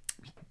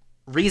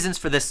 Reasons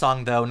for this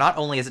song, though, not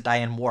only is it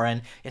Diane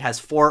Warren, it has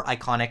 4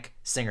 iconic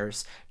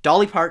singers.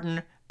 Dolly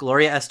Parton,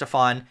 Gloria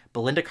Estefan,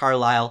 Belinda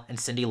Carlisle, and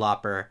Cyndi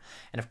Lauper.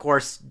 And of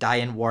course,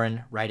 Diane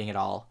Warren writing it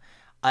all.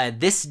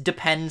 This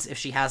depends if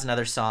she has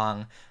another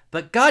song,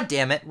 but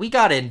goddammit, we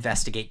gotta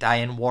investigate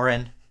Diane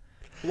Warren.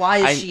 Why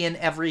is she in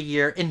every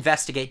year?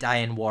 Investigate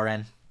Diane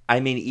Warren. I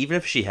mean, even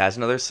if she has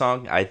another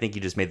song, I think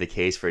you just made the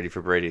case for 80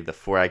 for Brady, the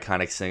 4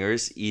 iconic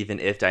singers. Even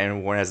if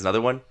Diane Warren has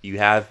another one, you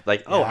have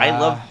like, I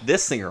love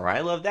this singer, or I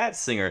love that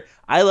singer,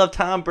 I love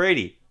Tom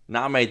Brady.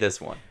 Nominate this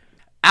one.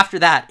 After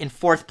that, in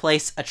fourth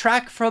place, a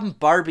track from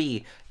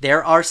Barbie.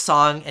 There are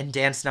song and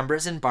dance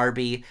numbers in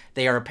Barbie.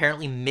 They are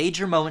apparently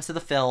major moments of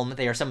the film.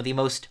 They are some of the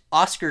most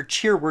Oscar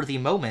cheer-worthy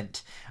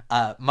moments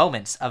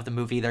of the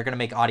movie. They're going to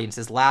make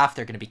audiences laugh.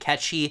 They're going to be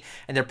catchy,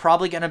 and they're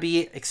probably going to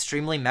be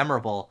extremely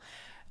memorable.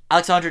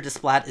 Alexandre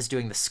Desplat is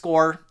doing the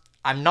score.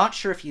 I'm not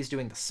sure if he's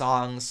doing the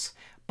songs,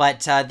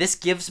 but this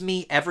gives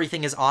me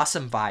Everything is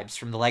Awesome vibes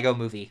from the Lego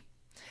movie.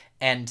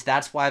 And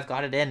that's why I've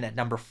got it in at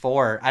number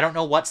 4. I don't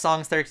know what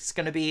songs there's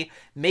going to be.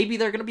 Maybe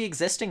they're going to be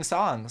existing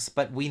songs,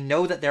 but we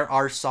know that there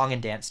are song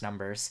and dance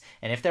numbers.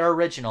 And if they're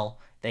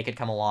original, they could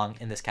come along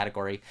in this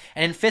category.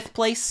 And in fifth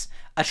place,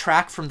 a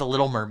track from The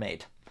Little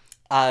Mermaid.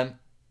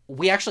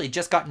 We actually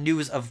just got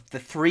news of the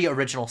 3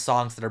 original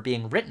songs that are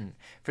being written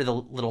for The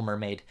Little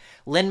Mermaid.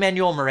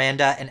 Lin-Manuel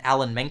Miranda and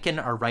Alan Menken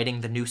are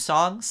writing the new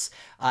songs.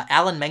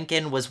 Alan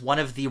Menken was one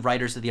of the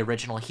writers of the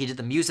original. He did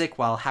the music,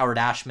 while Howard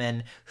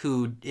Ashman,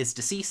 who is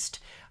deceased,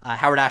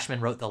 Howard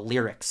Ashman wrote the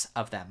lyrics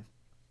of them.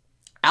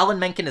 Alan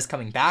Menken is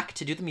coming back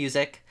to do the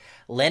music.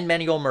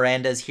 Lin-Manuel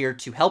Miranda is here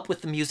to help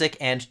with the music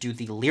and do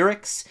the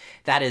lyrics.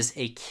 That is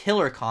a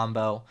killer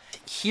combo.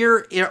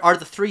 Here are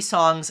the 3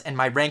 songs and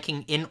my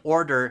ranking in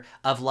order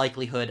of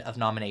likelihood of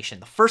nomination.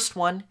 The first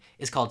one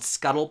is called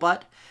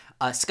Scuttlebutt.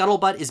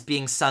 Scuttlebutt is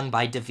being sung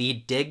by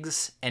Daveed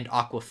Diggs and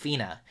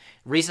Aquafina.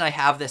 The reason I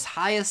have this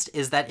highest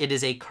is that it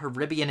is a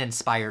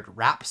Caribbean-inspired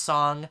rap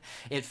song.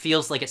 It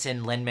feels like it's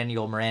in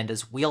Lin-Manuel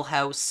Miranda's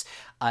wheelhouse.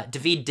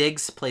 Daveed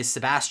Diggs plays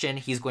Sebastian.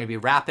 He's going to be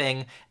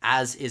rapping,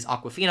 as is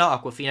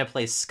Aquafina. Aquafina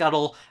plays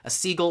Scuttle, a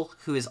seagull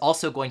who is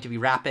also going to be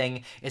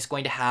rapping. It's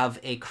going to have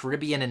a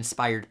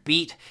Caribbean-inspired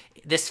beat.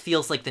 This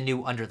feels like the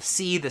new Under the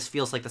Sea. This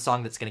feels like the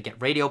song that's going to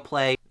get radio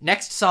play.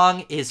 Next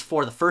song is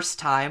For the First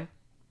Time.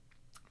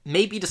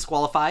 May be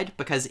disqualified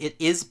because it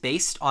is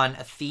based on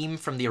a theme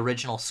from the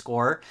original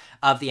score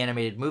of the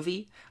animated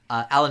movie.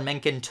 Alan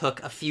Menken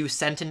took a few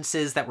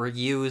sentences that were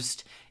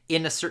used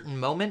in a certain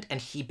moment,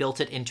 and he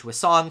built it into a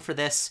song for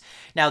this.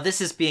 Now,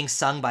 this is being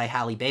sung by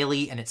Halle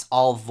Bailey, and it's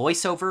all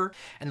voiceover.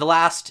 And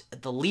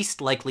the least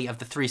likely of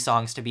the 3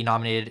 songs to be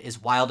nominated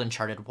is Wild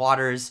Uncharted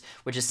Waters,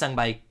 which is sung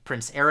by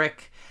Prince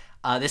Eric.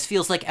 This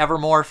feels like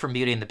Evermore from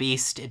Beauty and the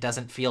Beast. It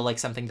doesn't feel like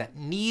something that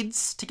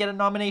needs to get a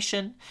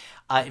nomination.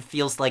 It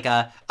feels like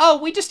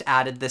we just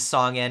added this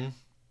song in.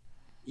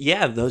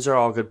 Yeah, those are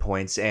all good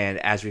points. And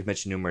as we've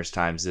mentioned numerous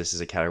times, this is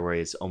a category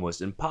it's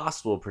almost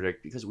impossible to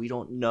predict because we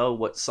don't know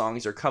what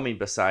songs are coming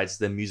besides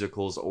the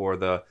musicals or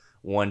the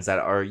ones that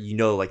are,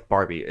 like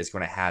Barbie is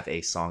going to have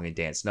a song and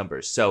dance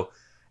numbers. So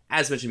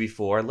as mentioned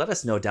before, let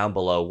us know down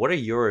below, what are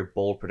your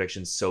bold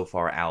predictions so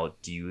far out?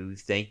 Do you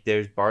think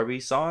there's Barbie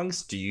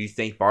songs? Do you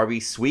think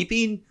Barbie's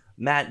sweeping?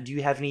 Matt, do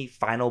you have any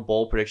final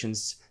bold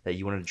predictions that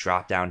you want to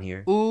drop down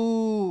here?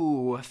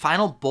 Ooh,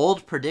 final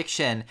bold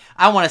prediction.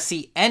 I want to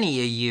see any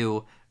of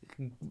you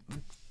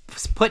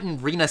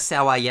putting Rina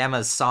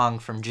Sawayama's song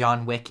from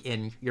John Wick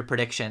in your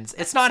predictions.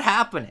 It's not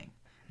happening.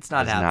 It's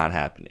not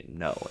happening.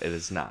 No, it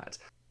is not.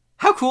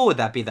 How cool would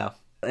that be, though?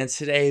 And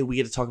today we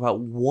get to talk about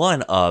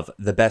one of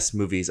the best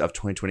movies of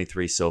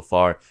 2023 so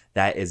far.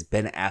 That is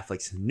Ben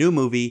Affleck's new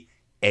movie,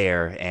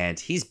 Air. And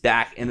he's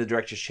back in the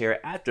director's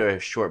chair after a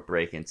short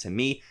break. And to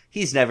me,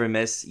 he's never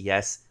missed.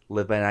 Yes,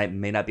 Live by Night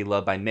may not be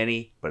loved by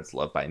many, but it's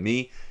loved by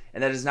me.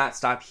 And that does not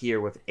stop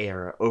here with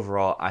Air.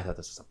 Overall, I thought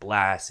this was a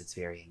blast. It's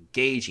very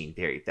engaging,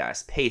 very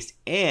fast-paced,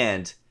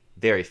 and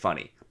very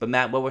funny. But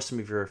Matt, what were some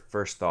of your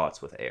first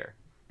thoughts with Air?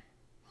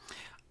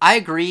 I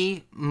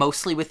agree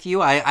mostly with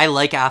you. I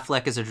like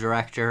Affleck as a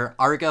director.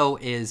 Argo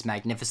is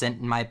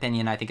magnificent, in my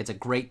opinion. I think it's a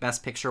great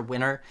Best Picture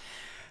winner.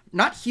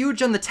 Not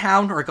huge on The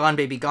Town or Gone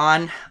Baby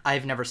Gone.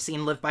 I've never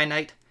seen Live by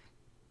Night,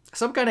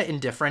 so I'm kind of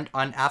indifferent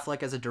on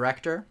Affleck as a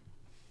director.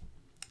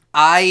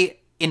 I,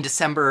 in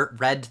December,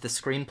 read the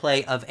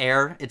screenplay of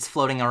Air. It's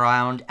floating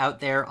around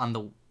out there on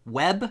the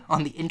web,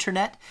 on the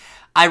internet.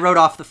 I wrote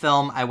off the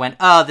film. I went,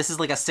 this is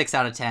like a 6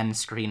 out of 10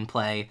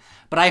 screenplay.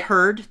 But I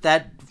heard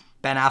that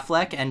Ben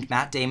Affleck and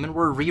Matt Damon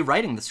were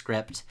rewriting the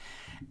script,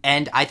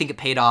 and I think it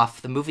paid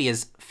off. The movie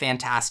is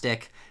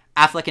fantastic.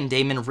 Affleck and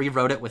Damon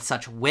rewrote it with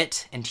such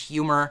wit and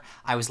humor.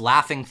 I was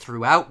laughing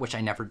throughout, which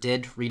I never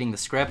did reading the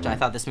script. I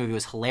thought this movie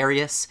was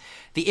hilarious.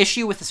 The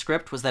issue with the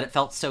script was that it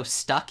felt so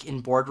stuck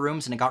in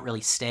boardrooms and it got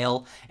really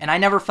stale, and I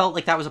never felt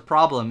like that was a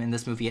problem in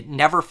this movie. It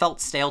never felt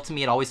stale to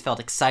me. It always felt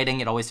exciting.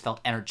 It always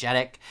felt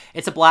energetic.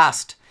 It's a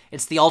blast.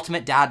 It's the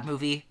ultimate dad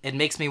movie. It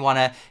makes me want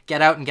to get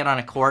out and get on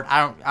a court.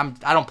 I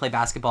don't play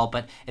basketball,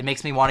 but it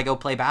makes me want to go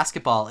play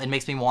basketball. It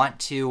makes me want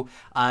to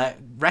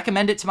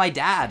recommend it to my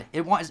dad.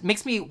 It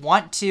makes me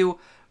want to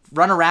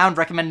run around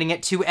recommending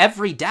it to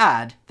every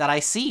dad that I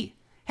see.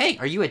 Hey,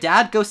 are you a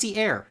dad? Go see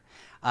Air.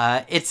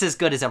 It's as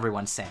good as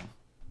everyone's saying.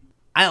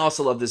 I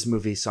also love this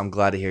movie, so I'm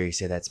glad to hear you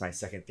say that's my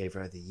second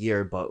favorite of the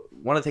year. But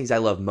one of the things I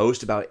love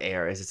most about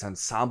Air is its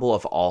ensemble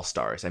of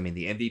all-stars. I mean,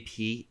 the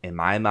MVP, in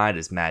my mind,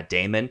 is Matt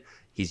Damon.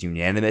 He's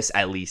unanimous,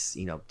 at least,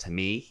 to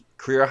me.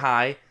 Career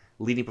high,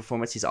 leading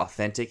performance. He's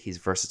authentic, he's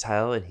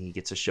versatile, and he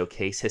gets to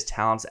showcase his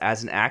talents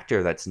as an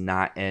actor that's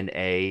not in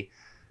a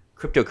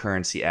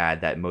cryptocurrency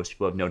ad that most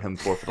people have known him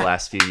for the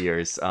last few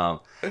years.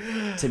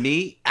 To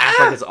me,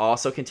 Affleck is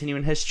also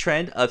continuing his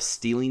trend of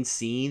stealing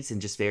scenes in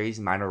just various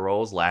minor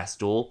roles. Last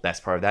Duel,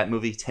 best part of that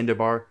movie. Tinder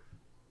Bar,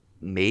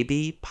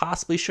 maybe,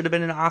 possibly should have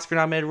been an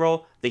Oscar-nominated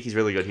role. I think he's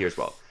really good here as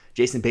well.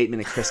 Jason Bateman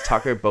and Chris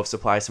Tucker both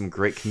supply some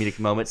great comedic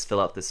moments, fill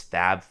out this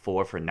Fab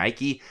Four for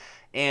Nike.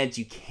 And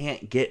you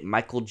can't get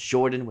Michael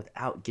Jordan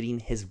without getting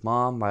his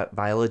mom,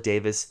 Viola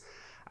Davis.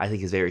 I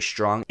think is very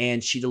strong,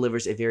 and she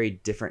delivers a very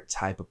different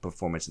type of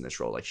performance in this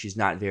role. Like, she's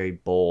not very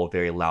bold,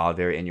 very loud,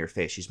 very in your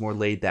face. She's more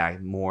laid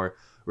back, more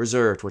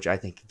reserved, which I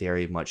think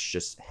very much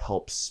just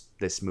helps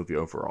this movie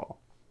overall.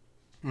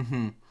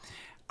 Mm-hmm.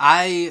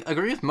 I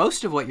agree with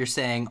most of what you're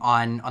saying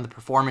on the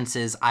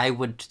performances. I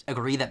would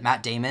agree that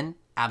Matt Damon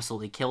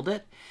absolutely killed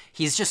it.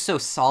 He's just so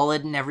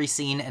solid in every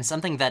scene, and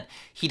something that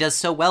he does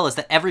so well is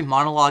that every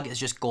monologue is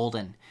just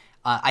golden.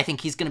 I think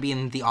he's going to be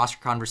in the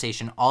Oscar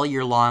conversation all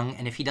year long,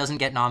 and if he doesn't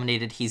get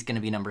nominated, he's going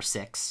to be number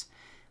 6.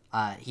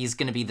 He's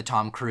going to be the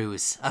Tom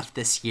Cruise of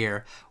this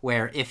year,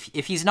 where if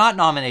he's not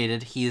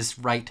nominated, he's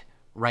right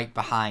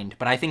behind.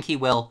 But I think he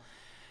will.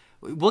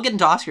 We'll get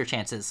into Oscar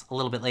chances a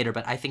little bit later,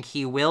 but I think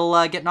he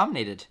will get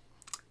nominated.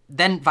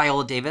 Then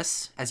Viola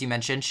Davis, as you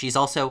mentioned, she's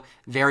also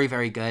very,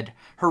 very good.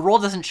 Her role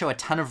doesn't show a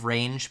ton of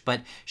range,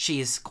 but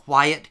she's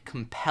quiet,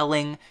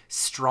 compelling,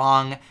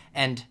 strong,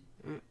 and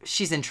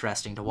she's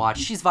interesting to watch.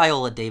 She's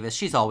Viola Davis.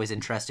 She's always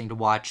interesting to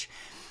watch.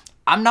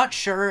 I'm not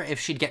sure if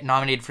she'd get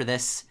nominated for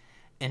this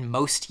in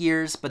most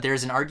years, but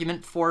there's an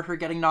argument for her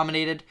getting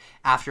nominated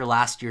after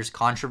last year's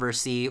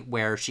controversy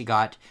where she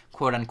got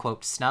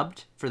quote-unquote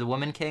snubbed for the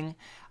Woman King.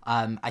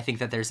 I think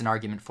that there's an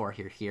argument for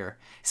her here.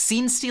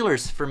 Scene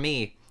stealers for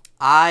me.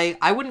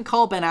 I wouldn't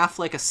call Ben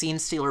Affleck a scene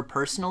stealer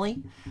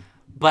personally,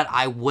 but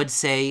I would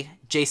say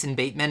Jason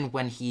Bateman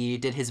when he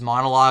did his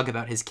monologue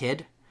about his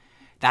kid.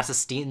 That's a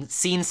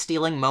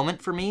scene-stealing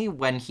moment for me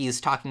when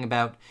he's talking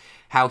about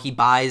how he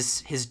buys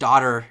his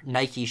daughter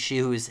Nike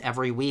shoes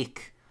every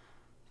week.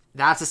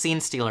 That's a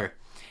scene stealer.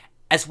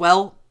 As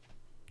well,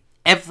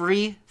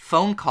 every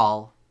phone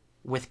call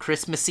with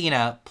Chris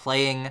Messina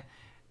playing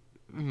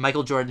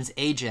Michael Jordan's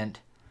agent,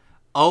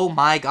 oh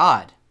my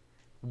god,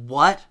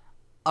 what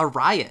a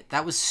riot.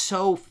 That was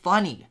so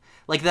funny.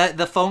 Like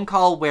the phone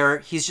call where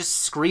he's just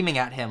screaming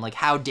at him, like,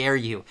 how dare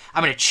you?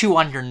 I'm going to chew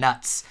on your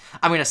nuts.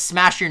 I'm going to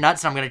smash your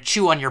nuts and I'm going to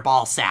chew on your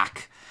ball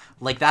sack.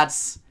 Like,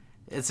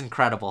 it's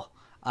incredible.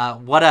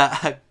 What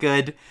a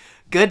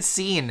good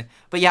scene.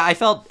 But yeah, I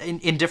felt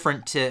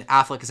indifferent to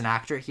Affleck as an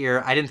actor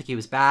here. I didn't think he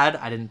was bad.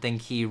 I didn't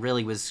think he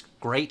really was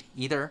great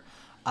either.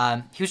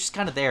 He was just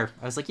kind of there.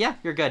 I was like, yeah,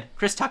 you're good.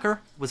 Chris Tucker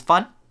was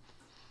fun.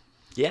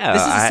 Yeah.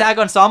 This is a SAG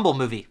Ensemble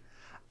movie.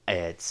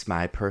 It's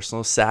my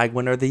personal SAG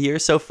winner of the year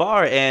so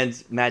far,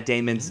 and Matt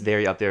Damon's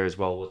very up there as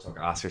well. We'll talk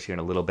Oscars here in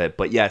a little bit,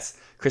 but yes,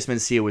 Chris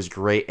Mencia was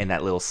great in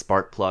that little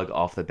spark plug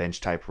off the bench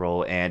type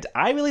role, and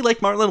I really like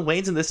Marlon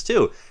Wayans in this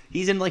too.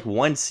 He's in like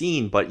one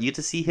scene, but you get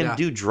to see him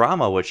do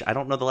drama, which I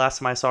don't know the last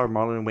time I saw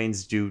Marlon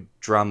Wayans do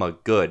drama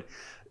good.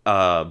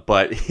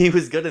 But he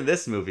was good in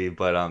this movie.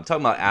 But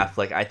talking about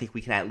Affleck, I think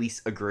we can at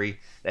least agree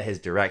that his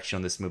direction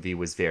on this movie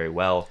was very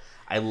well.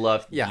 I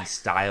loved the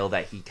style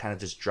that he kind of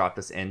just dropped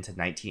us into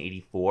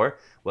 1984,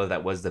 whether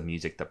that was the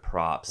music, the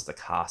props, the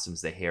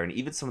costumes, the hair, and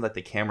even some of like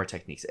the camera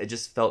techniques. It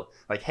just felt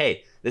like,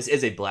 hey, this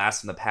is a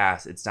blast from the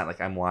past. It's not like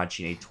I'm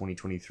watching a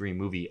 2023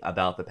 movie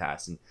about the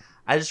past. And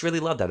I just really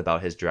love that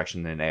about his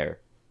direction and air.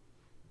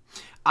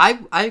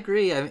 I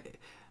agree.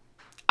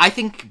 I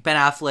think Ben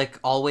Affleck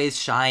always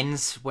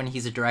shines when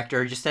he's a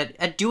director, just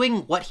at doing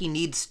what he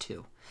needs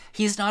to.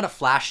 He's not a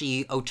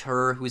flashy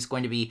auteur who's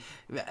going to be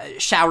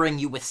showering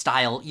you with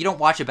style. You don't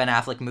watch a Ben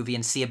Affleck movie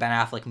and see a Ben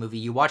Affleck movie.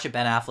 You watch a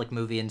Ben Affleck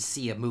movie and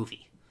see a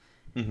movie.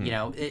 Mm-hmm. You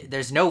know,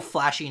 there's no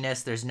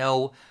flashiness. There's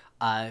no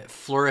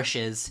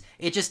flourishes.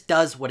 It just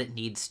does what it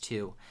needs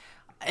to.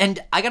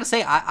 And I gotta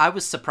say, I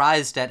was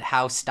surprised at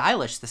how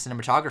stylish the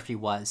cinematography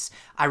was.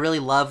 I really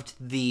loved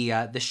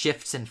the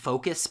shifts in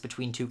focus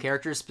between two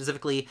characters,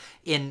 specifically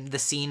in the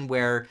scene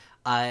where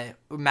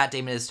Matt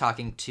Damon is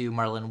talking to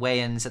Marlon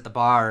Wayans at the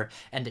bar,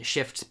 and it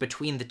shifts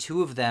between the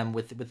two of them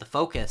with the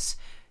focus.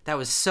 That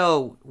was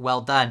so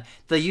well done.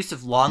 The use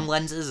of long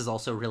lenses is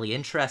also really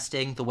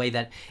interesting. The way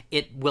that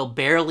it will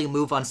barely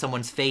move on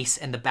someone's face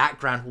and the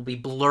background will be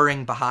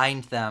blurring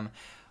behind them.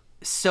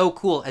 So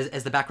cool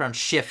as the background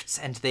shifts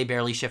and they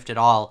barely shift at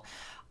all.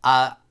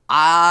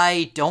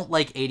 I don't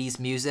like 80s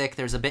music.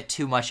 There's a bit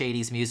too much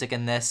 80s music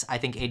in this. I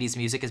think 80s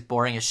music is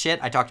boring as shit.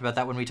 I talked about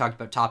that when we talked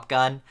about Top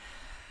Gun.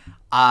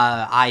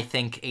 I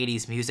think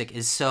 80s music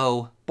is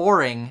so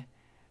boring.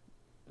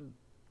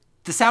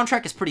 The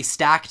soundtrack is pretty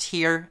stacked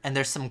here, and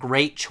there's some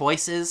great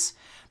choices,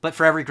 but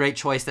for every great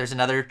choice, there's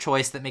another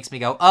choice that makes me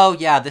go, oh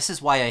yeah, this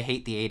is why I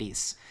hate the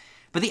 80s.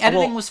 But the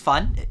editing was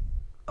fun.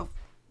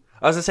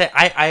 I was going to say,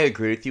 I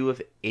agree with you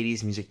with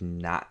 80s music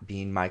not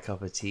being my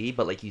cup of tea,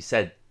 but like you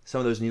said, some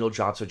of those needle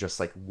drops are just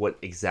like what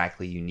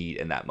exactly you need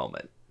in that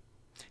moment.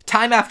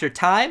 Time after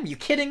time? You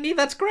kidding me?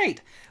 That's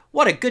great.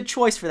 What a good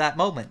choice for that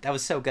moment. That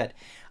was so good.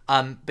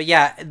 But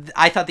yeah,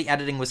 I thought the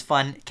editing was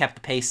fun, kept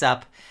the pace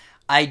up.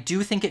 I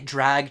do think it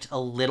dragged a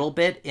little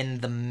bit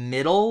in the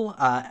middle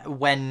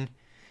when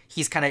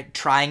he's kind of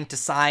trying to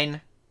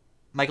sign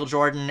Michael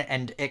Jordan,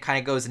 and it kind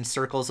of goes in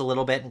circles a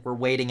little bit, and we're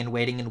waiting and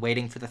waiting and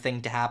waiting for the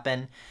thing to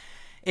happen.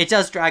 It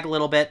does drag a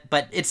little bit,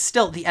 but it's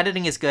still, the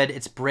editing is good.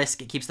 It's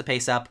brisk. It keeps the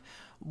pace up.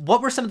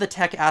 What were some of the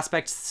tech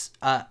aspects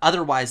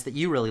otherwise that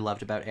you really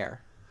loved about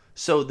Air?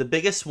 So the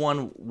biggest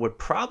one would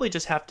probably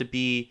just have to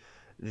be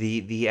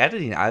the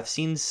editing. I've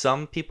seen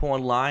some people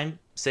online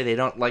say they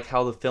don't like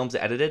how the film's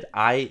edited.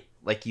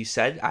 Like you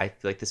said, I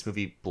feel like this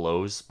movie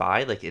blows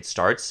by. Like, it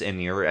starts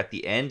and you're at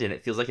the end and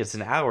it feels like it's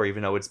an hour,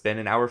 even though it's been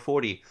an hour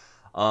 40.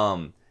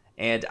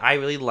 And I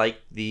really like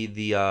the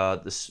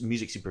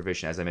music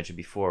supervision, as I mentioned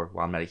before.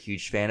 While I'm not a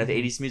huge fan of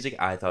 80s music,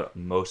 I thought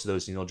most of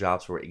those needle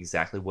drops were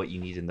exactly what you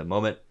need in the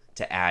moment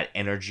to add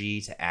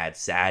energy, to add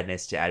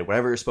sadness, to add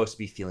whatever you're supposed to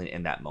be feeling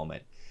in that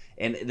moment.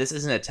 And this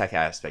isn't a tech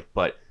aspect,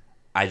 but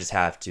I just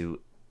have to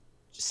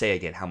say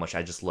again how much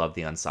I just love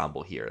the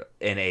ensemble here.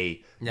 In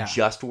a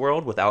just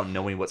world, without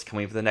knowing what's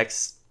coming for the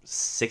next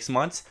 6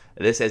 months,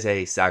 this is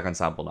a SAG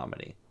Ensemble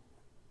nominee.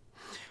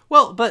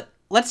 Well, but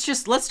let's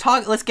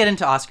get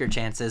into Oscar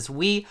chances.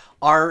 We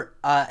are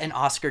an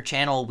Oscar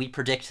channel. We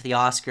predict the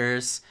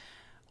Oscars.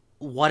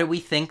 What do we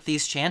think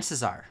these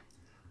chances are?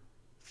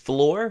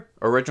 Floor,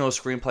 original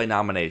screenplay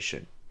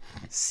nomination.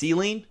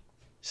 Ceiling,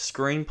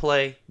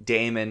 screenplay,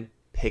 Damon,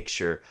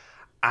 picture.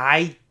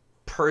 I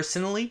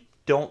personally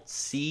don't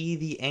see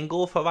the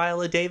angle for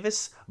Viola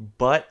Davis,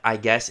 but I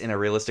guess in a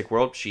realistic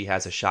world, she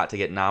has a shot to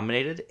get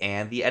nominated,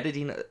 and the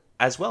editing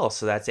as well.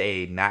 So that's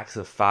a max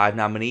of 5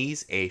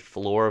 nominees, a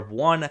floor of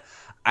 1.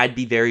 I'd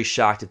be very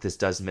shocked if this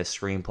does miss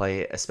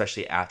screenplay,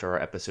 especially after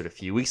our episode a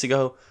few weeks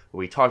ago where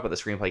we talked about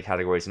the screenplay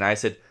categories, and I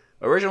said,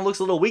 original looks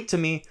a little weak to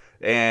me,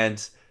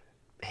 and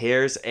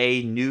here's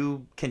a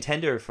new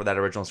contender for that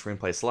original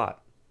screenplay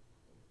slot.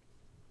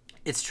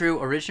 It's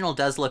true, original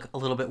does look a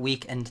little bit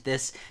weak, and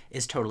this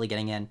is totally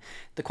getting in.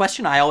 The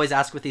question I always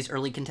ask with these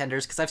early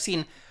contenders, because I've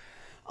seen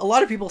a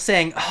lot of people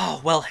saying, oh,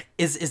 well,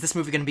 is this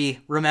movie going to be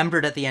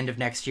remembered at the end of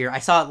next year? I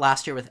saw it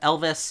last year with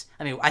Elvis.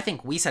 I mean, I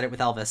think we said it with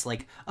Elvis,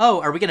 like,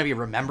 oh, are we going to be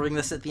remembering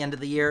this at the end of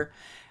the year?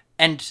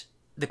 And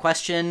the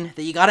question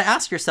that you got to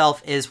ask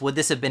yourself is, would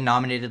this have been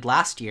nominated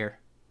last year?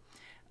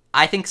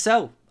 I think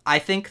so. I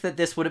think that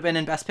this would have been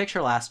in Best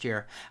Picture last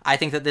year. I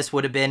think that this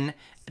would have been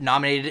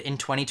nominated in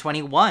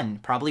 2021.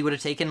 Probably would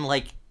have taken,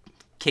 like,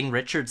 King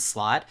Richard's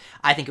slot.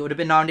 I think it would have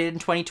been nominated in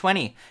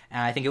 2020.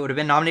 And I think it would have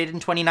been nominated in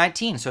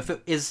 2019. So if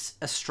it is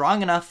a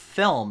strong enough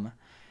film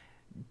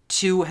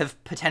to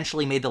have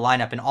potentially made the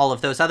lineup in all of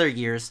those other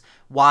years,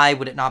 why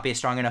would it not be a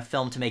strong enough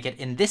film to make it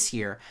in this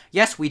year?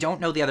 Yes, we don't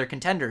know the other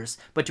contenders,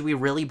 but do we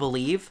really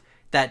believe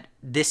that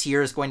this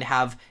year is going to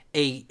have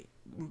a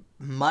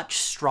much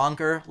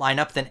stronger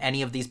lineup than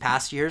any of these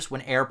past years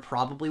when Air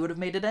probably would have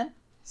made it in?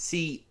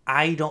 See,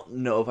 I don't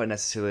know if I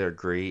necessarily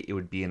agree it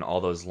would be in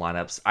all those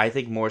lineups. I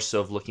think more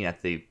so of looking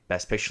at the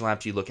Best Picture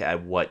lineup, you look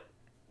at what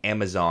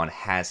Amazon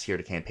has here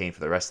to campaign for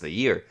the rest of the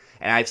year.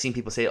 And I've seen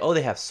people say, oh,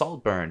 they have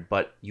Saltburn,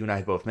 but you and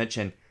I both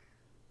mentioned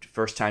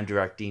first-time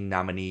directing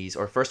nominees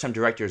or first-time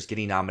directors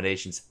getting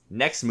nominations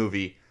next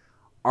movie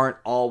aren't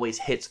always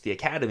hits with the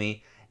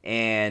Academy.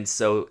 And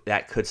so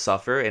that could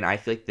suffer, and I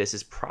feel like this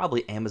is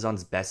probably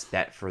Amazon's best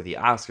bet for the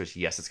Oscars.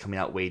 Yes, it's coming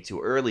out way too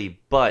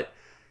early, but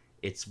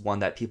it's one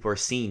that people are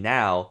seeing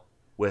now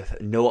with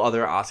no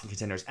other Oscar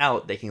contenders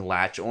out. They can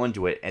latch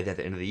onto it, and at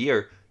the end of the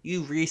year,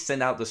 you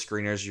resend out the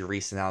screeners, you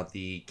resend out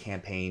the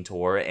campaign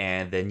tour,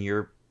 and then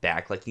you're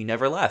back like you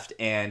never left.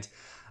 And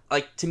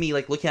like, to me,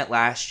 like, looking at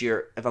last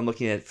year, if I'm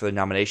looking at for the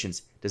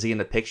nominations, does he get in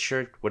the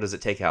picture? What does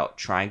it take out?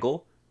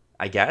 Triangle,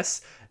 I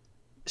guess.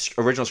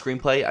 Original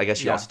screenplay, I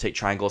guess you also take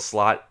triangle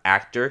slot.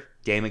 Actor,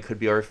 Damon could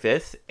be our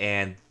 5th,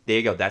 and there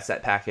you go. That's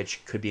that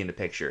package. Could be in the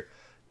picture.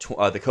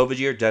 The COVID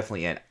year,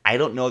 definitely in. I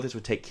don't know if this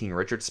would take King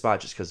Richard's spot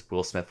just because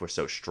Will Smith was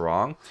so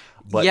strong,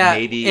 but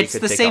maybe it's it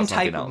could the take same out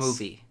something type of else.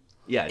 movie.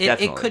 Yeah,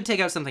 definitely. It could take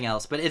out something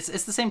else, but it's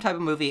the same type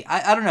of movie.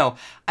 I don't know.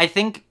 I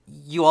think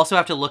you also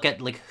have to look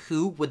at, like,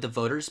 who would the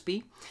voters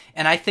be?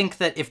 And I think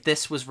that if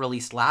this was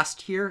released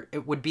last year,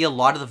 it would be a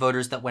lot of the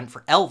voters that went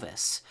for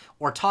Elvis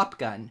or Top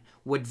Gun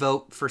would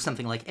vote for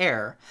something like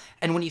Air.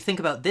 And when you think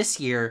about this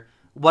year,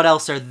 what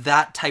else are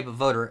that type of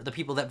voter? The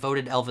people that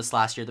voted Elvis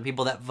last year, the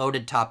people that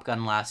voted Top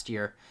Gun last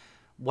year,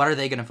 what are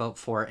they going to vote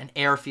for? And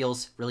Air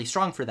feels really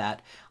strong for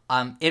that.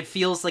 It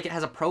feels like it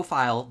has a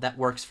profile that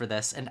works for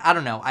this. And I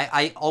don't know.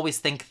 I always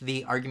think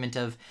the argument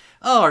of,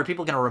 oh, are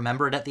people going to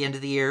remember it at the end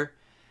of the year?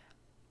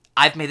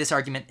 I've made this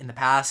argument in the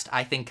past.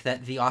 I think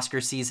that the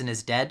Oscar season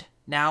is dead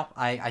now.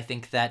 I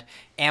think that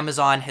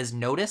Amazon has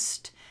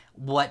noticed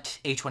what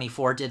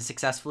A24 did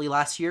successfully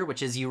last year,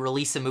 which is you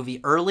release a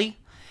movie early,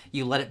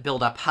 you let it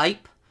build up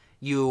hype,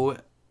 you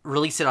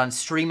release it on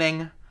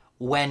streaming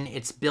when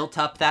it's built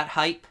up that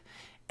hype,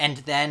 and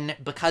then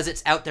because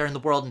it's out there in the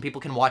world and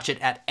people can watch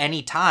it at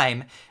any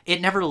time,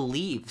 it never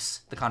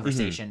leaves the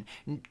conversation.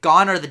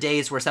 Gone are the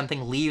days where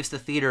something leaves the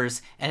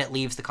theaters and it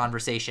leaves the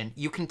conversation.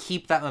 You can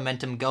keep that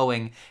momentum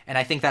going, and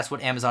I think that's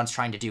what Amazon's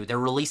trying to do. They're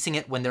releasing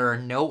it when there are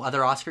no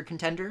other Oscar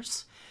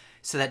contenders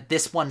so that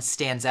this one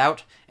stands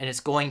out, and it's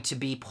going to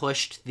be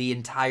pushed the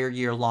entire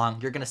year long.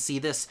 You're going to see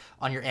this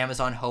on your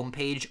Amazon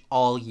homepage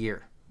all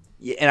year.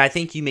 Yeah, and I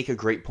think you make a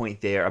great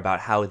point there about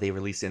how they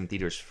released it in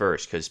theaters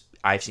first, because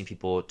I've seen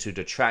people, to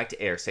detract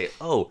air, say,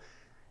 oh,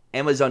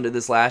 Amazon did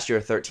this last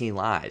year, 13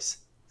 Lies.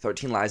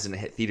 13 Lies didn't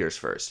hit theaters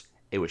first.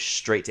 It was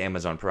straight to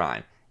Amazon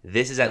Prime.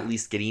 This is at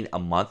least getting a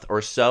month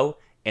or so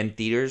in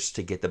theaters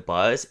to get the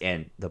buzz,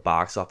 and the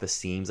box office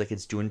seems like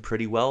it's doing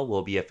pretty well. Will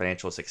it be a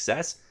financial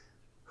success?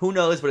 Who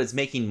knows, but it's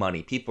making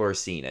money. People are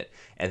seeing it.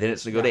 And then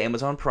it's going to go to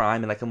Amazon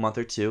Prime in like a month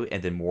or two,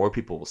 and then more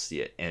people will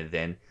see it. And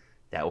then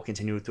that will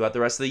continue throughout the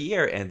rest of the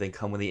year, and then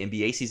come when the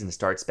NBA season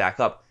starts back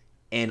up.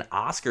 And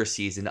Oscar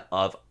season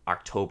of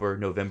October,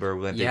 November,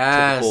 when the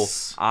typical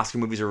Oscar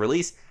movies are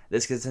released,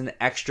 this gets an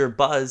extra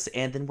buzz,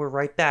 and then we're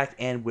right back.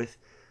 And with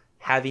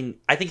having,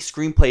 I think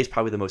screenplay is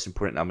probably the most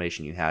important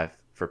nomination you have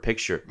for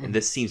picture, and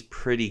this seems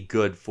pretty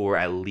good for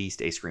at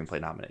least a screenplay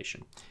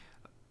nomination.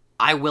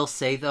 I will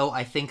say, though,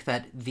 I think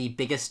that the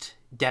biggest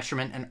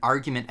detriment and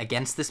argument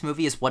against this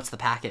movie is what's the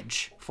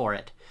package for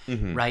it,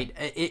 right?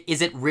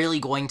 Is it really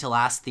going to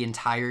last the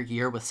entire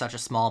year with such a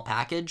small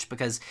package?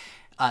 Because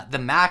the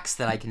max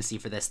that I can see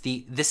for this,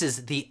 this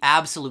is the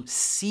absolute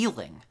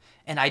ceiling,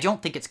 and I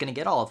don't think it's going to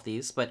get all of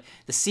these, but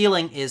the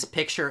ceiling is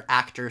picture,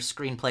 actor,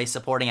 screenplay,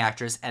 supporting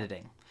actors,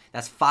 editing.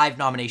 That's 5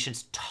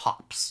 nominations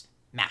tops,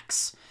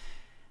 max.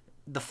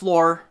 The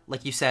floor,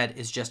 like you said,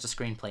 is just a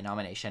screenplay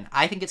nomination.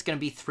 I think it's going to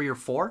be 3 or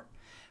 4,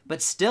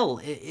 but still,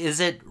 is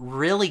it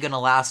really going to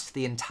last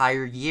the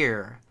entire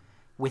year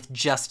with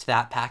just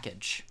that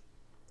package?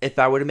 If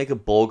I were to make a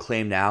bold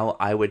claim now,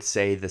 I would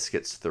say this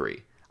gets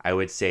 3. I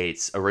would say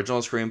it's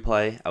original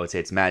screenplay, I would say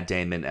it's Matt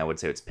Damon, I would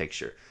say it's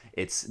picture.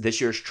 It's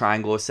this year's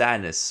Triangle of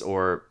Sadness,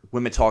 or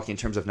Women Talking in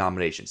terms of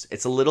nominations.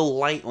 It's a little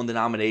light on the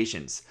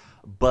nominations,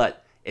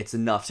 but it's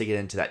enough to get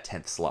into that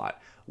 10th slot,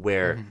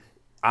 where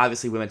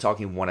obviously Women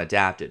Talking won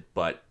adapted,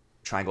 but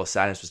Triangle of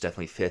Sadness was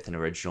definitely 5th in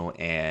original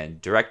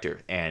and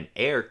director. And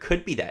Air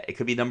could be that. It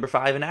could be number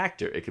 5 in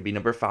actor. It could be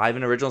number 5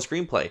 in original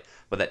screenplay.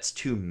 But that's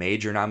 2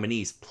 major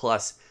nominees,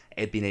 plus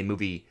it being a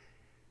movie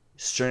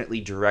certainly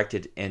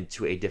directed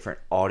into a different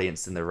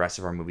audience than the rest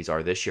of our movies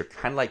are this year.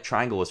 Kind of like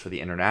Triangle was for the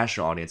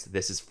international audience.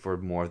 This is for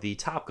more of the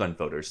Top Gun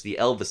voters, the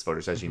Elvis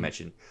voters, as you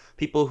mentioned.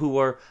 People who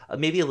are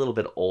maybe a little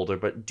bit older,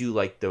 but do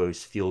like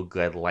those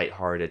feel-good,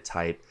 lighthearted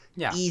type,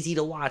 easy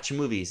to watch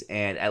movies.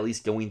 And at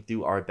least going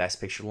through our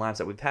best picture lineups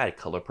that we've had,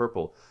 Color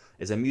Purple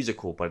is a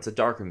musical, but it's a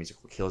darker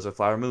musical. Killers of the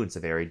Flower Moon is a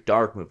very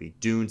dark movie.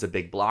 Dune's a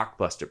big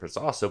blockbuster, but it's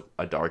also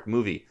a dark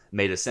movie.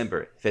 May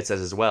December fits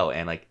as well.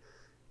 And like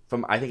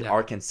from, I think,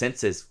 our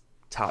consensus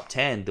top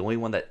 10, the only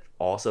one that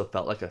also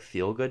felt like a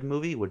feel-good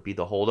movie would be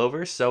The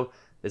Holdovers. So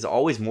there's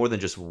always more than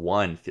just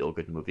one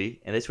feel-good movie,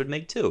 and this would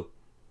make 2.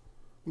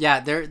 Yeah,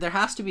 there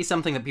has to be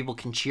something that people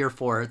can cheer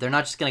for. They're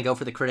not just going to go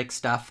for the critic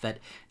stuff that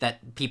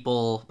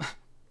people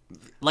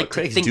like. But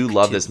critics do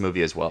love this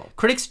movie as well.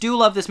 Critics do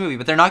love this movie,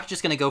 but they're not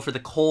just going to go for the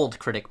cold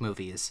critic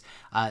movies.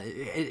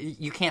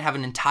 You can't have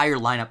an entire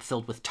lineup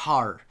filled with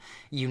Tar.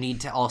 You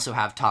need to also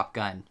have Top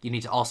Gun. You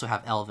need to also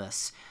have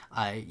Elvis.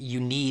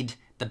 You need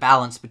the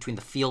balance between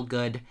the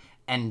feel-good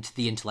and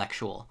the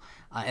intellectual.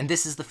 And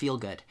this is the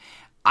feel-good.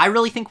 I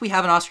really think we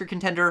have an Oscar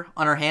contender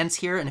on our hands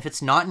here, and if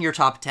it's not in your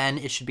top 10,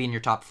 it should be in your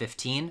top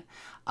 15.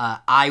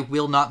 I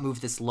will not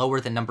move this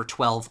lower than number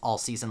 12 all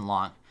season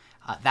long.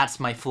 That's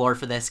my floor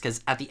for this,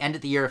 because at the end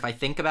of the year, if I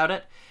think about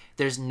it,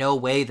 there's no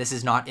way this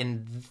is not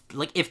in...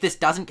 Like, if this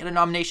doesn't get a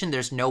nomination,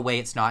 there's no way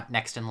it's not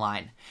next in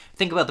line.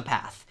 Think about the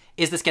path.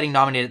 Is this getting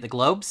nominated at the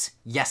Globes?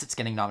 Yes, it's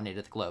getting nominated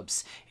at the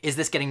Globes. Is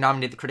this getting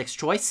nominated at the Critics'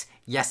 Choice?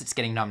 Yes, it's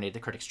getting nominated at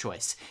the Critics'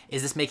 Choice.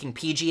 Is this making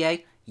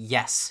PGA?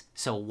 Yes.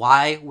 So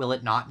why will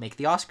it not make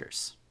the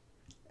Oscars?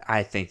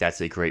 I think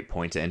that's a great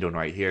point to end on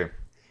right here.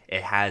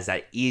 It has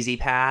that easy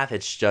path.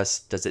 It's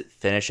just, does it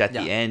finish at the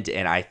end?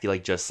 And I feel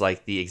like just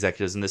like the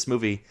executives in this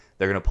movie,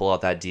 they're going to pull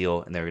out that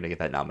deal and they're going to get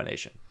that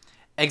nomination.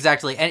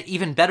 Exactly. And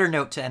even better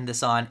note to end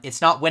this on,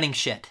 it's not winning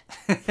shit.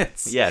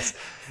 Yes.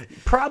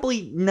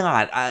 Probably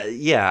not.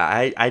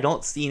 I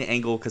don't see an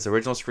angle because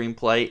original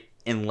screenplay,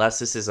 unless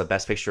this is a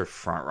Best Picture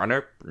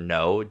frontrunner,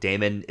 no.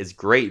 Damon is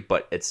great,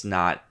 but it's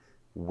not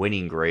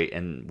winning great.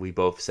 And we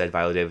both said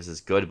Viola Davis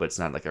is good, but it's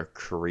not like a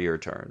career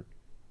turn.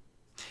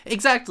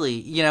 Exactly.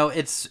 You know,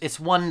 it's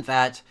one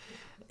that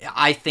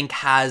I think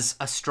has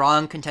a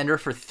strong contender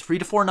for 3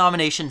 to 4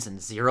 nominations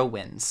and 0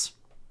 wins.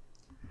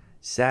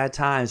 Sad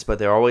times, but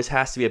there always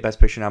has to be a Best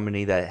Picture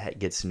nominee that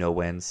gets no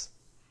wins.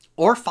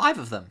 Or 5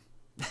 of them.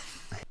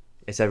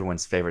 It's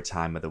everyone's favorite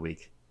time of the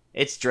week.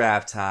 It's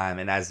draft time,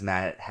 and as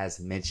Matt has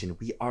mentioned,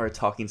 we are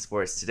talking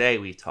sports today.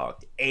 We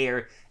talked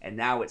Air, and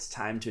now it's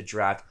time to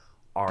draft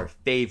our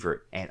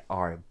favorite and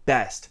our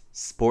best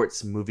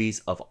sports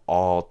movies of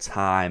all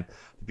time.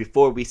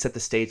 Before we set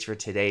the stage for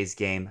today's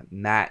game,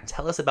 Matt,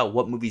 tell us about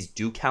what movies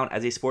do count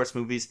as a sports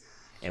movies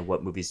and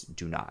what movies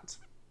do not.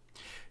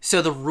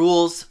 So the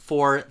rules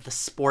for the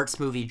sports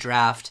movie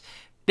draft,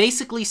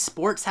 basically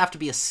sports have to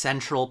be a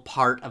central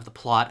part of the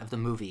plot of the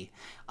movie.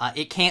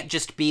 It can't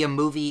just be a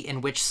movie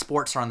in which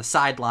sports are on the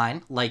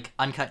sideline, like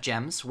Uncut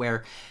Gems,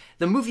 where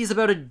the movie is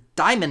about a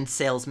diamond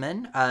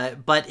salesman,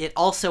 but it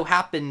also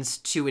happens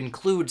to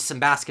include some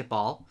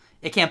basketball.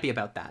 It can't be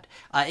about that.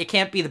 It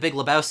can't be The Big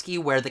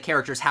Lebowski, where the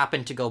characters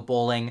happen to go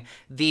bowling.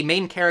 The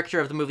main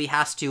character of the movie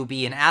has to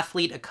be an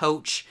athlete, a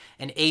coach,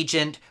 an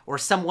agent, or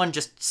someone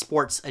just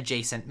sports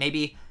adjacent.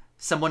 Maybe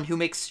someone who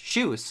makes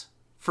shoes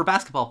for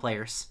basketball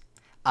players.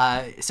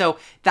 So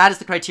that is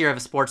the criteria of a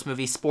sports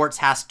movie. Sports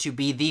has to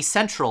be the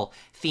central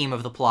theme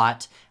of the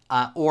plot,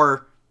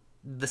 or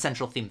the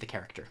central theme of the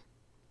character.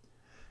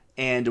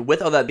 And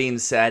with all that being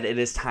said, it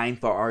is time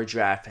for our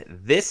draft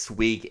this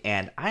week,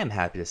 and I am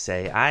happy to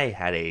say I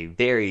had a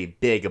very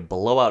big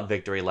blowout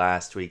victory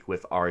last week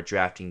with our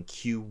drafting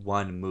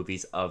Q1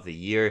 movies of the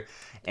year,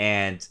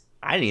 and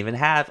I didn't even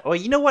have, oh,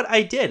 you know what,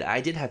 I did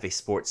have a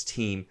sports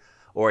team,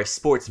 or a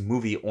sports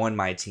movie on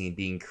my team,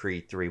 being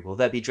Creed 3. Will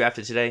that be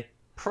drafted today?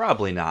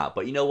 Probably not,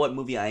 but you know what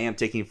movie I am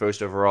taking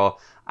first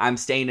overall? I'm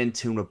staying in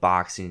tune with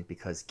boxing,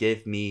 because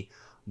give me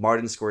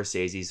Martin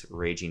Scorsese's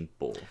Raging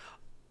Bull.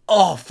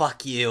 Oh,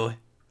 fuck you.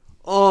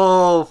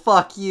 Oh,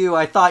 fuck you.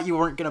 I thought you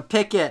weren't going to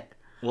pick it.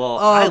 Well,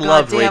 Oh, I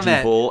love goddamn Raging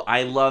it. Bull.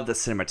 I love the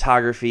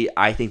cinematography.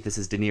 I think this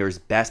is De Niro's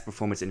best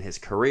performance in his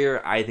career.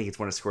 I think it's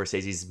one of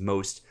Scorsese's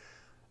most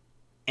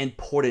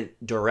important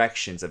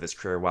directions of his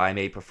career. While I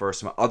may prefer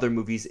some other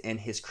movies in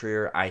his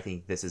career, I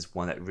think this is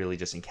one that really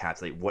just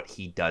encapsulates what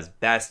he does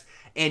best.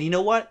 And you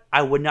know what?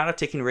 I would not have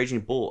taken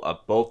Raging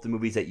Bull. Both the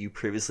movies that you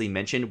previously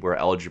mentioned were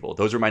eligible.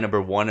 Those were my number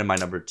 1 and my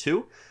number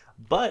 2.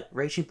 But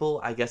Raging Bull,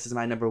 I guess, is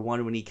my number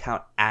 1 when you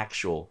count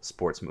actual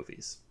sports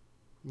movies.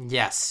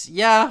 Yes.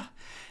 Yeah,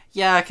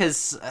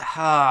 because...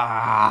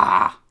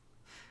 God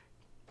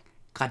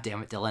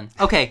damn it, Dylan.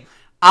 Okay,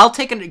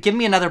 give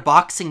me another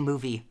boxing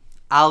movie.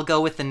 I'll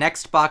go with the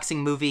next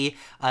boxing movie.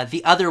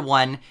 The other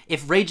one,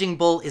 if Raging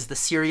Bull is the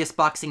serious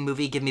boxing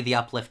movie, give me the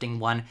uplifting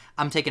one.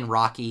 I'm taking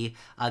Rocky.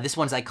 This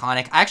one's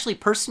iconic. I actually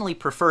personally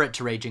prefer it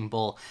to Raging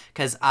Bull,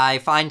 because I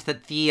find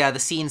that the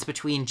scenes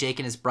between Jake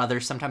and his brother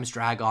sometimes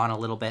drag on a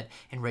little bit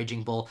in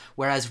Raging Bull,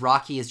 whereas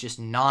Rocky is just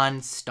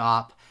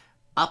non-stop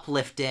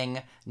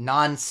uplifting,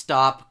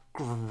 non-stop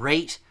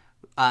great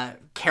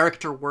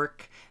character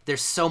work. There's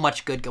so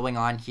much good going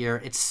on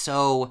here. It's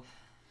so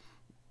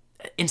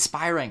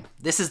inspiring.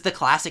 This is the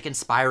classic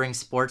inspiring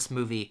sports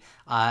movie.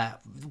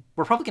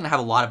 We're probably going to have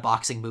a lot of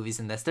boxing movies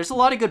in this. There's a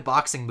lot of good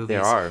boxing movies.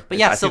 There are. But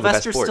yeah, I think the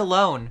best Sylvester sport.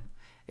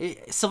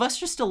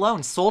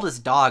 Stallone sold his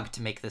dog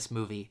to make this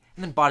movie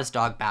and then bought his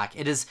dog back.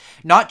 It is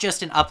not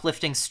just an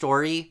uplifting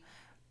story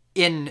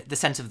in the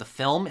sense of the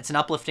film. It's an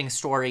uplifting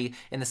story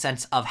in the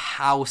sense of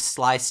how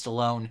Sly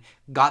Stallone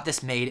got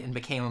this made and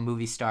became a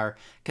movie star.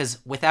 Because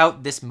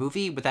without this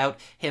movie, without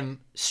him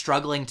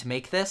struggling to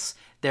make this,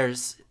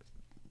 there's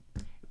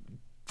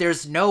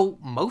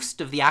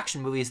most of the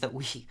action movies that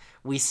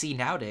we see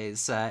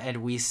nowadays, and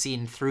we've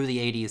seen through the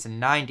 80s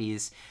and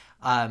 90s.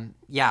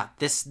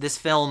 This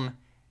film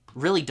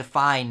really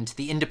defined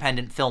the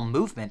independent film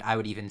movement, I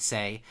would even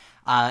say.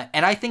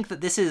 And I think that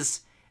this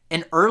is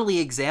an early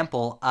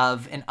example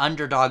of an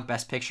underdog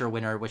Best Picture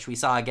winner, which we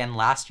saw again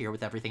last year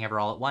with Everything Ever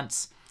All at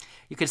Once.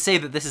 You could say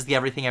that this is the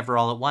Everything Ever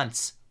All at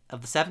Once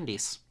of the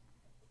 70s.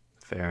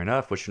 Fair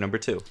enough. What's your number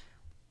 2?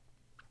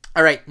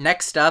 All right,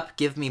 next up,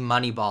 give me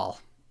Moneyball.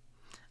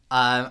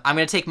 I'm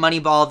going to take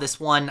Moneyball. This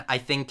one, I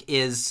think,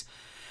 is...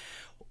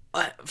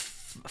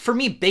 for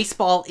me,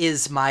 baseball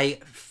is my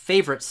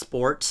favorite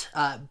sport.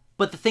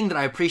 But the thing that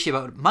I appreciate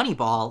about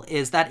Moneyball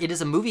is that it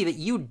is a movie that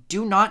you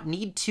do not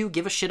need to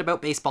give a shit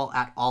about baseball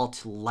at all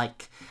to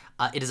like.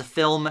 It is a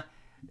film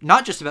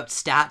not just about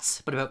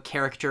stats, but about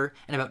character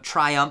and about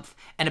triumph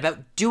and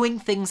about doing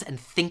things and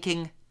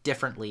thinking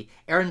differently.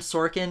 Aaron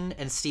Sorkin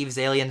and Steve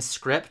Zalian's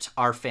script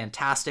are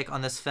fantastic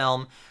on this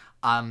film.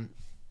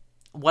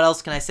 What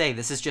else can I say?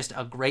 This is just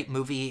a great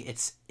movie.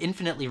 It's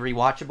infinitely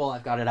rewatchable.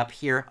 I've got it up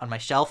here on my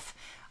shelf.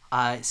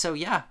 So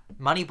yeah,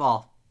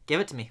 Moneyball. Give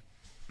it to me.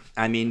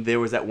 I mean, there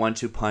was that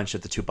 1-2 punch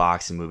of the 2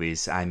 boxing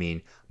movies. I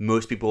mean,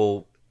 most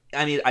people...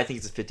 I mean, I think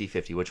it's a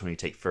 50-50 which one you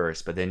take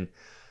first. But then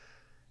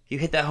you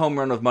hit that home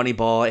run with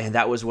Moneyball, and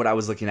that was what I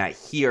was looking at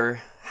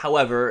here.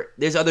 However,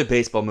 there's other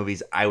baseball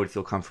movies I would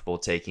feel comfortable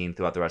taking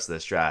throughout the rest of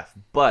this draft.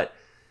 But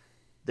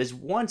there's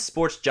one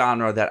sports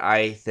genre that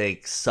I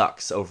think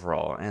sucks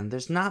overall, and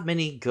there's not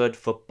many good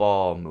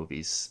football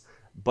movies.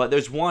 But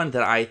there's one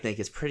that I think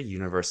is pretty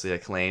universally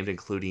acclaimed,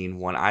 including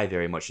one I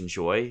very much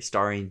enjoy,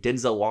 starring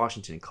Denzel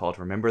Washington, called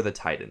Remember the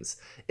Titans.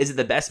 Is it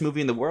the best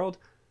movie in the world?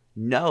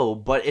 No,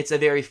 but it's a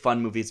very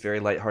fun movie. It's a very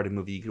lighthearted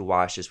movie. You could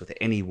watch this with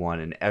anyone,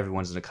 and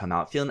everyone's going to come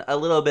out feeling a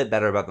little bit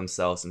better about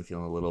themselves and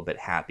feeling a little bit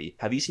happy.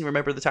 Have you seen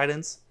Remember the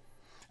Titans?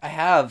 I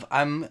have.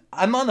 I'm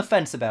on the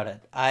fence about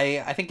it.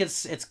 I think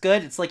it's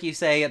good. It's like you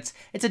say, it's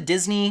a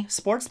Disney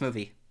sports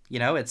movie. You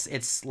know,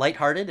 it's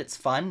lighthearted, it's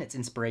fun, it's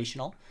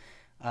inspirational.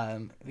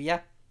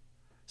 Yeah.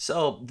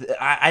 So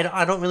I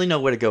don't really know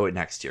where to go with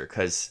next year,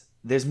 because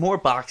there's more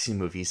boxing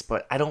movies,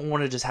 but I don't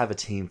want to just have a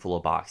team full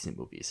of boxing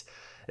movies.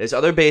 There's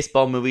other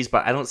baseball movies,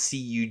 but I don't see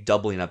you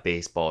doubling up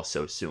baseball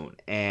so soon.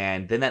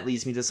 And then that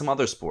leads me to some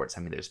other sports.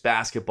 I mean, there's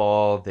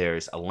basketball,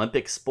 there's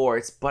Olympic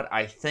sports, but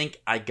I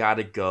think I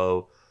gotta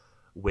go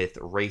with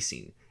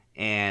racing.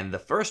 And the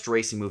first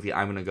racing movie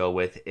I'm gonna go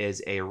with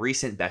is a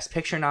recent Best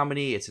Picture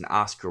nominee. It's an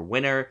Oscar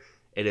winner.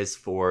 It is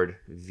Ford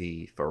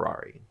v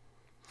Ferrari.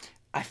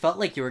 I felt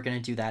like you were going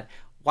to do that.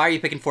 Why are you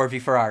picking Ford v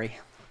Ferrari?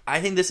 I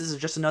think this is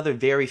just another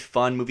very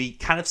fun movie,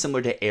 kind of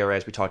similar to Air,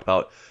 as we talked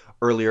about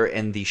earlier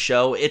in the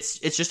show. It's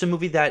just a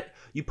movie that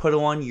you put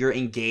on, you're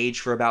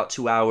engaged for about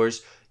 2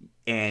 hours,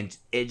 and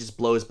it just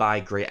blows by.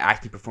 Great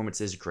acting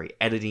performances, great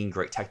editing,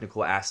 great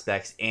technical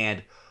aspects,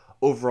 and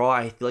overall,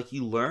 I feel like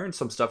you learn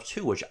some stuff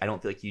too, which I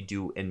don't feel like you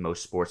do in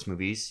most sports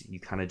movies. You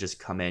kind of just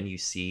come in, you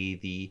see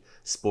the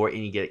sport,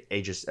 and you get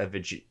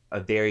a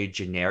very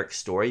generic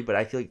story. But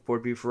I feel like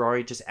Ford v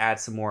Ferrari just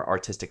adds some more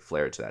artistic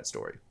flair to that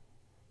story.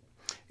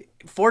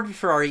 Ford v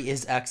Ferrari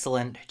is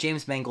excellent.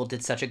 James Mangold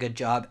did such a good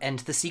job, and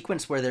the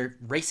sequence where they're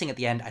racing at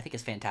the end, I think,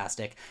 is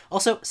fantastic.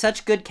 Also,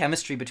 such good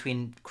chemistry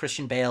between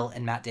Christian Bale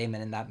and Matt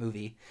Damon in that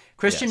movie.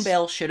 Christian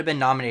Bale should have been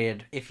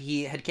nominated. If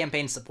he had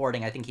campaigned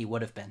supporting, I think he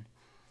would have been.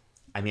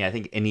 I mean, I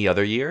think any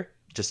other year,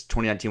 just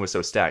 2019 was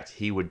so stacked,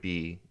 he would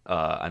be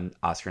an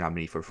Oscar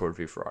nominee for Ford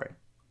v Ferrari.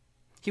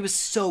 He was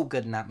so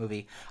good in that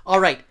movie. All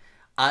right,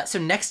 so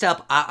next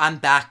up, I'm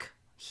back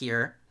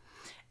here,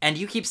 and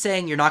you keep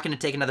saying you're not going to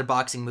take another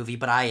boxing movie,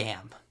 but I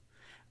am.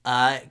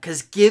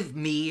 Because give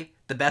me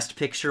the Best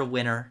Picture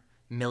winner,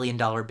 $1 Million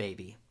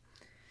Baby.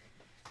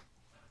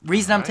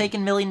 Reason I'm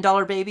taking $1 Million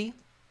Baby?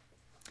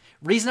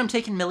 Reason I'm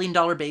taking $1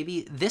 Million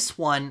Baby, this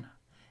one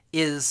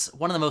is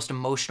one of the most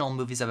emotional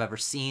movies I've ever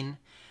seen.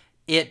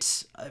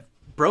 It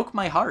broke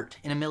my heart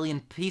in a million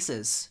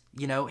pieces.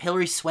 You know,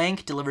 Hilary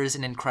Swank delivers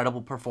an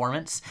incredible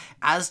performance,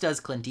 as does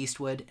Clint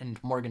Eastwood and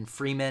Morgan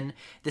Freeman.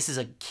 This is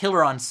a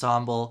killer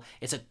ensemble.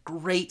 It's a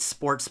great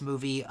sports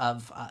movie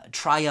of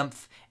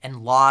triumph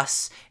and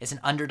loss. It's an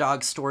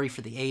underdog story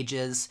for the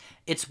ages.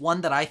 It's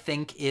one that I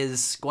think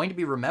is going to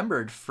be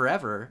remembered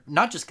forever,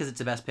 not just because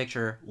it's a Best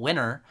Picture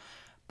winner,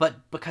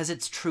 but because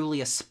it's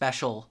truly a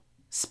special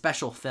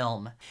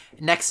film.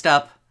 Next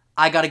up,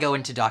 I gotta go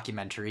into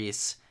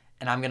documentaries,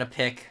 and I'm gonna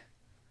pick...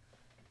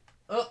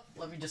 Oh,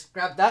 let me just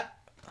grab that.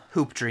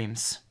 Hoop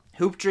Dreams.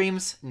 Hoop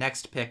Dreams,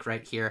 next pick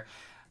right here.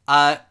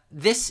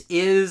 This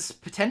is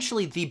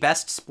potentially the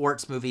best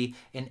sports movie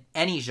in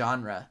any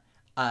genre,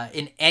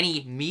 in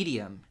any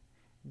medium.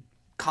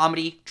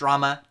 Comedy,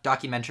 drama,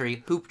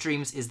 documentary. Hoop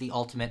Dreams is the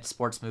ultimate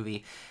sports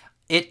movie.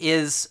 It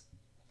is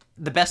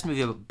the best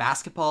movie about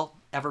basketball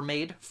ever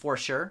made, for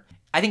sure.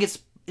 I think it's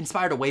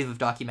inspired a wave of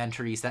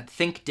documentaries that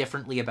think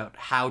differently about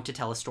how to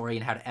tell a story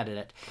and how to edit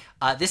it.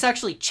 This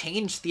actually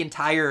changed the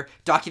entire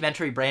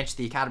documentary branch of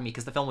the Academy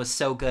because the film was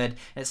so good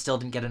and it still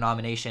didn't get a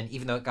nomination,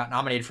 even though it got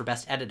nominated for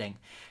Best Editing.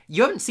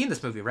 You haven't seen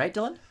this movie, right,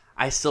 Dylan?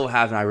 I still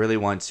haven't. I really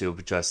want to,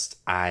 but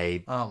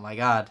oh my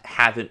god,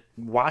 haven't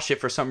watched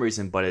it for some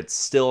reason, but it's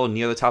still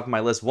near the top of my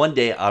list. One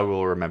day I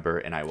will remember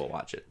and I will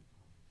watch it.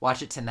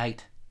 Watch it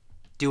tonight.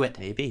 Do it.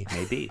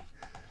 Maybe.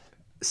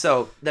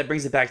 So that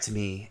brings it back to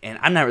me, and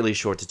I'm not really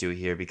sure what to do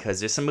here because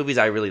there's some movies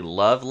I really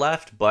love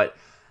left, but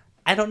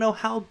I don't know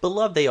how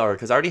beloved they are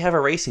because I already have a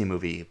racing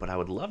movie, but I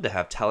would love to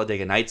have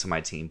Talladega Nights on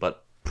my team,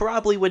 but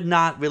probably would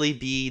not really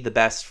be the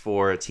best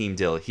for Team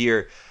Dill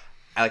here.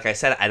 Like I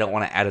said, I don't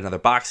want to add another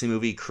boxing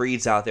movie.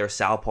 Creed's out there,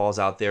 Southpaw's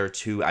out there,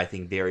 two, I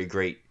think, very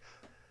great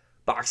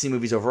boxing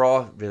movies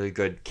overall. Really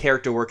good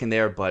character work in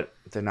there, but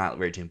they're not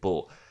Raging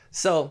Bull.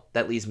 So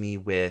that leaves me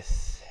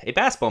with a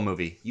basketball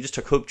movie. You just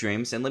took Hoop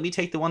Dreams, and let me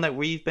take the one that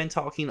we've been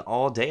talking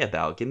all day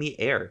about. Give me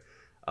Air.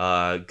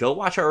 Go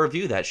watch our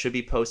review. That should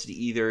be posted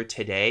either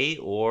today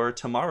or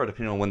tomorrow,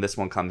 depending on when this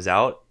one comes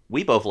out.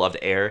 We both loved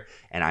Air,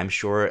 and I'm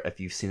sure if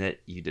you've seen it,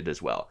 you did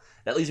as well.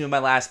 That leaves me with my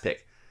last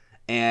pick.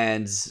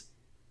 And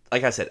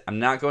like I said, I'm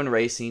not going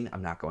racing.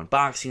 I'm not going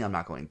boxing. I'm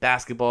not going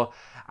basketball.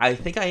 I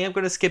think I am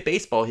going to skip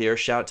baseball here.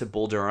 Shout out to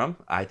Bull Durham.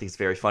 I think it's a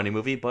very funny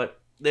movie, but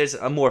there's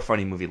a more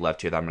funny movie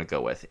left here that I'm going to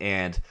go with.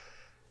 And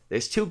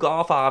there's two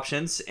golf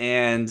options,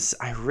 and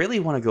I really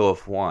want to go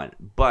with one,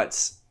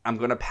 but I'm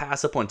going to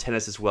pass up on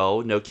tennis as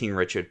well. No King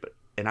Richard,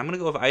 and I'm going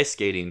to go with ice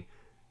skating.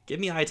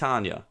 Give me I,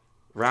 Tanya.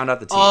 Round out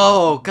the team.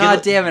 Oh,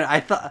 god damn it.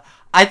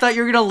 I thought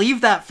you were going to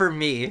leave that for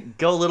me.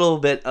 Go a little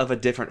bit of a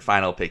different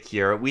final pick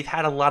here. We've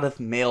had a lot of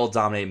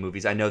male-dominated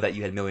movies. I know that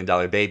you had $1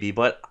 Million Baby,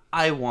 but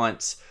I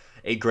want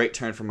a great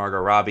turn for Margot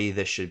Robbie.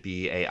 This should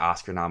be a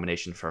Oscar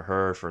nomination for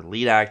her for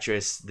lead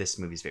actress. This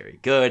movie's very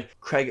good.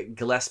 Craig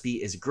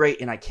Gillespie is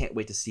great, and I can't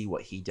wait to see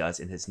what he does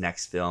in his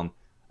next film.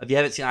 If you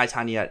haven't seen I,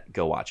 Tanya yet,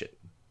 go watch it.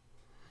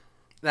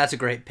 That's a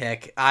great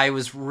pick. I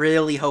was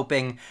really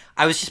hoping...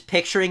 I was just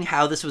picturing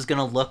how this was going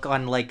to look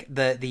on like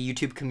the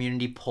YouTube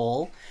community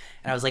poll,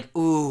 and I was like,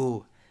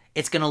 ooh,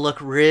 it's going to look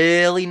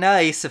really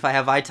nice if I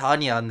have I,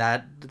 Tanya on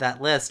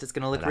that list. It's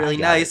going to look really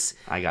nice.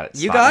 I got it.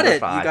 You got it. You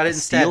got it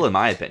instead. Steal, in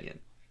my opinion.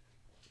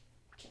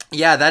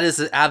 Yeah, that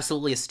is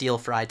absolutely a steal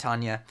for I,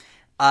 Tanya.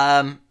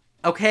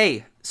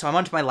 Okay, so I'm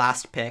on to my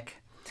last pick.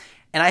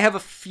 And I have a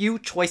few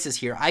choices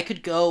here. I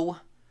could go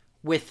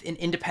with an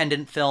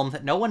independent film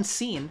that no one's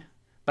seen,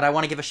 but I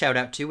want to give a shout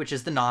out to, which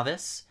is The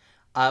Novice,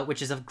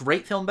 which is a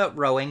great film about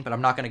rowing, but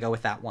I'm not going to go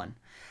with that one.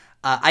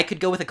 I could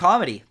go with a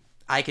comedy.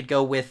 I could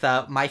go with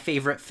my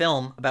favorite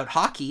film about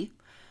hockey,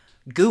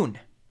 Goon,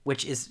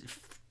 which is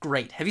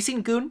great. Have you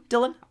seen Goon,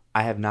 Dylan?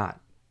 I have not.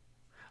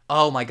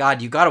 Oh my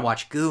god, you gotta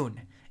watch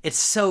Goon. It's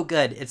so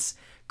good. It's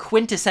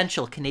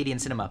quintessential Canadian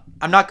cinema.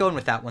 I'm not going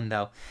with that one,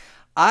 though.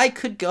 I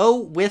could go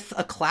with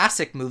a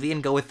classic movie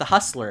and go with The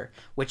Hustler,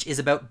 which is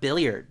about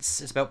billiards.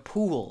 It's about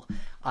pool.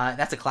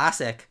 That's a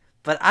classic.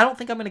 But I don't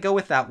think I'm going to go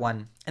with that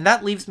one. And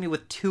that leaves me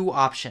with two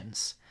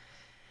options.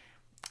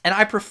 And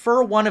I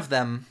prefer one of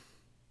them,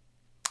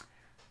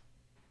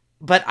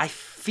 but I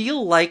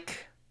feel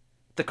like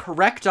the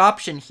correct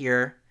option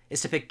here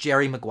is to pick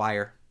Jerry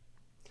Maguire.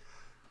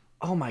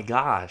 Oh my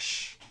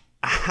gosh.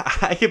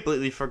 I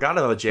completely forgot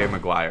about Jerry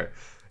Maguire.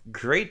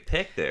 Great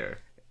pick there.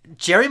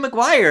 Jerry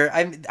Maguire,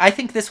 I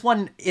think this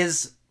one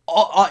is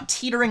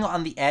teetering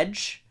on the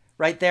edge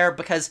right there,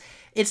 because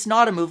it's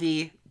not a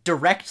movie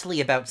directly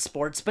about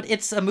sports, but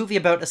it's a movie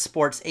about a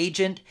sports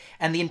agent,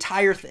 and the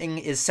entire thing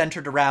is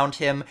centered around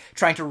him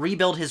trying to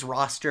rebuild his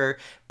roster,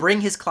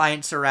 bring his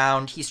clients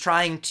around. He's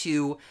trying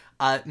to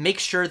make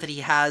sure that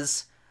he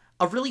has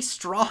a really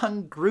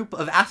strong group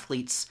of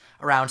athletes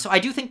around. So I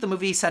do think the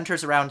movie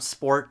centers around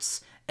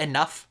sports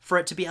enough for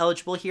it to be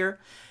eligible here.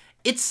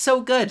 It's so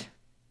good.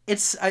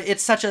 It's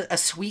such a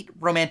sweet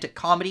romantic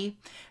comedy.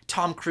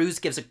 Tom Cruise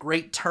gives a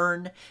great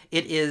turn.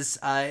 It is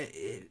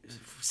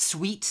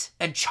sweet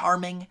and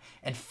charming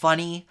and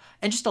funny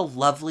and just a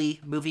lovely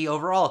movie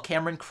overall.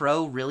 Cameron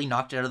Crowe really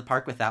knocked it out of the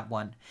park with that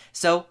one.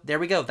 So there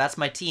we go. That's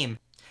my team.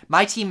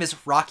 My team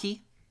is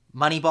Rocky,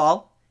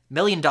 Moneyball, $1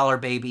 Million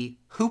Baby,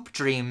 Hoop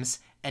Dreams,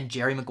 and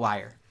Jerry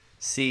Maguire.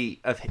 See,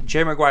 if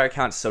Jerry Maguire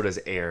counts, so does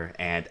Air,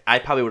 and I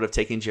probably would have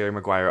taken Jerry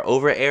Maguire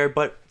over Air,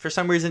 but for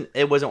some reason,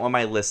 it wasn't on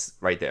my list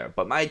right there.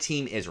 But my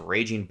team is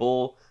Raging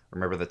Bull,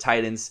 Remember the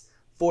Titans,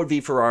 Ford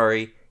v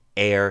Ferrari,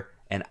 Air,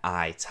 and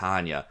I,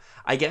 Tonya.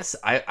 I guess,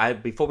 I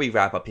before we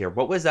wrap up here,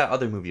 what was that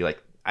other movie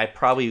like? I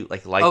probably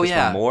like this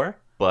one more,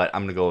 but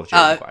I'm going to go with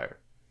Jerry Maguire.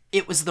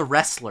 It was The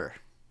Wrestler.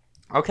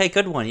 Okay,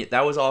 good one.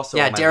 That was also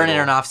on my Darren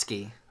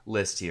Aronofsky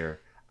list here.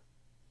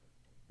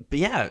 But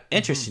yeah,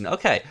 interesting. Mm-hmm.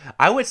 Okay.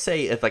 I would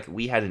say if like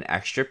we had an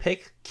extra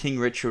pick, King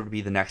Richard would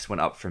be the next one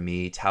up for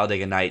me.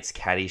 Talladega Nights,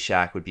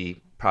 Caddyshack would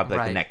be probably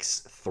like the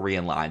next three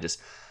in line.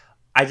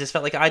 I just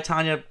felt like I,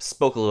 Tonya,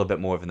 spoke a little bit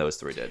more than those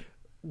three did.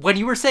 When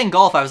you were saying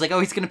golf, I was like,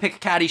 oh, he's going to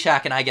pick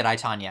Caddyshack and I get I,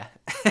 Tonya.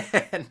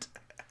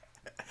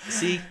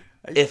 See,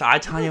 if I,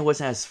 Tonya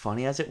wasn't as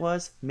funny as it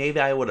was, maybe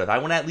I would have. I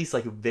want at least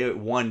like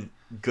one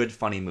good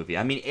funny movie.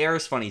 I mean, Air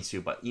is funny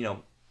too, but you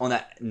know, on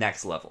that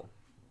next level.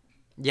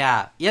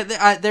 Yeah.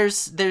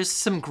 There's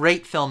some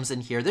great films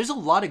in here. There's a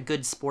lot of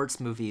good sports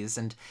movies,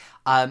 and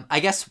I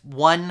guess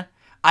one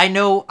I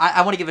know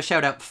I want to give a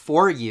shout out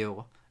for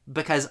you,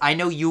 because I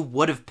know you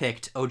would have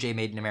picked OJ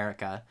Made in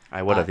America.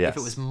 I would have, yes, if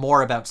it was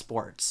more about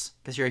sports,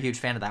 because you're a huge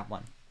fan of that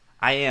one.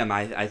 I am.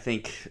 I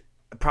think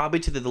probably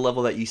to the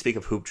level that you speak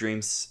of Hoop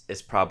Dreams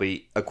is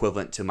probably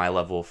equivalent to my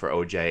level for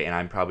OJ, and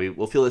I probably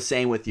will feel the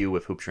same with you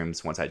with Hoop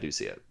Dreams once I do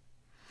see it.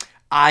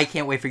 I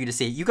can't wait for you to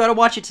see it. You got to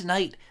watch it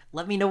tonight.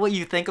 Let me know what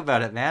you think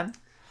about it, man.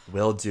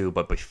 Will do.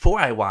 But before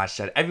I watch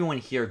that, everyone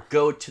here,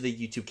 go to the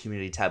YouTube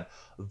community tab.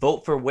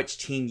 Vote for which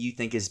team you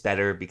think is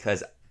better,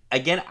 because,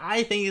 again,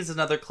 I think it's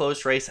another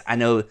close race. I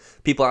know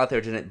people out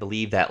there didn't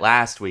believe that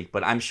last week,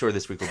 but I'm sure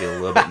this week will be a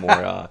little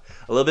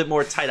bit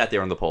more tight out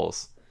there on the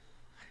polls.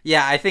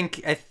 Yeah, I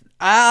think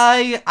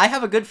I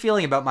have a good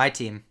feeling about my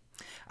team.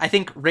 I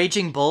think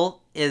Raging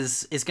Bull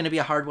is going to be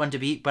a hard one to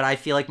beat, but I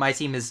feel like my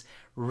team is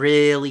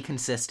really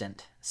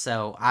consistent.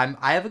 So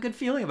I have a good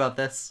feeling about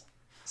this.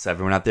 So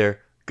everyone out there,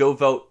 go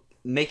vote,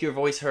 make your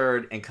voice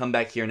heard, and come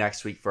back here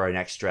next week for our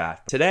next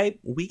draft. Today,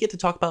 we get to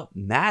talk about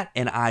Matt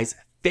and I's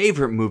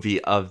favorite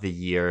movie of the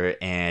year,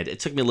 and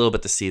it took me a little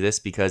bit to see this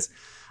because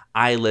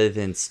I live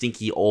in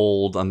stinky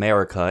old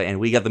America, and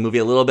we got the movie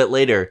a little bit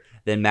later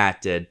than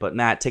Matt did. But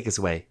Matt, take us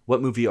away.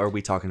 What movie are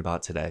we talking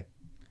about today?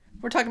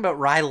 We're talking about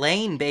Rye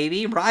Lane,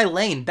 baby. Rye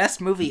Lane,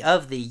 best movie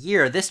of the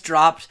year. This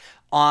dropped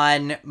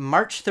on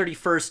March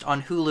 31st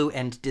on Hulu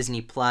and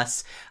Disney+.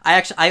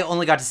 I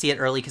only got to see it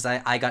early because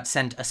I got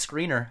sent a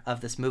screener of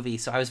this movie,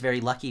 so I was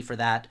very lucky for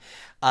that.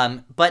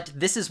 But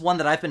this is one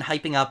that I've been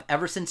hyping up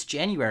ever since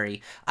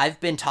January. I've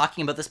been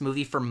talking about this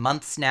movie for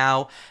months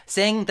now,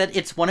 saying that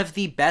it's one of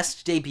the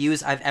best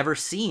debuts I've ever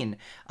seen.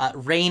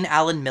 Rain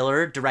Allen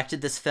Miller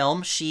directed this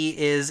film. She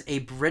is a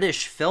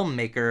British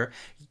filmmaker,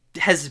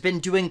 has been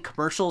doing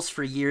commercials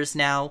for years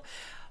now,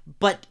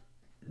 but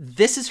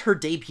this is her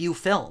debut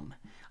film.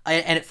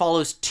 And it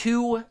follows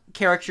two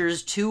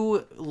characters,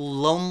 two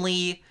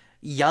lonely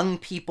young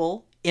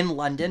people in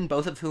London,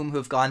 both of whom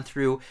have gone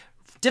through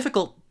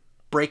difficult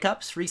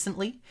breakups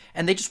recently,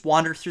 and they just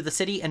wander through the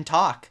city and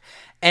talk.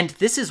 And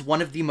this is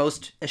one of the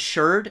most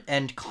assured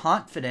and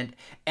confident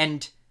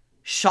and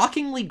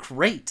shockingly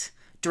great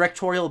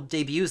directorial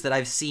debuts that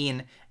I've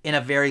seen in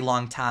a very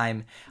long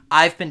time.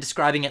 I've been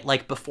describing it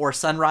like Before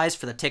Sunrise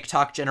for the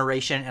TikTok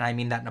generation, and I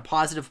mean that in a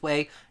positive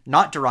way,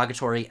 not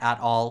derogatory at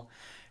all.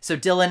 So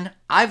Dylan,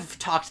 I've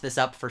talked this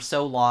up for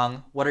so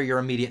long. What are your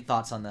immediate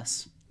thoughts on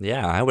this?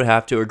 Yeah, I would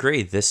have to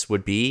agree. This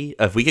would be,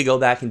 if we could go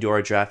back and do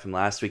our draft from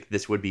last week,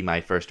 this would be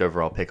my first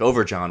overall pick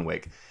over John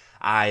Wick.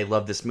 I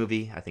love this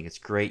movie. I think it's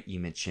great. You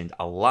mentioned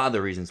a lot of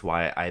the reasons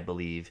why I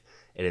believe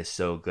it is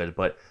so good.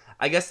 But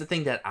I guess the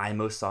thing that I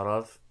most thought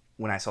of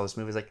when I saw this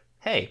movie is like,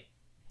 hey,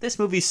 this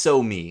movie's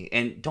so me.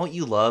 And don't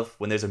you love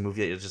when there's a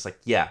movie that you're just like,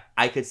 yeah,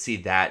 I could see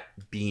that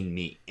being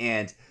me.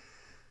 And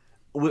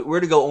we're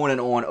to go on and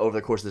on over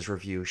the course of this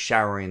review,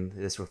 showering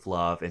this with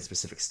love and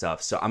specific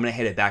stuff. So I'm going to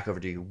hand it back over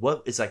to you.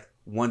 What is like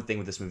one thing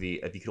with this movie,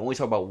 if you could only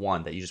talk about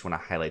one, that you just want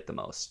to highlight the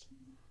most?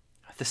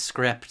 The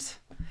script.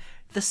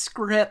 The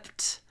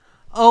script.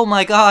 Oh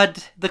my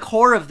God. The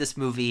core of this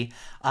movie.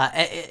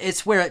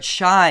 It's where it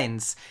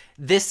shines.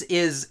 This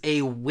is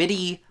a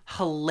witty,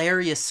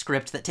 hilarious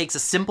script that takes a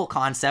simple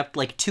concept,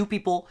 like two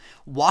people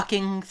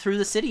walking through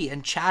the city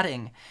and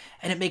chatting,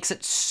 and it makes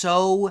it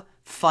so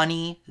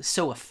funny,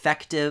 so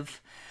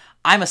effective.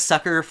 I'm a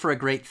sucker for a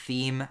great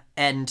theme,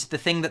 and the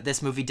thing that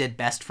this movie did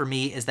best for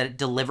me is that it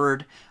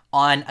delivered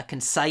on a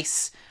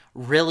concise,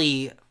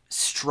 really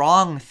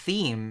strong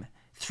theme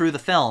through the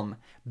film.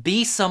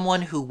 Be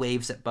someone who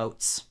waves at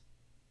boats.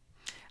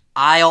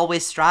 I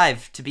always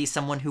strive to be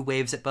someone who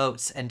waves at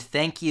boats, and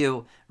thank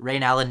you,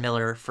 Rain Allen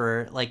Miller,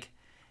 for like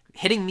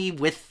hitting me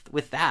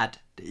with that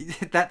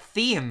that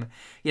theme.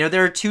 You know,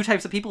 there are two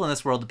types of people in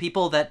this world: the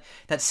people that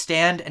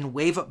stand and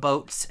wave at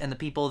boats, and the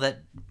people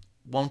that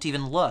won't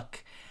even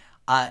look.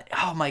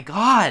 Oh my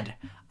God,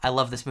 I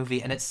love this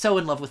movie, and it's so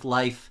in love with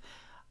life.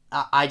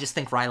 I just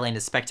think Rye Lane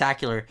is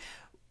spectacular.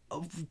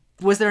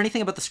 Was there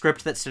anything about the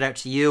script that stood out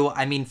to you?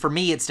 I mean, for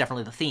me, it's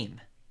definitely the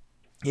theme.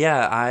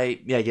 Yeah,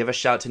 give a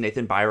shout to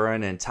Nathan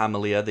Byron and Tom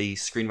Malia, the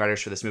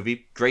screenwriters for this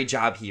movie. Great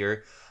job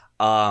here.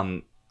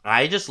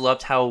 I just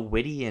loved how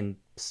witty and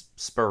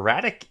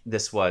sporadic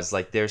this was.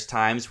 Like, there's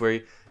times where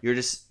you're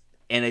just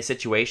in a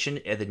situation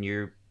and then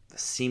you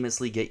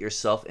seamlessly get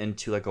yourself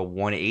into like a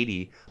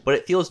 180, but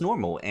it feels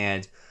normal.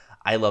 And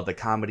I love the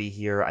comedy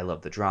here. I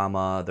love the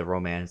drama, the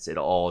romance. It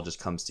all just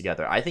comes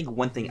together. I think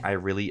one thing I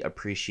really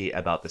appreciate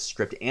about the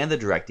script and the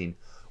directing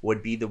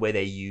would be the way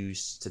they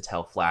use to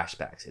tell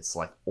flashbacks. It's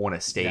like on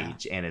a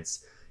stage, and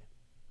it's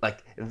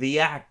like the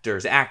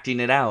actors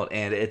acting it out,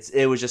 and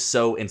it was just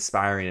so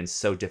inspiring and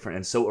so different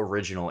and so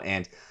original.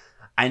 And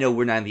I know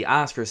we're not in the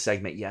Oscars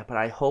segment yet, but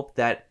I hope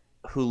that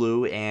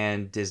Hulu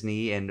and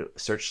Disney and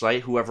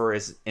Searchlight, whoever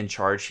is in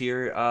charge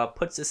here,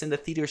 puts this into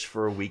theaters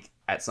for a week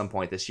at some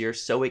point this year,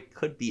 so it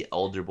could be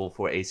eligible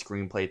for a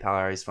screenplay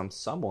prize from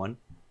someone.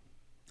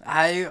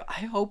 I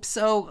hope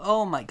so.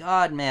 Oh my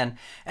God, man.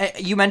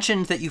 You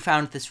mentioned that you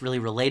found this really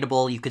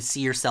relatable. You could see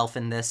yourself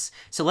in this.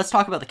 So let's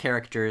talk about the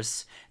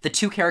characters. The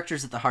two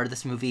characters at the heart of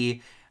this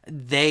movie,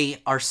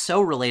 they are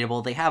so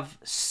relatable. They have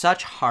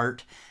such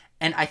heart.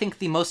 And I think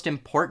the most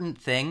important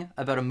thing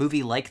about a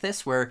movie like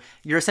this, where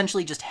you're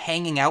essentially just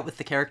hanging out with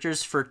the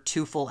characters for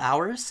 2 full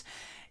hours,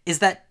 is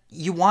that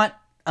you want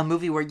a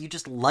movie where you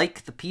just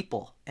like the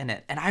people in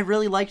it. And I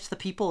really liked the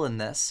people in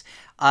this.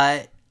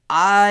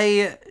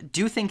 I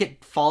do think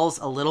it falls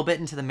a little bit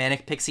into the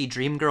Manic Pixie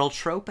Dream Girl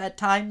trope at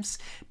times,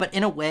 but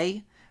in a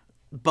way,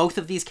 both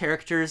of these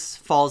characters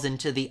falls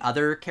into the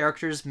other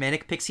character's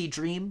Manic Pixie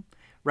dream,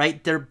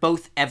 right? They're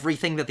both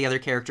everything that the other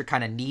character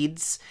kind of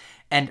needs,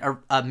 and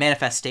a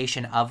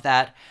manifestation of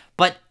that.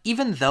 But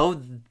even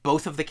though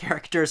both of the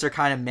characters are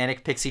kind of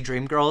Manic Pixie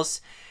Dream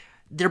Girls,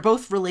 they're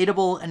both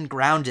relatable and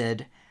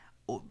grounded.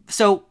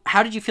 So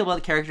how did you feel about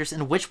the characters,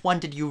 and which one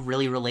did you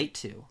really relate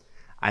to?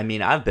 I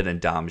mean, I've been in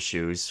Dom's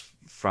shoes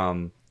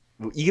from...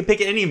 You can pick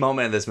any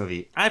moment in this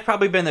movie. I've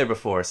probably been there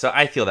before, so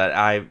I feel that.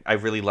 I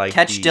really like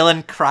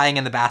Dylan crying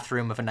in the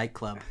bathroom of a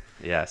nightclub.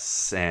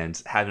 Yes,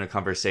 and having a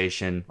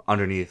conversation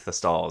underneath the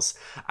stalls.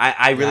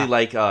 I really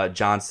like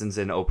Johnson's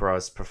and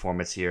Oprah's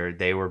performance here.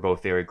 They were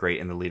both very great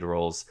in the lead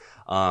roles.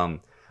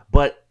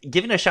 But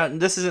giving a shout,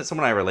 and this isn't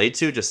someone I relate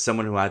to, just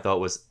someone who I thought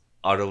was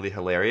utterly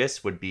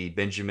hilarious, would be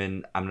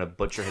Benjamin, I'm going to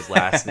butcher his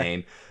last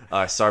name,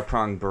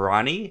 Sarprang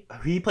Barani.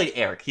 He played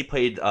Eric. He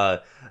played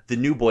the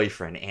new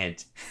boyfriend,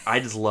 and I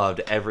just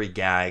loved every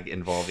gag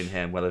involving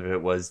him, whether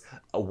it was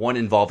one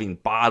involving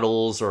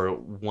bottles or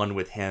one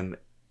with him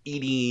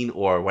eating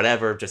or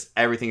whatever. Just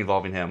everything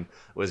involving him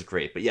was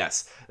great. But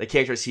yes, the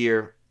characters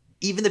here,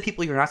 even the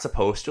people you're not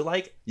supposed to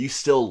like, you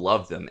still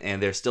love them,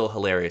 and they're still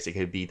hilarious. It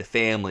could be the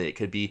family, it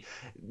could be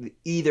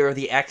either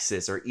the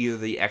exes or either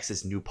the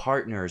exes' new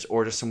partners,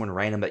 or just someone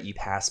random that you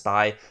pass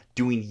by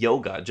doing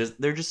yoga.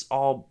 They're just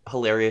all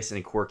hilarious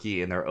and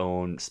quirky in their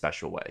own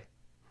special way.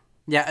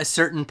 Yeah, a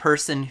certain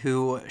person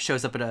who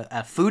shows up at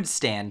a food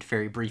stand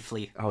very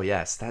briefly. Oh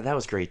yes, that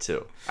was great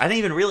too. I didn't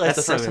even realize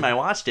the first time I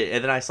watched it,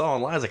 and then I saw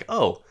online, I was like,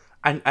 oh,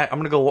 I'm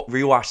gonna go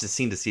rewatch the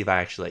scene to see if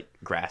I actually like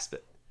grasp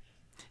it.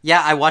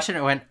 Yeah, I watched it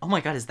and I went, oh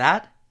my God, is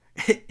that?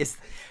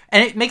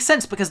 And it makes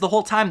sense because the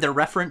whole time they're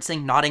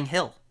referencing Notting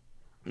Hill.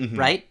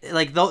 right?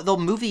 Like the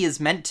movie is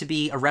meant to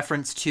be a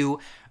reference to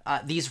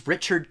these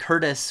Richard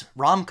Curtis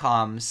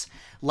rom-coms,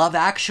 Love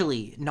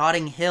Actually,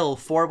 Notting Hill,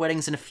 Four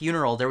Weddings and a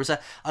Funeral. There was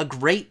a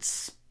great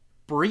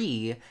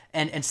spree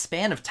and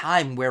span of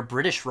time where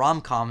British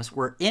rom-coms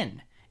were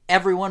in.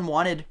 Everyone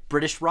wanted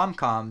British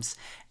rom-coms,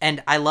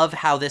 and I love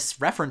how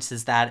this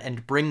references that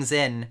and brings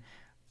in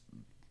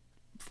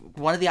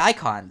one of the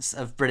icons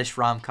of British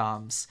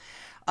rom-coms.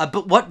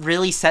 But what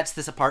really sets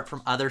this apart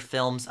from other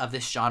films of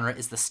this genre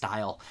is the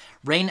style.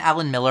 Rain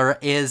Allen Miller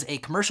is a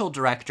commercial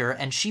director,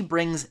 and she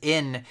brings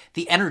in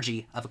the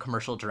energy of a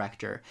commercial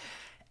director.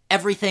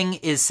 Everything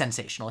is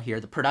sensational here.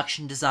 The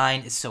production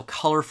design is so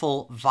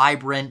colorful,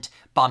 vibrant,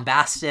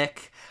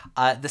 bombastic.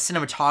 The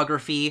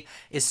cinematography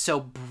is so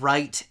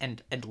bright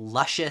and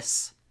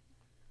luscious.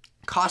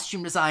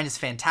 Costume design is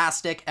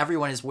fantastic.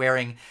 Everyone is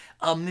wearing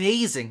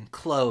amazing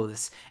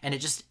clothes, and it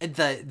just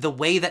the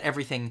way that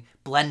everything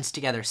blends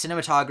together,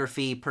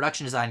 cinematography,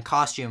 production design,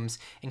 costumes,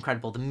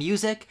 incredible. The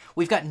music,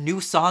 we've got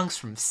new songs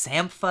from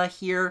Sampha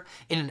here.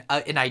 In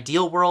an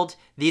ideal world,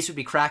 these would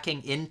be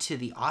cracking into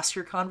the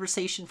Oscar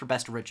conversation for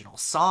Best Original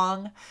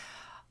Song.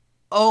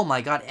 Oh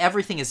my god,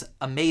 everything is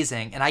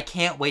amazing, and I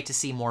can't wait to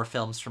see more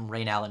films from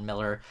Rain Allen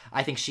Miller.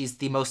 I think she's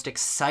the most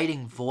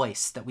exciting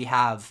voice that we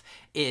have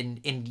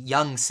in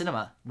young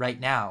cinema right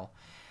now.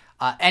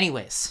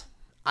 Anyways,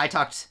 I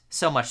talked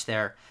so much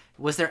there.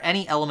 Was there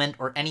any element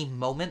or any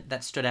moment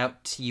that stood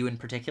out to you in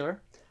particular?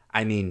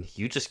 I mean,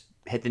 you just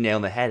hit the nail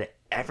on the head.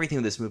 Everything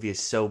in this movie is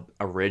so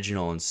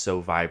original and so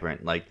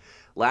vibrant. Like,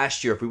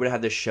 last year, if we would have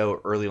had this show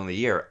early on in the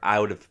year,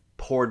 I would have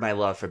poured my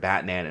love for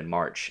Batman in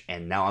March,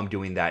 and now I'm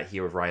doing that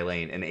here with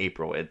Rylane in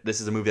April. This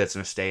is a movie that's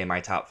going to stay in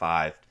my top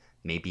 5,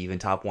 maybe even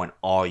top 1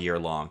 all year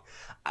long.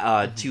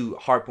 To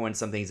harp on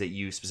some things that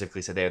you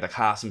specifically said there, the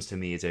costumes to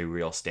me is a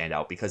real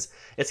standout because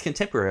it's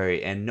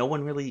contemporary, and no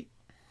one really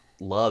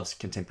loves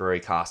contemporary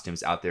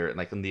costumes out there,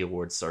 like in the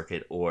awards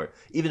circuit or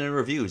even in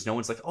reviews. No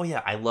one's like, oh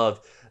yeah, I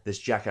love this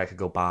jacket I could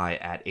go buy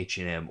at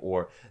H&M,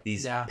 or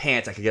these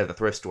pants I could get at the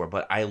thrift store.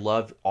 But I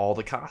loved all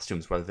the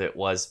costumes, whether it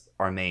was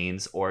our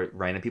mains or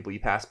random people you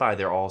pass by.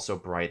 They're all so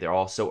bright, they're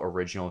all so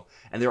original,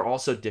 and they're all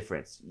so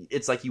different.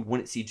 It's like you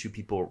wouldn't see two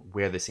people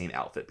wear the same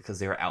outfit because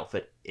their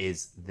outfit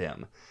is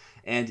them.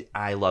 And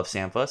I love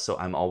Sampha, so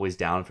I'm always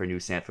down for new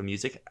Sampha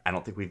music. I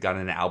don't think we've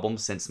gotten an album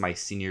since my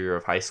senior year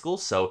of high school,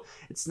 so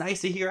it's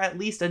nice to hear at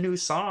least a new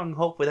song.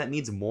 Hopefully that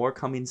means more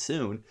coming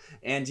soon.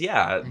 And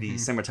yeah, the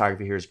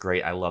cinematography here is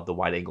great. I love the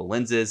wide-angle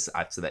lenses.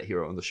 I've said that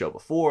here on the show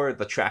before.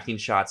 The tracking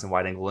shots and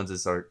wide-angle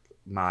lenses are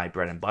my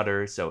bread and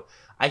butter, so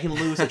I can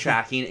lose the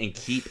tracking and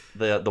keep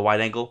the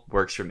wide-angle.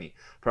 Works for me.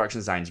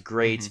 Production design's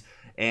great.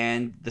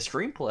 And the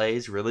screenplay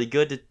is really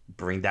good to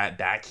bring that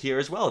back here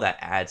as well. That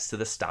adds to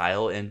the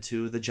style and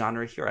to the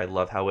genre here. I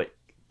love how it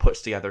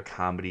puts together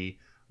comedy,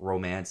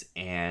 romance,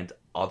 and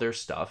other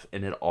stuff.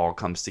 And it all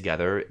comes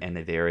together in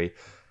a very,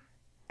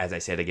 as I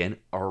said again,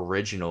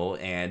 original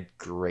and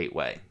great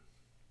way.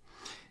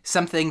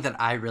 Something that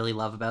I really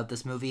love about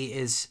this movie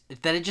is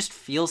that it just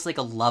feels like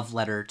a love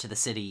letter to the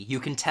city. You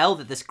can tell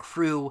that this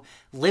crew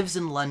lives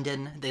in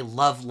London. They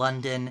love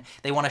London.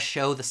 They want to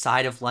show the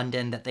side of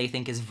London that they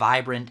think is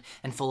vibrant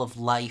and full of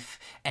life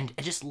and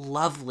just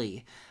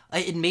lovely.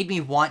 It made me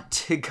want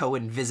to go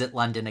and visit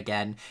London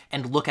again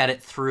and look at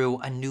it through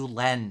a new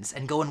lens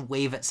and go and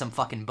wave at some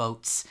fucking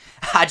boats.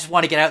 I just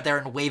want to get out there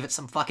and wave at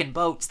some fucking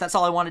boats. That's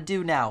all I want to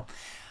do now.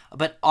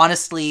 But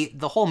honestly,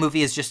 the whole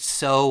movie is just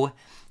so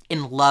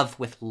in love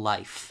with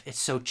life. It's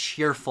so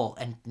cheerful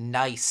and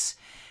nice.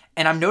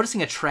 And I'm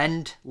noticing a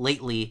trend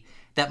lately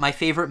that my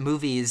favorite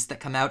movies that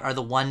come out are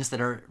the ones that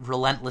are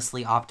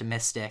relentlessly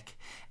optimistic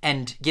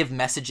and give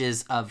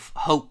messages of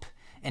hope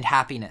and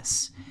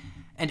happiness.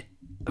 And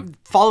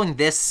following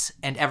this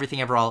and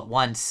Everything Ever All at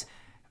Once,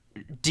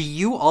 do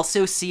you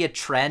also see a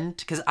trend?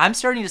 Because I'm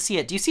starting to see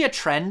it. Do you see a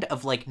trend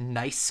of like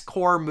nice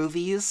core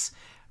movies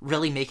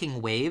really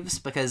making waves?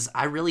 Because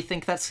I really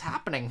think that's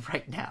happening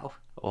right now.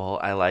 Well,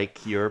 I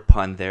like your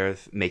pun there,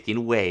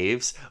 making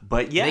waves.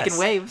 But yes, making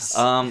waves.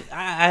 I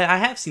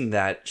have seen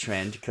that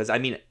trend because, I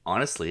mean,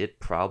 honestly, it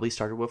probably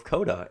started with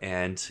Coda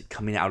and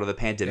coming out of the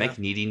pandemic,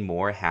 needing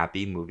more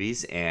happy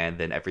movies, and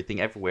then Everything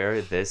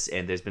Everywhere, this,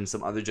 and there's been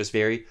some other just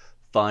very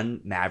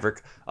fun,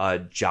 maverick,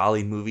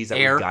 jolly movies that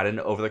we've gotten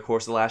over the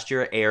course of the last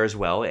year, Air as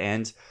well,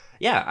 and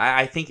yeah,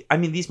 I think, I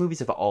mean, these movies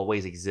have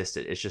always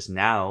existed. It's just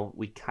now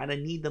we kind of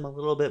need them a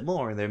little bit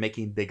more, and they're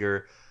making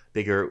bigger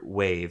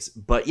waves.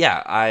 But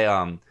yeah,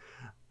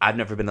 I've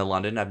never been to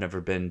London. I've never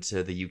been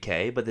to the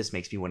UK, but this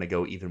makes me want to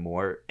go even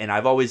more. And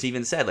I've always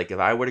even said, like, if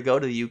I were to go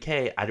to the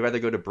UK, I'd rather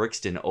go to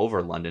Brixton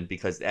over London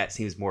because that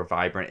seems more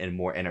vibrant and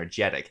more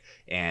energetic.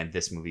 And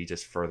this movie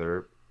just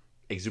further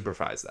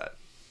exemplifies that.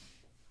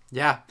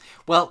 Yeah.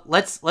 Well,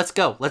 let's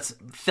go. Let's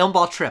film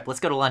ball trip. Let's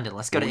go to London.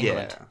 Let's go to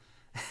England.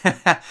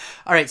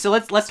 All right, so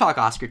let's talk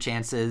Oscar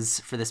chances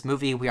for this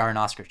movie. We are an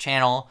Oscar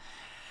channel.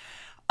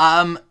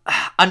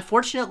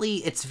 Unfortunately,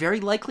 it's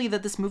very likely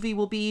that this movie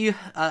will be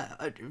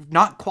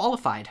not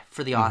qualified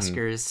for the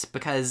Oscars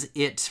because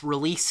it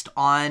released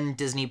on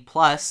Disney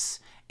Plus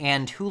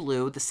and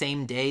Hulu the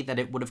same day that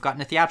it would have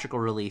gotten a theatrical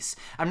release.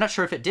 I'm not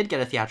sure if it did get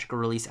a theatrical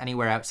release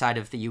anywhere outside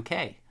of the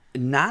UK.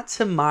 Not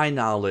to my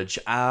knowledge.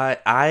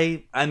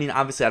 I mean,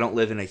 obviously, I don't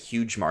live in a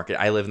huge market.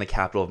 I live in the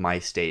capital of my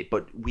state,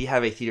 but we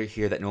have a theater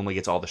here that normally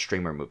gets all the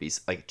streamer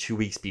movies like 2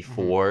 weeks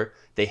before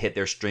they hit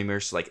their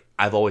streamers. Like,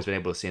 I've always been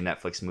able to see a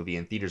Netflix movie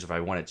in theaters if I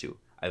wanted to.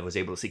 I was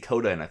able to see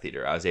Coda in a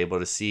theater. I was able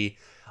to see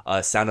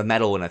Sound of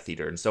Metal in a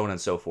theater, and so on and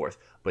so forth.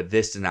 But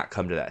this did not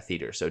come to that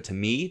theater. So to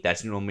me,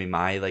 that's normally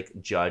my like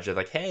judge of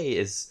like, hey,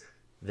 is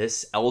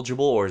this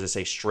eligible or is this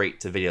a straight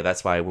to video?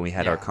 That's why when we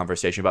had our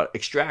conversation about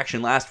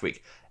Extraction last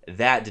week,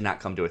 that did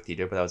not come to a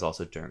theater, but that was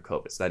also during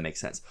COVID, so that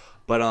makes sense.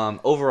 But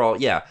overall,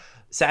 yeah,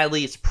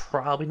 sadly, it's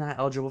probably not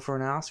eligible for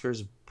an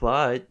Oscars,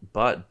 but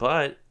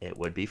it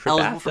would be for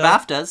eligible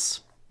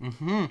BAFTA. for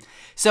BAFTAs.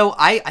 So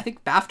I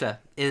think BAFTA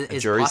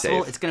is jury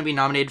possible. safe. It's going to be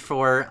nominated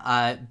for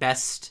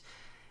Best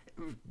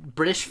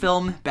British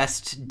Film,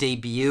 Best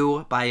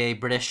Debut by a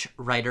British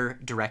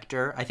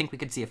writer-director. I think we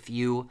could see a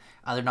few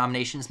other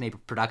nominations, maybe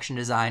production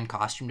design,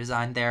 costume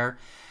design there.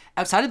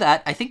 Outside of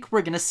that, I think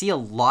we're going to see a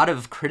lot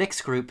of critics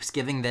groups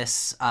giving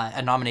this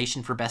a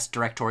nomination for Best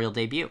Directorial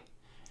Debut.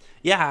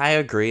 Yeah, I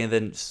agree. And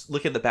then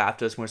look at the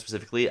BAFTAs more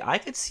specifically. I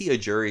could see a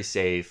jury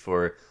save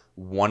for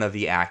one of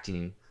the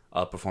acting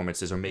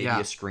performances or maybe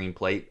a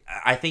screenplay.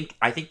 I think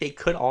they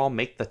could all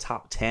make the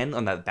top 10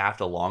 on that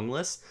BAFTA long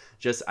list.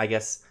 Just, I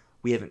guess,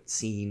 we haven't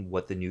seen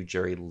what the new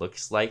jury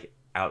looks like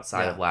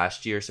outside of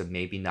last year, so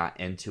maybe not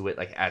into it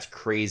like as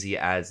crazy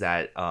as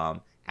that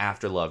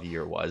After Love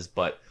year was,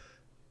 but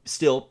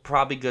still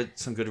probably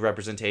some good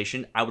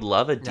representation. I would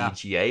love a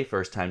DGA,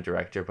 first time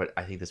director, but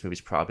I think this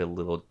movie's probably a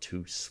little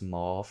too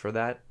small for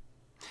that.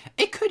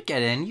 It could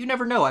get in. You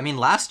never know. I mean,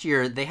 last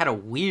year they had a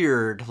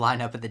weird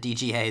lineup at the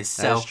DGAs.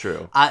 So that's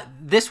true.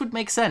 This would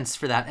make sense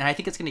for that. And I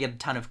think it's going to get a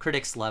ton of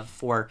critics' love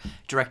for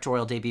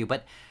directorial debut.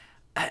 But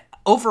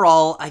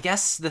overall, I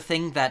guess the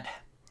thing that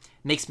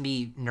makes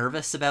me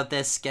nervous about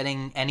this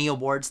getting any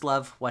awards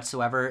love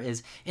whatsoever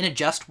is in a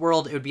just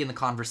world, it would be in the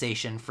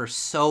conversation for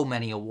so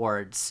many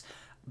awards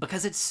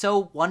because it's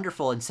so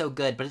wonderful and so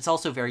good, but it's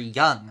also very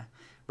young,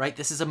 right?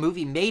 This is a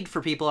movie made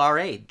for people our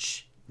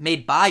age,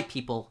 made by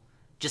people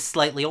just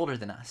slightly older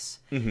than us.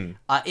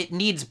 It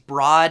needs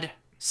broad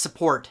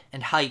support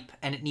and hype,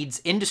 and it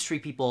needs industry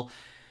people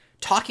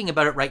talking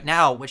about it right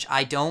now, which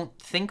I don't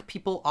think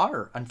people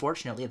are,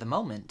 unfortunately, at the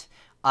moment.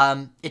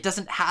 It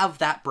doesn't have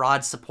that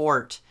broad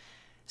support.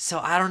 So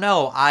I don't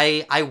know.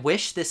 I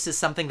wish this is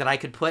something that I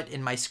could put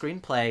in my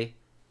screenplay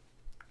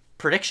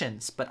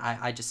predictions, but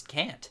I just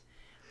can't.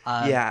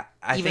 I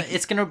think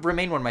it's going to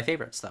remain one of my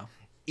favorites, though.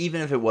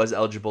 Even if it was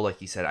eligible,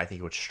 like you said, I think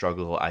it would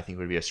struggle. I think it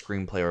would be a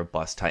screenplay or a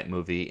bust type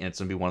movie, and it's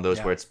going to be one of those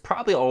where it's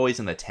probably always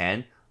in the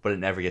 10, but it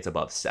never gets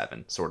above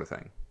 7 sort of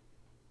thing.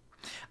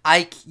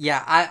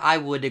 I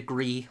would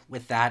agree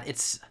with that.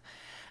 It's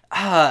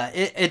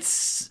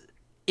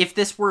if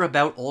this were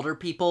about older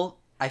people,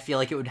 I feel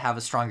like it would have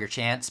a stronger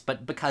chance,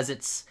 but because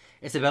it's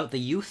about the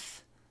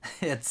youth,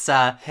 it's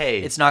not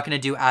going to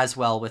do as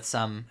well with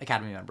some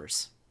Academy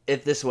members.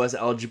 If this was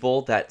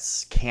eligible, that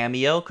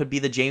cameo could be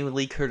the Jamie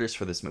Lee Curtis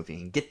for this movie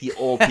and get the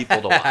old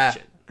people to watch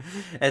it.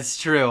 It's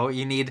true.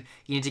 You need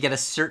to get a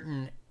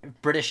certain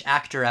British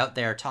actor out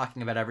there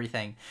talking about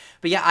everything.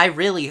 But yeah, I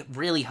really,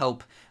 really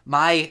hope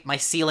my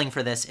ceiling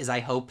for this is I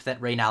hope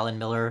that Rain Allen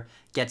Miller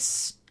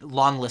gets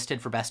longlisted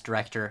for Best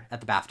Director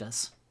at the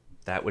BAFTAs.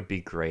 That would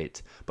be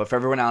great. But for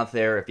everyone out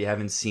there, if you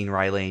haven't seen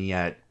Rylane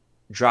yet,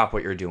 drop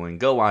what you're doing.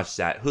 Go watch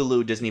that.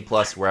 Hulu, Disney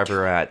Plus, wherever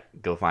you're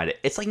at, go find it.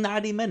 It's like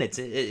 90 minutes.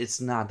 It's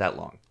not that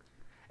long.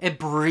 It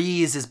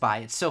breezes by.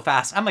 It's so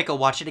fast. I might go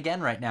watch it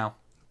again right now.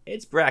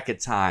 It's bracket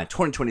time.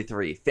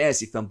 2023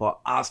 Fantasy Film Ball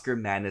Oscar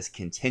Madness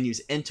continues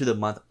into the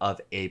month of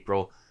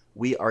April.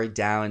 We are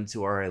down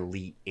to our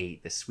Elite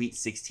 8. The Sweet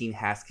 16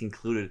 has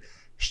concluded.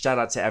 Shout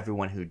out to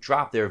everyone who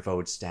dropped their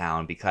votes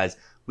down because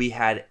we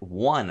had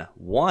one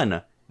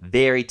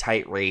very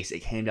tight race. It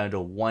came down to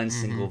one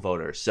single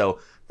voter. So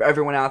for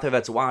everyone out there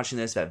that's watching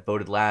this that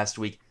voted last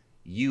week,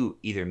 you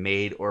either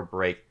made or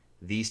break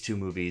these two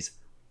movies.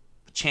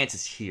 The chance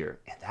is here,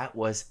 and that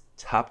was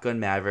Top Gun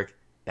Maverick,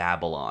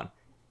 Babylon.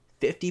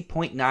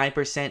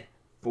 50.9%,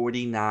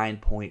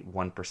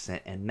 49.1%.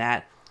 And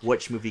Matt,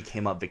 which movie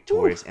came up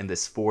victorious in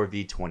this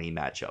 4v20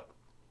 matchup?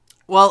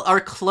 Well,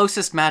 our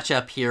closest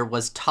matchup here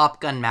was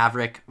Top Gun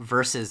Maverick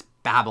versus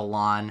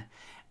Babylon.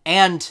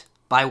 And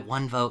by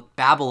one vote,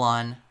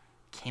 Babylon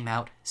came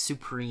out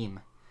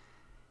supreme.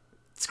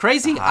 It's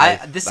crazy.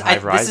 This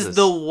is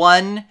the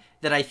one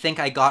that I think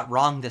I got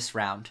wrong this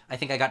round. I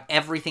think I got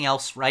everything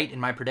else right in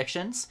my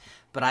predictions,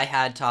 but I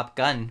had Top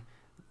Gun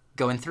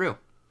going through.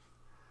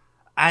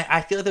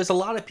 I feel like there's a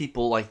lot of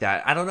people like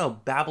that. I don't know.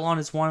 Babylon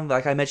is one,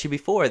 like I mentioned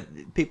before.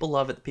 People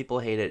love it, people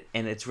hate it,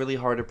 and it's really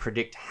hard to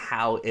predict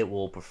how it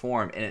will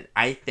perform. And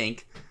I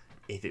think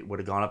if it would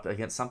have gone up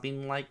against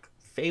something like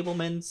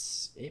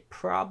Fableman's, it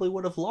probably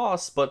would have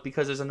lost. But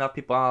because there's enough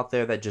people out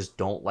there that just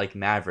don't like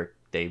Maverick,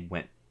 they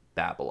went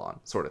Babylon,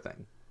 sort of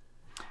thing.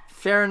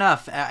 Fair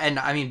enough. And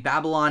I mean,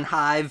 Babylon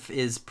Hive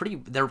is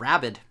they're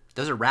rabid.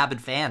 those are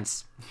rabid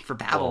fans for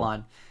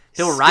Babylon.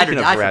 Well, He'll ride or speaking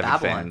of die for rabid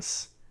Babylon.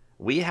 fans,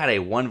 we had a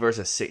 1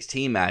 versus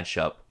 16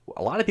 matchup.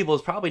 A lot of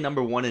people's probably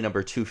number 1 and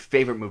number 2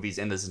 favorite movies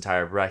in this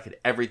entire bracket.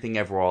 Everything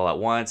Everywhere All at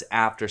Once,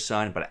 After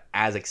Sun, but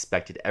as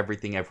expected,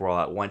 Everything Everywhere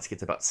All at Once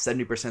gets about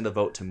 70% of the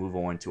vote to move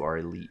on to our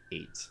Elite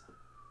 8.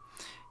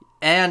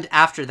 And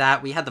after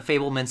that, we had the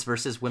Fablemans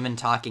versus Women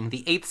Talking,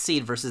 the 8th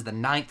seed versus the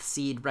 9th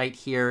seed right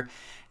here.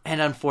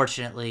 And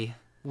unfortunately,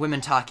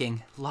 Women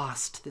Talking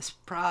lost this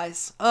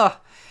prize. Ugh.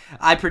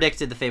 I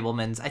predicted the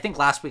Fablemans. I think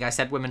last week I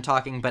said Women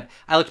Talking, but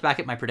I looked back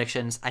at my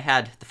predictions. I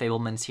had the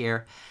Fablemans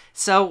here.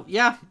 So,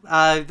 yeah,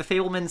 the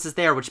Fablemans is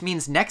there, which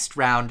means next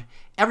round,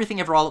 Everything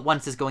Ever All at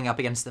Once is going up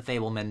against the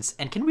Fablemans.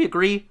 And can we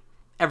agree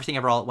Everything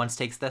Ever All at Once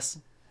takes this?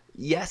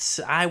 Yes,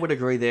 I would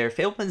agree there.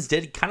 Fablemans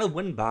did kind of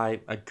win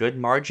by a good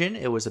margin.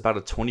 It was about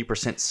a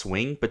 20%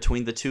 swing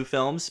between the two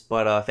films,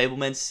 but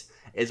Fablemans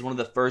is one of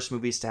the first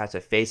movies to have to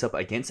face up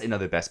against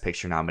another Best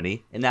Picture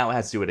nominee, and now it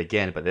has to do it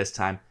again, but this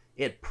time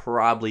it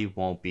probably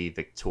won't be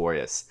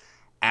victorious.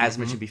 As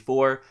mentioned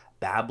before,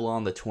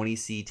 Babylon, the 20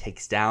 seed,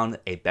 takes down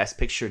a Best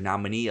Picture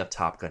nominee of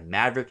Top Gun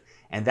Maverick,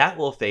 and that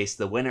will face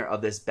the winner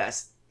of this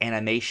Best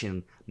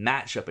Animation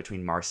matchup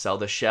between Marcel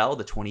the Shell,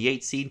 the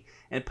 28 seed,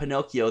 and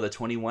Pinocchio, the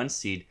 21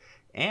 seed.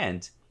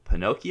 And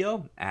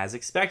Pinocchio, as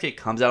expected,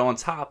 comes out on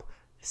top,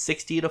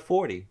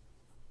 60-40.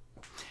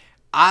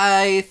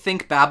 I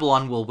think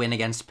Babylon will win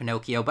against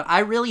Pinocchio, but I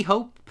really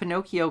hope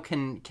Pinocchio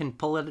can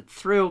pull it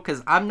through,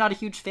 because I'm not a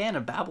huge fan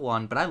of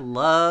Babylon, but I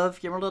love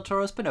Guillermo del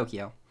Toro's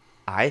Pinocchio.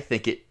 I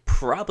think it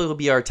probably will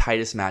be our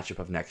tightest matchup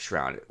of next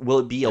round. Will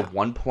it be a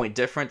 1-point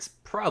difference?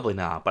 Probably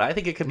not, but I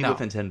think it could be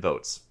within 10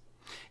 votes.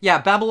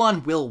 Yeah,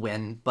 Babylon will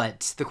win,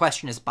 but the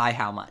question is by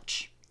how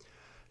much?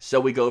 So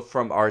we go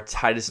from our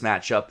tightest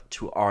matchup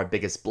to our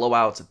biggest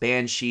blowout.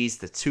 Banshees,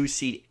 the 2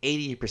 seed,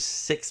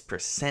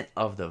 86%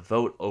 of the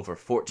vote, over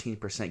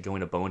 14% going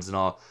to Bones and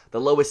All.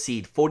 The lowest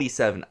seed,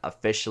 47,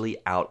 officially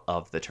out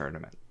of the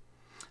tournament.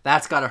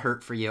 That's gotta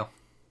hurt for you.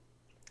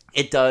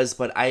 It does,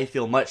 but I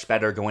feel much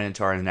better going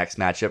into our next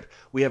matchup.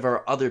 We have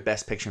our other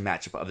Best Picture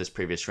matchup of this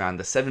previous round,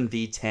 the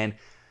 7v10.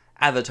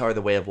 Avatar: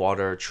 The Way of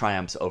Water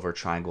triumphs over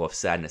Triangle of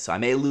Sadness. So I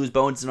may lose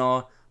Bones and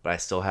All, but I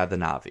still have the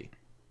Na'vi.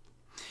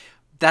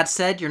 That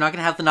said, you're not going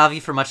to have the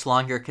Na'vi for much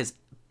longer, because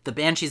the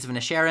Banshees of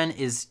Inisherin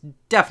is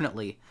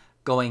definitely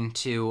going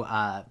to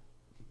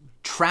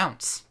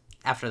trounce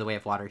after The Way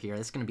of Water here.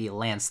 It's going to be a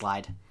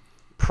landslide.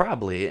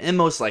 Probably, and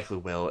most likely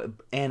will.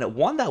 And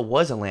one that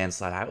was a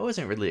landslide, I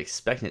wasn't really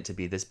expecting it to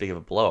be this big of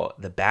a blow.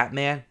 The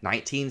Batman,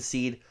 19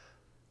 seed,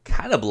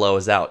 kind of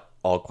blows out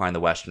All Quiet on the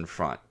Western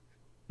Front,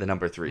 the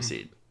number 3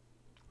 seed.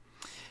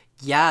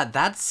 Yeah,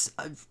 that's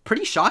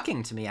pretty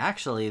shocking to me,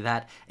 actually,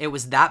 that it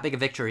was that big a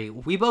victory.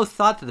 We both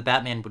thought that the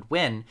Batman would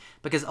win,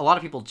 because a lot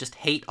of people just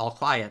hate All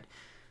Quiet.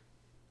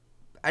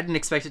 I didn't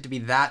expect it to be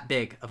that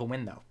big of a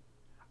win, though.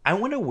 I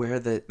wonder where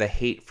the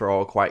hate for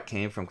All Quiet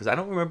came from, because I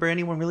don't remember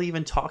anyone really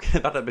even talking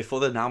about it before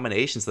the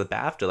nominations, the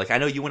BAFTA. Like, I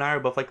know you and I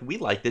were both like, we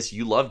like this,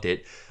 you loved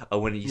it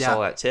when you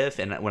saw it at TIFF,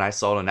 and when I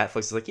saw it on Netflix, I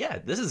was like, yeah,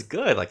 this is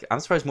good. Like, I'm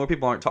surprised more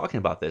people aren't talking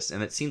about this,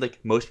 and it seemed like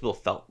most people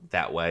felt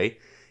that way.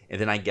 And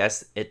then I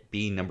guess it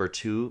being number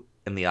 2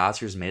 in the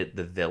Oscars made it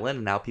the villain,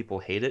 and now people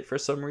hate it for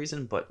some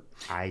reason, but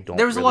I don't.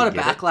 There was really a lot of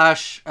get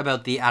backlash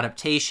about the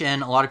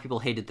adaptation. A lot of people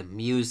hated the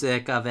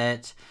music of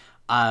it.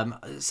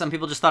 Some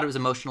people just thought it was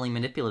emotionally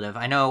manipulative.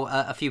 I know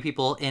a few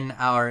people in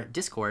our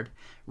Discord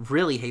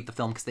really hate the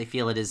film because they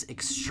feel it is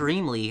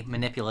extremely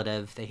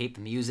manipulative. They hate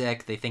the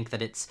music. They think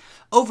that it's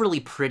overly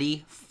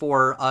pretty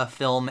for a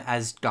film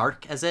as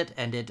dark as it,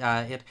 and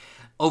it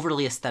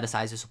overly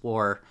aestheticizes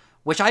war,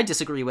 which I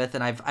disagree with,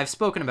 and I've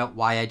spoken about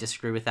why I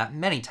disagree with that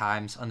many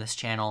times on this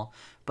channel,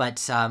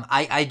 but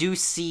I do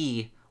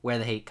see where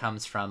the hate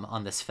comes from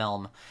on this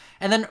film.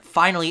 And then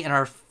finally, in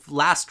our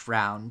last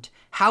round,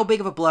 how big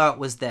of a blowout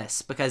was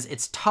this? Because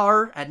it's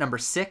Tar at number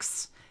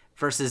 6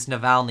 versus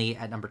Navalny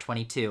at number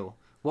 22.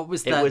 What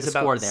was the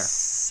score there?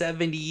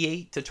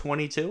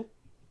 78-22.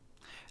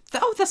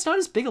 Oh, that's not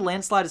as big a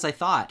landslide as I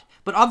thought.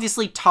 But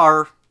obviously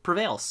Tar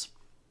prevails.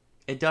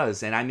 It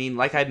does, and I mean,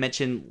 like I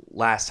mentioned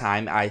last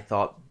time, I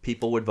thought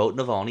people would vote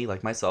Navalny,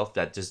 like myself,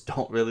 that just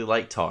don't really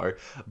like Tar,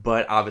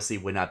 but obviously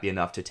would not be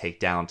enough to take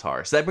down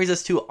Tar. So that brings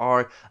us to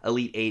our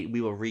Elite 8.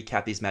 We will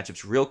recap these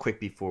matchups real quick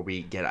before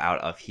we get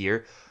out of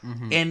here.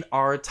 In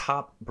our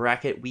top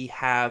bracket, we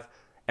have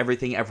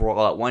Everything Everywhere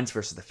All at Once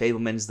versus the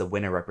Fablemans. The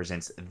winner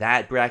represents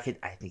that bracket.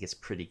 I think it's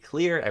pretty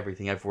clear.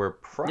 Everything Everywhere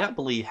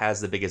probably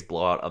has the biggest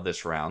blowout of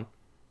this round.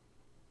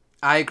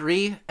 I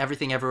agree.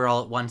 Everything Everywhere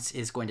All at Once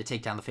is going to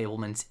take down the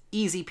Fablemans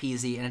easy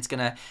peasy, and it's going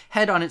to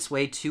head on its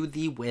way to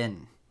the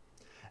win.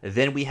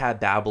 Then we have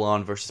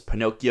Babylon versus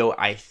Pinocchio.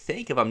 I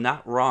think, if I'm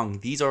not wrong,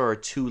 these are our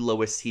 2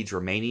 lowest seeds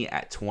remaining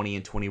at 20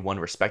 and 21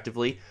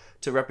 respectively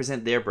to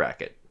represent their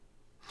bracket.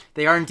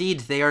 They are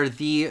indeed. They are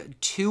the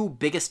 2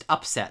 biggest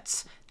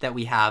upsets that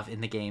we have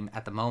in the game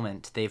at the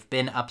moment. They've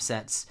been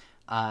upsets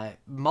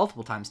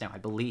multiple times now, I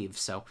believe.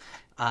 So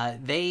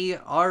they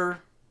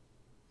are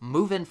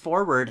moving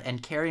forward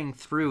and carrying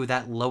through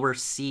that lower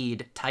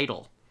seed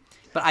title.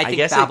 But I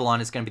think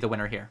Babylon is going to be the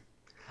winner here.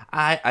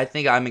 I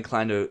think I'm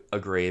inclined to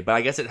agree, but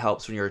I guess it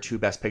helps when your two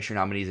Best Picture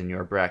nominees in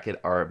your bracket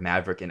are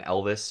Maverick and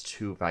Elvis,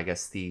 two of, I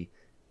guess, the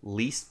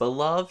least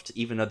beloved,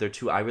 even though they're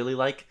two I really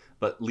like,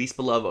 but least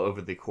beloved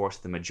over the course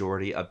of the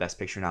majority of Best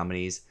Picture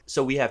nominees.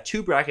 So we have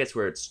two brackets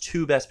where it's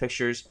two Best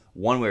Pictures,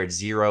 one where it's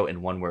 0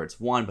 and one where it's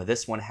 1, but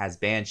this one has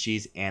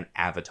Banshees and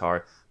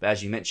Avatar. But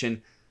as you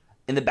mentioned,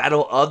 in the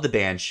Battle of the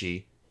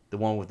Banshee, the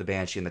one with the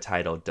Banshee in the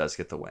title does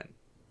get the win.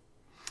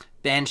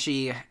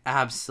 Banshee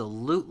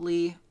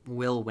absolutely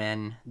will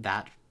win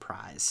that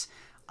prize.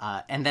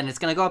 And then it's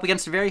going to go up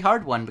against a very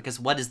hard one, because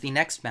what is the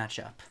next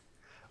matchup?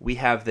 We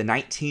have the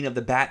 19 of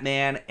the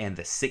Batman and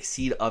the 6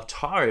 seed of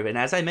Tar. And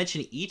as I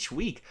mentioned each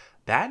week,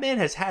 Batman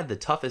has had the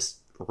toughest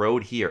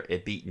road here.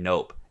 It beat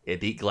Nope.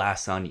 It beat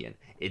Glass Onion.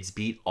 It's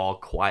beat All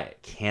Quiet.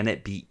 Can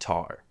it beat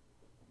Tar?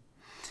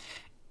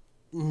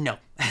 No.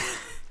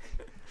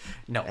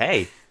 No.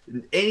 Hey,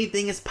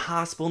 anything is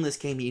possible in this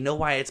game. You know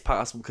why it's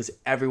possible? Because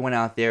everyone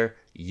out there,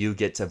 you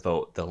get to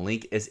vote. The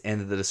link is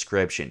in the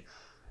description.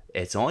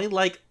 It's only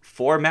like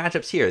 4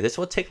 matchups here. This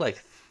will take like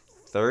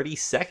 30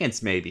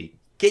 seconds maybe.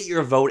 Get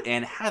your vote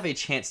and have a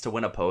chance to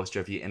win a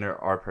poster if you enter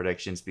our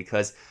predictions,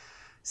 because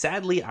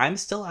sadly I'm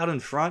still out in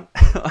front.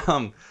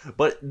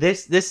 But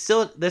there's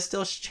still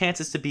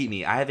chances to beat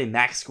me. I have a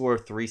max score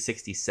of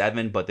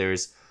 367, but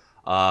there's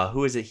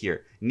who is it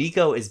here?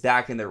 Nico is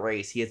back in the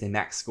race. He has a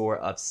max score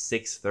of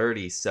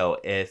 630. So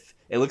if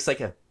it looks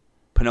like if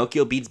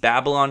Pinocchio beats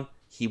Babylon,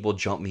 he will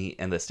jump me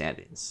in the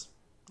standings.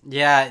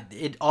 Yeah,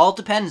 it all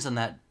depends on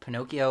that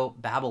Pinocchio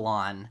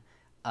Babylon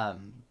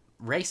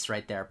race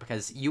right there,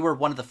 because you were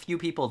one of the few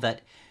people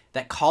that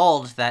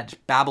called that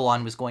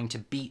Babylon was going to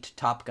beat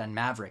Top Gun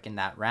Maverick in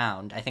that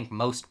round. I think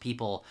most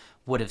people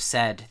would have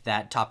said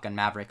that Top Gun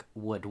Maverick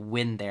would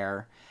win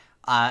there.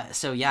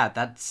 So yeah,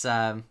 that's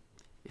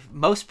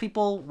most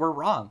people were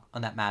wrong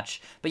on that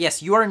match. But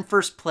yes, you are in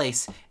first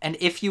place, and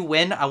if you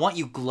win, I want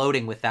you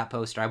gloating with that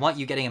poster. I want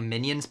you getting a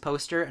Minions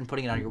poster and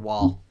putting it on your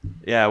wall.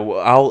 Yeah,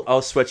 well,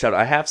 I'll switch out.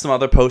 I have some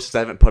other posters I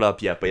haven't put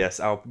up yet, but yes,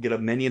 I'll get a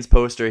Minions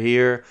poster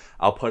here.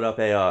 I'll put up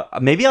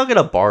maybe I'll get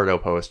a Bardo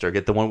poster.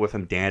 Get the one with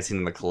him dancing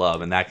in the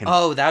club, and that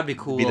can that'd be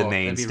cool. Be the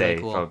mainstay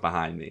really cool. from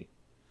behind me.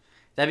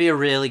 That'd be a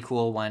really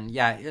cool one.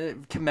 Yeah,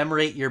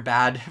 commemorate your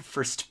bad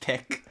first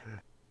pick.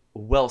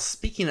 Well,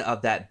 speaking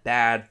of that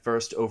bad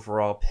first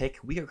overall pick,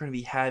 we are going to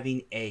be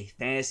having a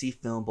Fantasy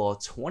Film Ball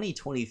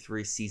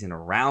 2023 season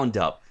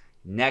roundup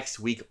next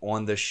week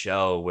on the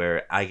show,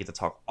 where I get to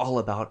talk all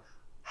about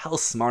how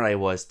smart I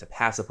was to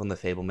pass up on the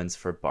Fablemans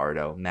for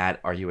Bardo.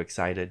 Matt, are you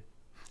excited?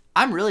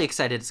 I'm really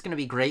excited. It's going to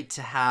be great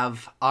to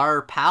have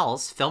our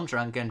pals, Film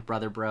Drunk and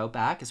Brother Bro,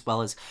 back, as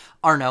well as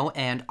Arno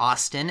and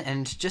Austin,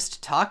 and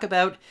just talk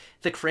about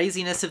the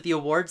craziness of the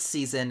awards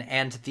season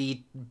and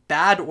the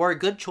bad or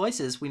good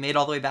choices we made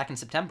all the way back in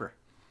September.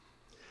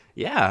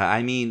 Yeah,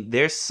 I mean,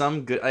 there's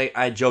some good...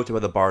 I joked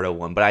about the Bardo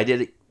one, but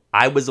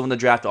I was the one to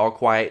draft All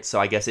Quiet, so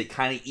I guess it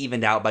kind of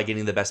evened out by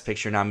getting the Best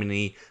Picture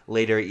nominee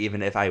later,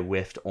 even if I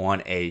whiffed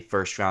on a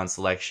first-round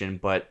selection.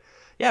 But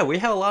yeah, we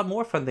have a lot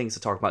more fun things to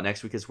talk about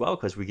next week as well,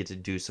 because we get to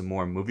do some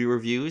more movie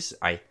reviews.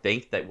 I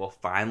think that we'll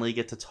finally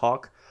get to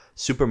talk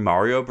Super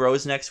Mario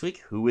Bros. Next week.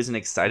 Who isn't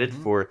excited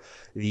for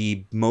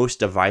the most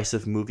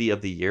divisive movie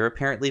of the year,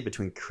 apparently,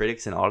 between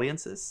critics and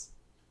audiences?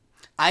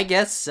 I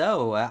guess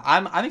so.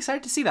 I'm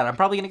excited to see that. I'm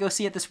probably going to go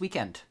see it this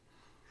weekend.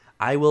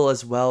 I will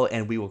as well,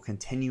 and we will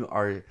continue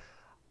our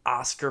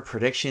Oscar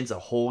predictions a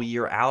whole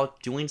year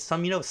out, doing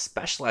some,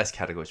 specialized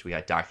categories. We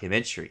got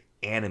documentary,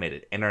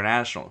 animated,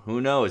 international,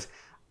 who knows?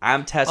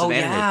 I'm testing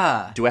animated.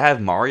 Yeah. Do I have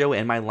Mario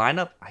in my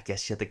lineup? I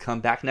guess you have to come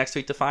back next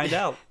week to find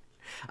out.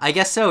 I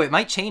guess so. It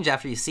might change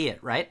after you see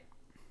it, right?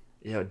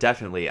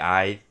 Definitely.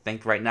 I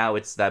think right now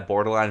it's that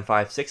borderline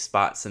 5-6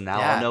 spot, so now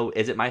I'll know,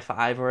 is it my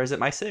 5 or is it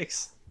my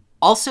 6?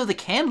 Also, the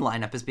Cannes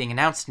lineup is being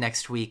announced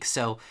next week,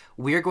 so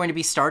we're going to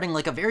be starting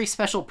like a very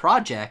special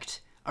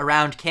project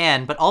around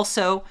Cannes, but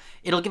also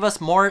it'll give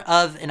us more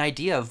of an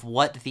idea of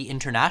what the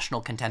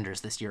international contenders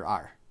this year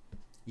are.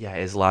 Yeah,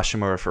 is La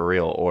Shimura for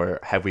real, or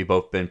have we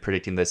both been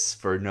predicting this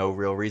for no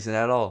real reason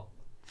at all?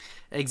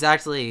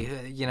 Exactly.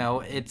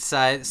 It's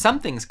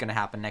something's going to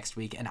happen next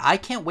week, and I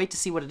can't wait to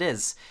see what it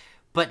is.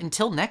 But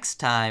until next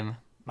time,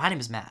 my name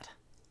is Matt.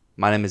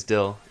 My name is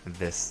Dill, and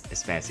this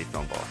is Fantasy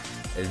Film Ball.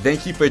 And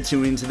thank you for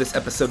tuning to this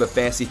episode of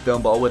Fantasy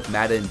Film Ball with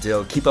Matt and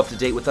Dill. Keep up to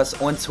date with us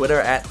on Twitter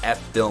at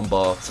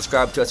 @FilmBall.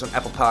 Subscribe to us on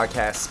Apple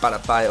Podcasts,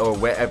 Spotify, or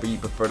wherever you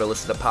prefer to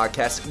listen to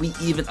podcasts. We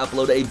even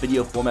upload a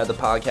video format of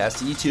the podcast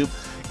to YouTube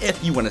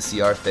if you want to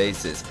see our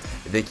faces.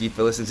 Thank you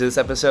for listening to this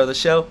episode of the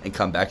show, and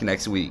come back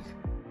next week.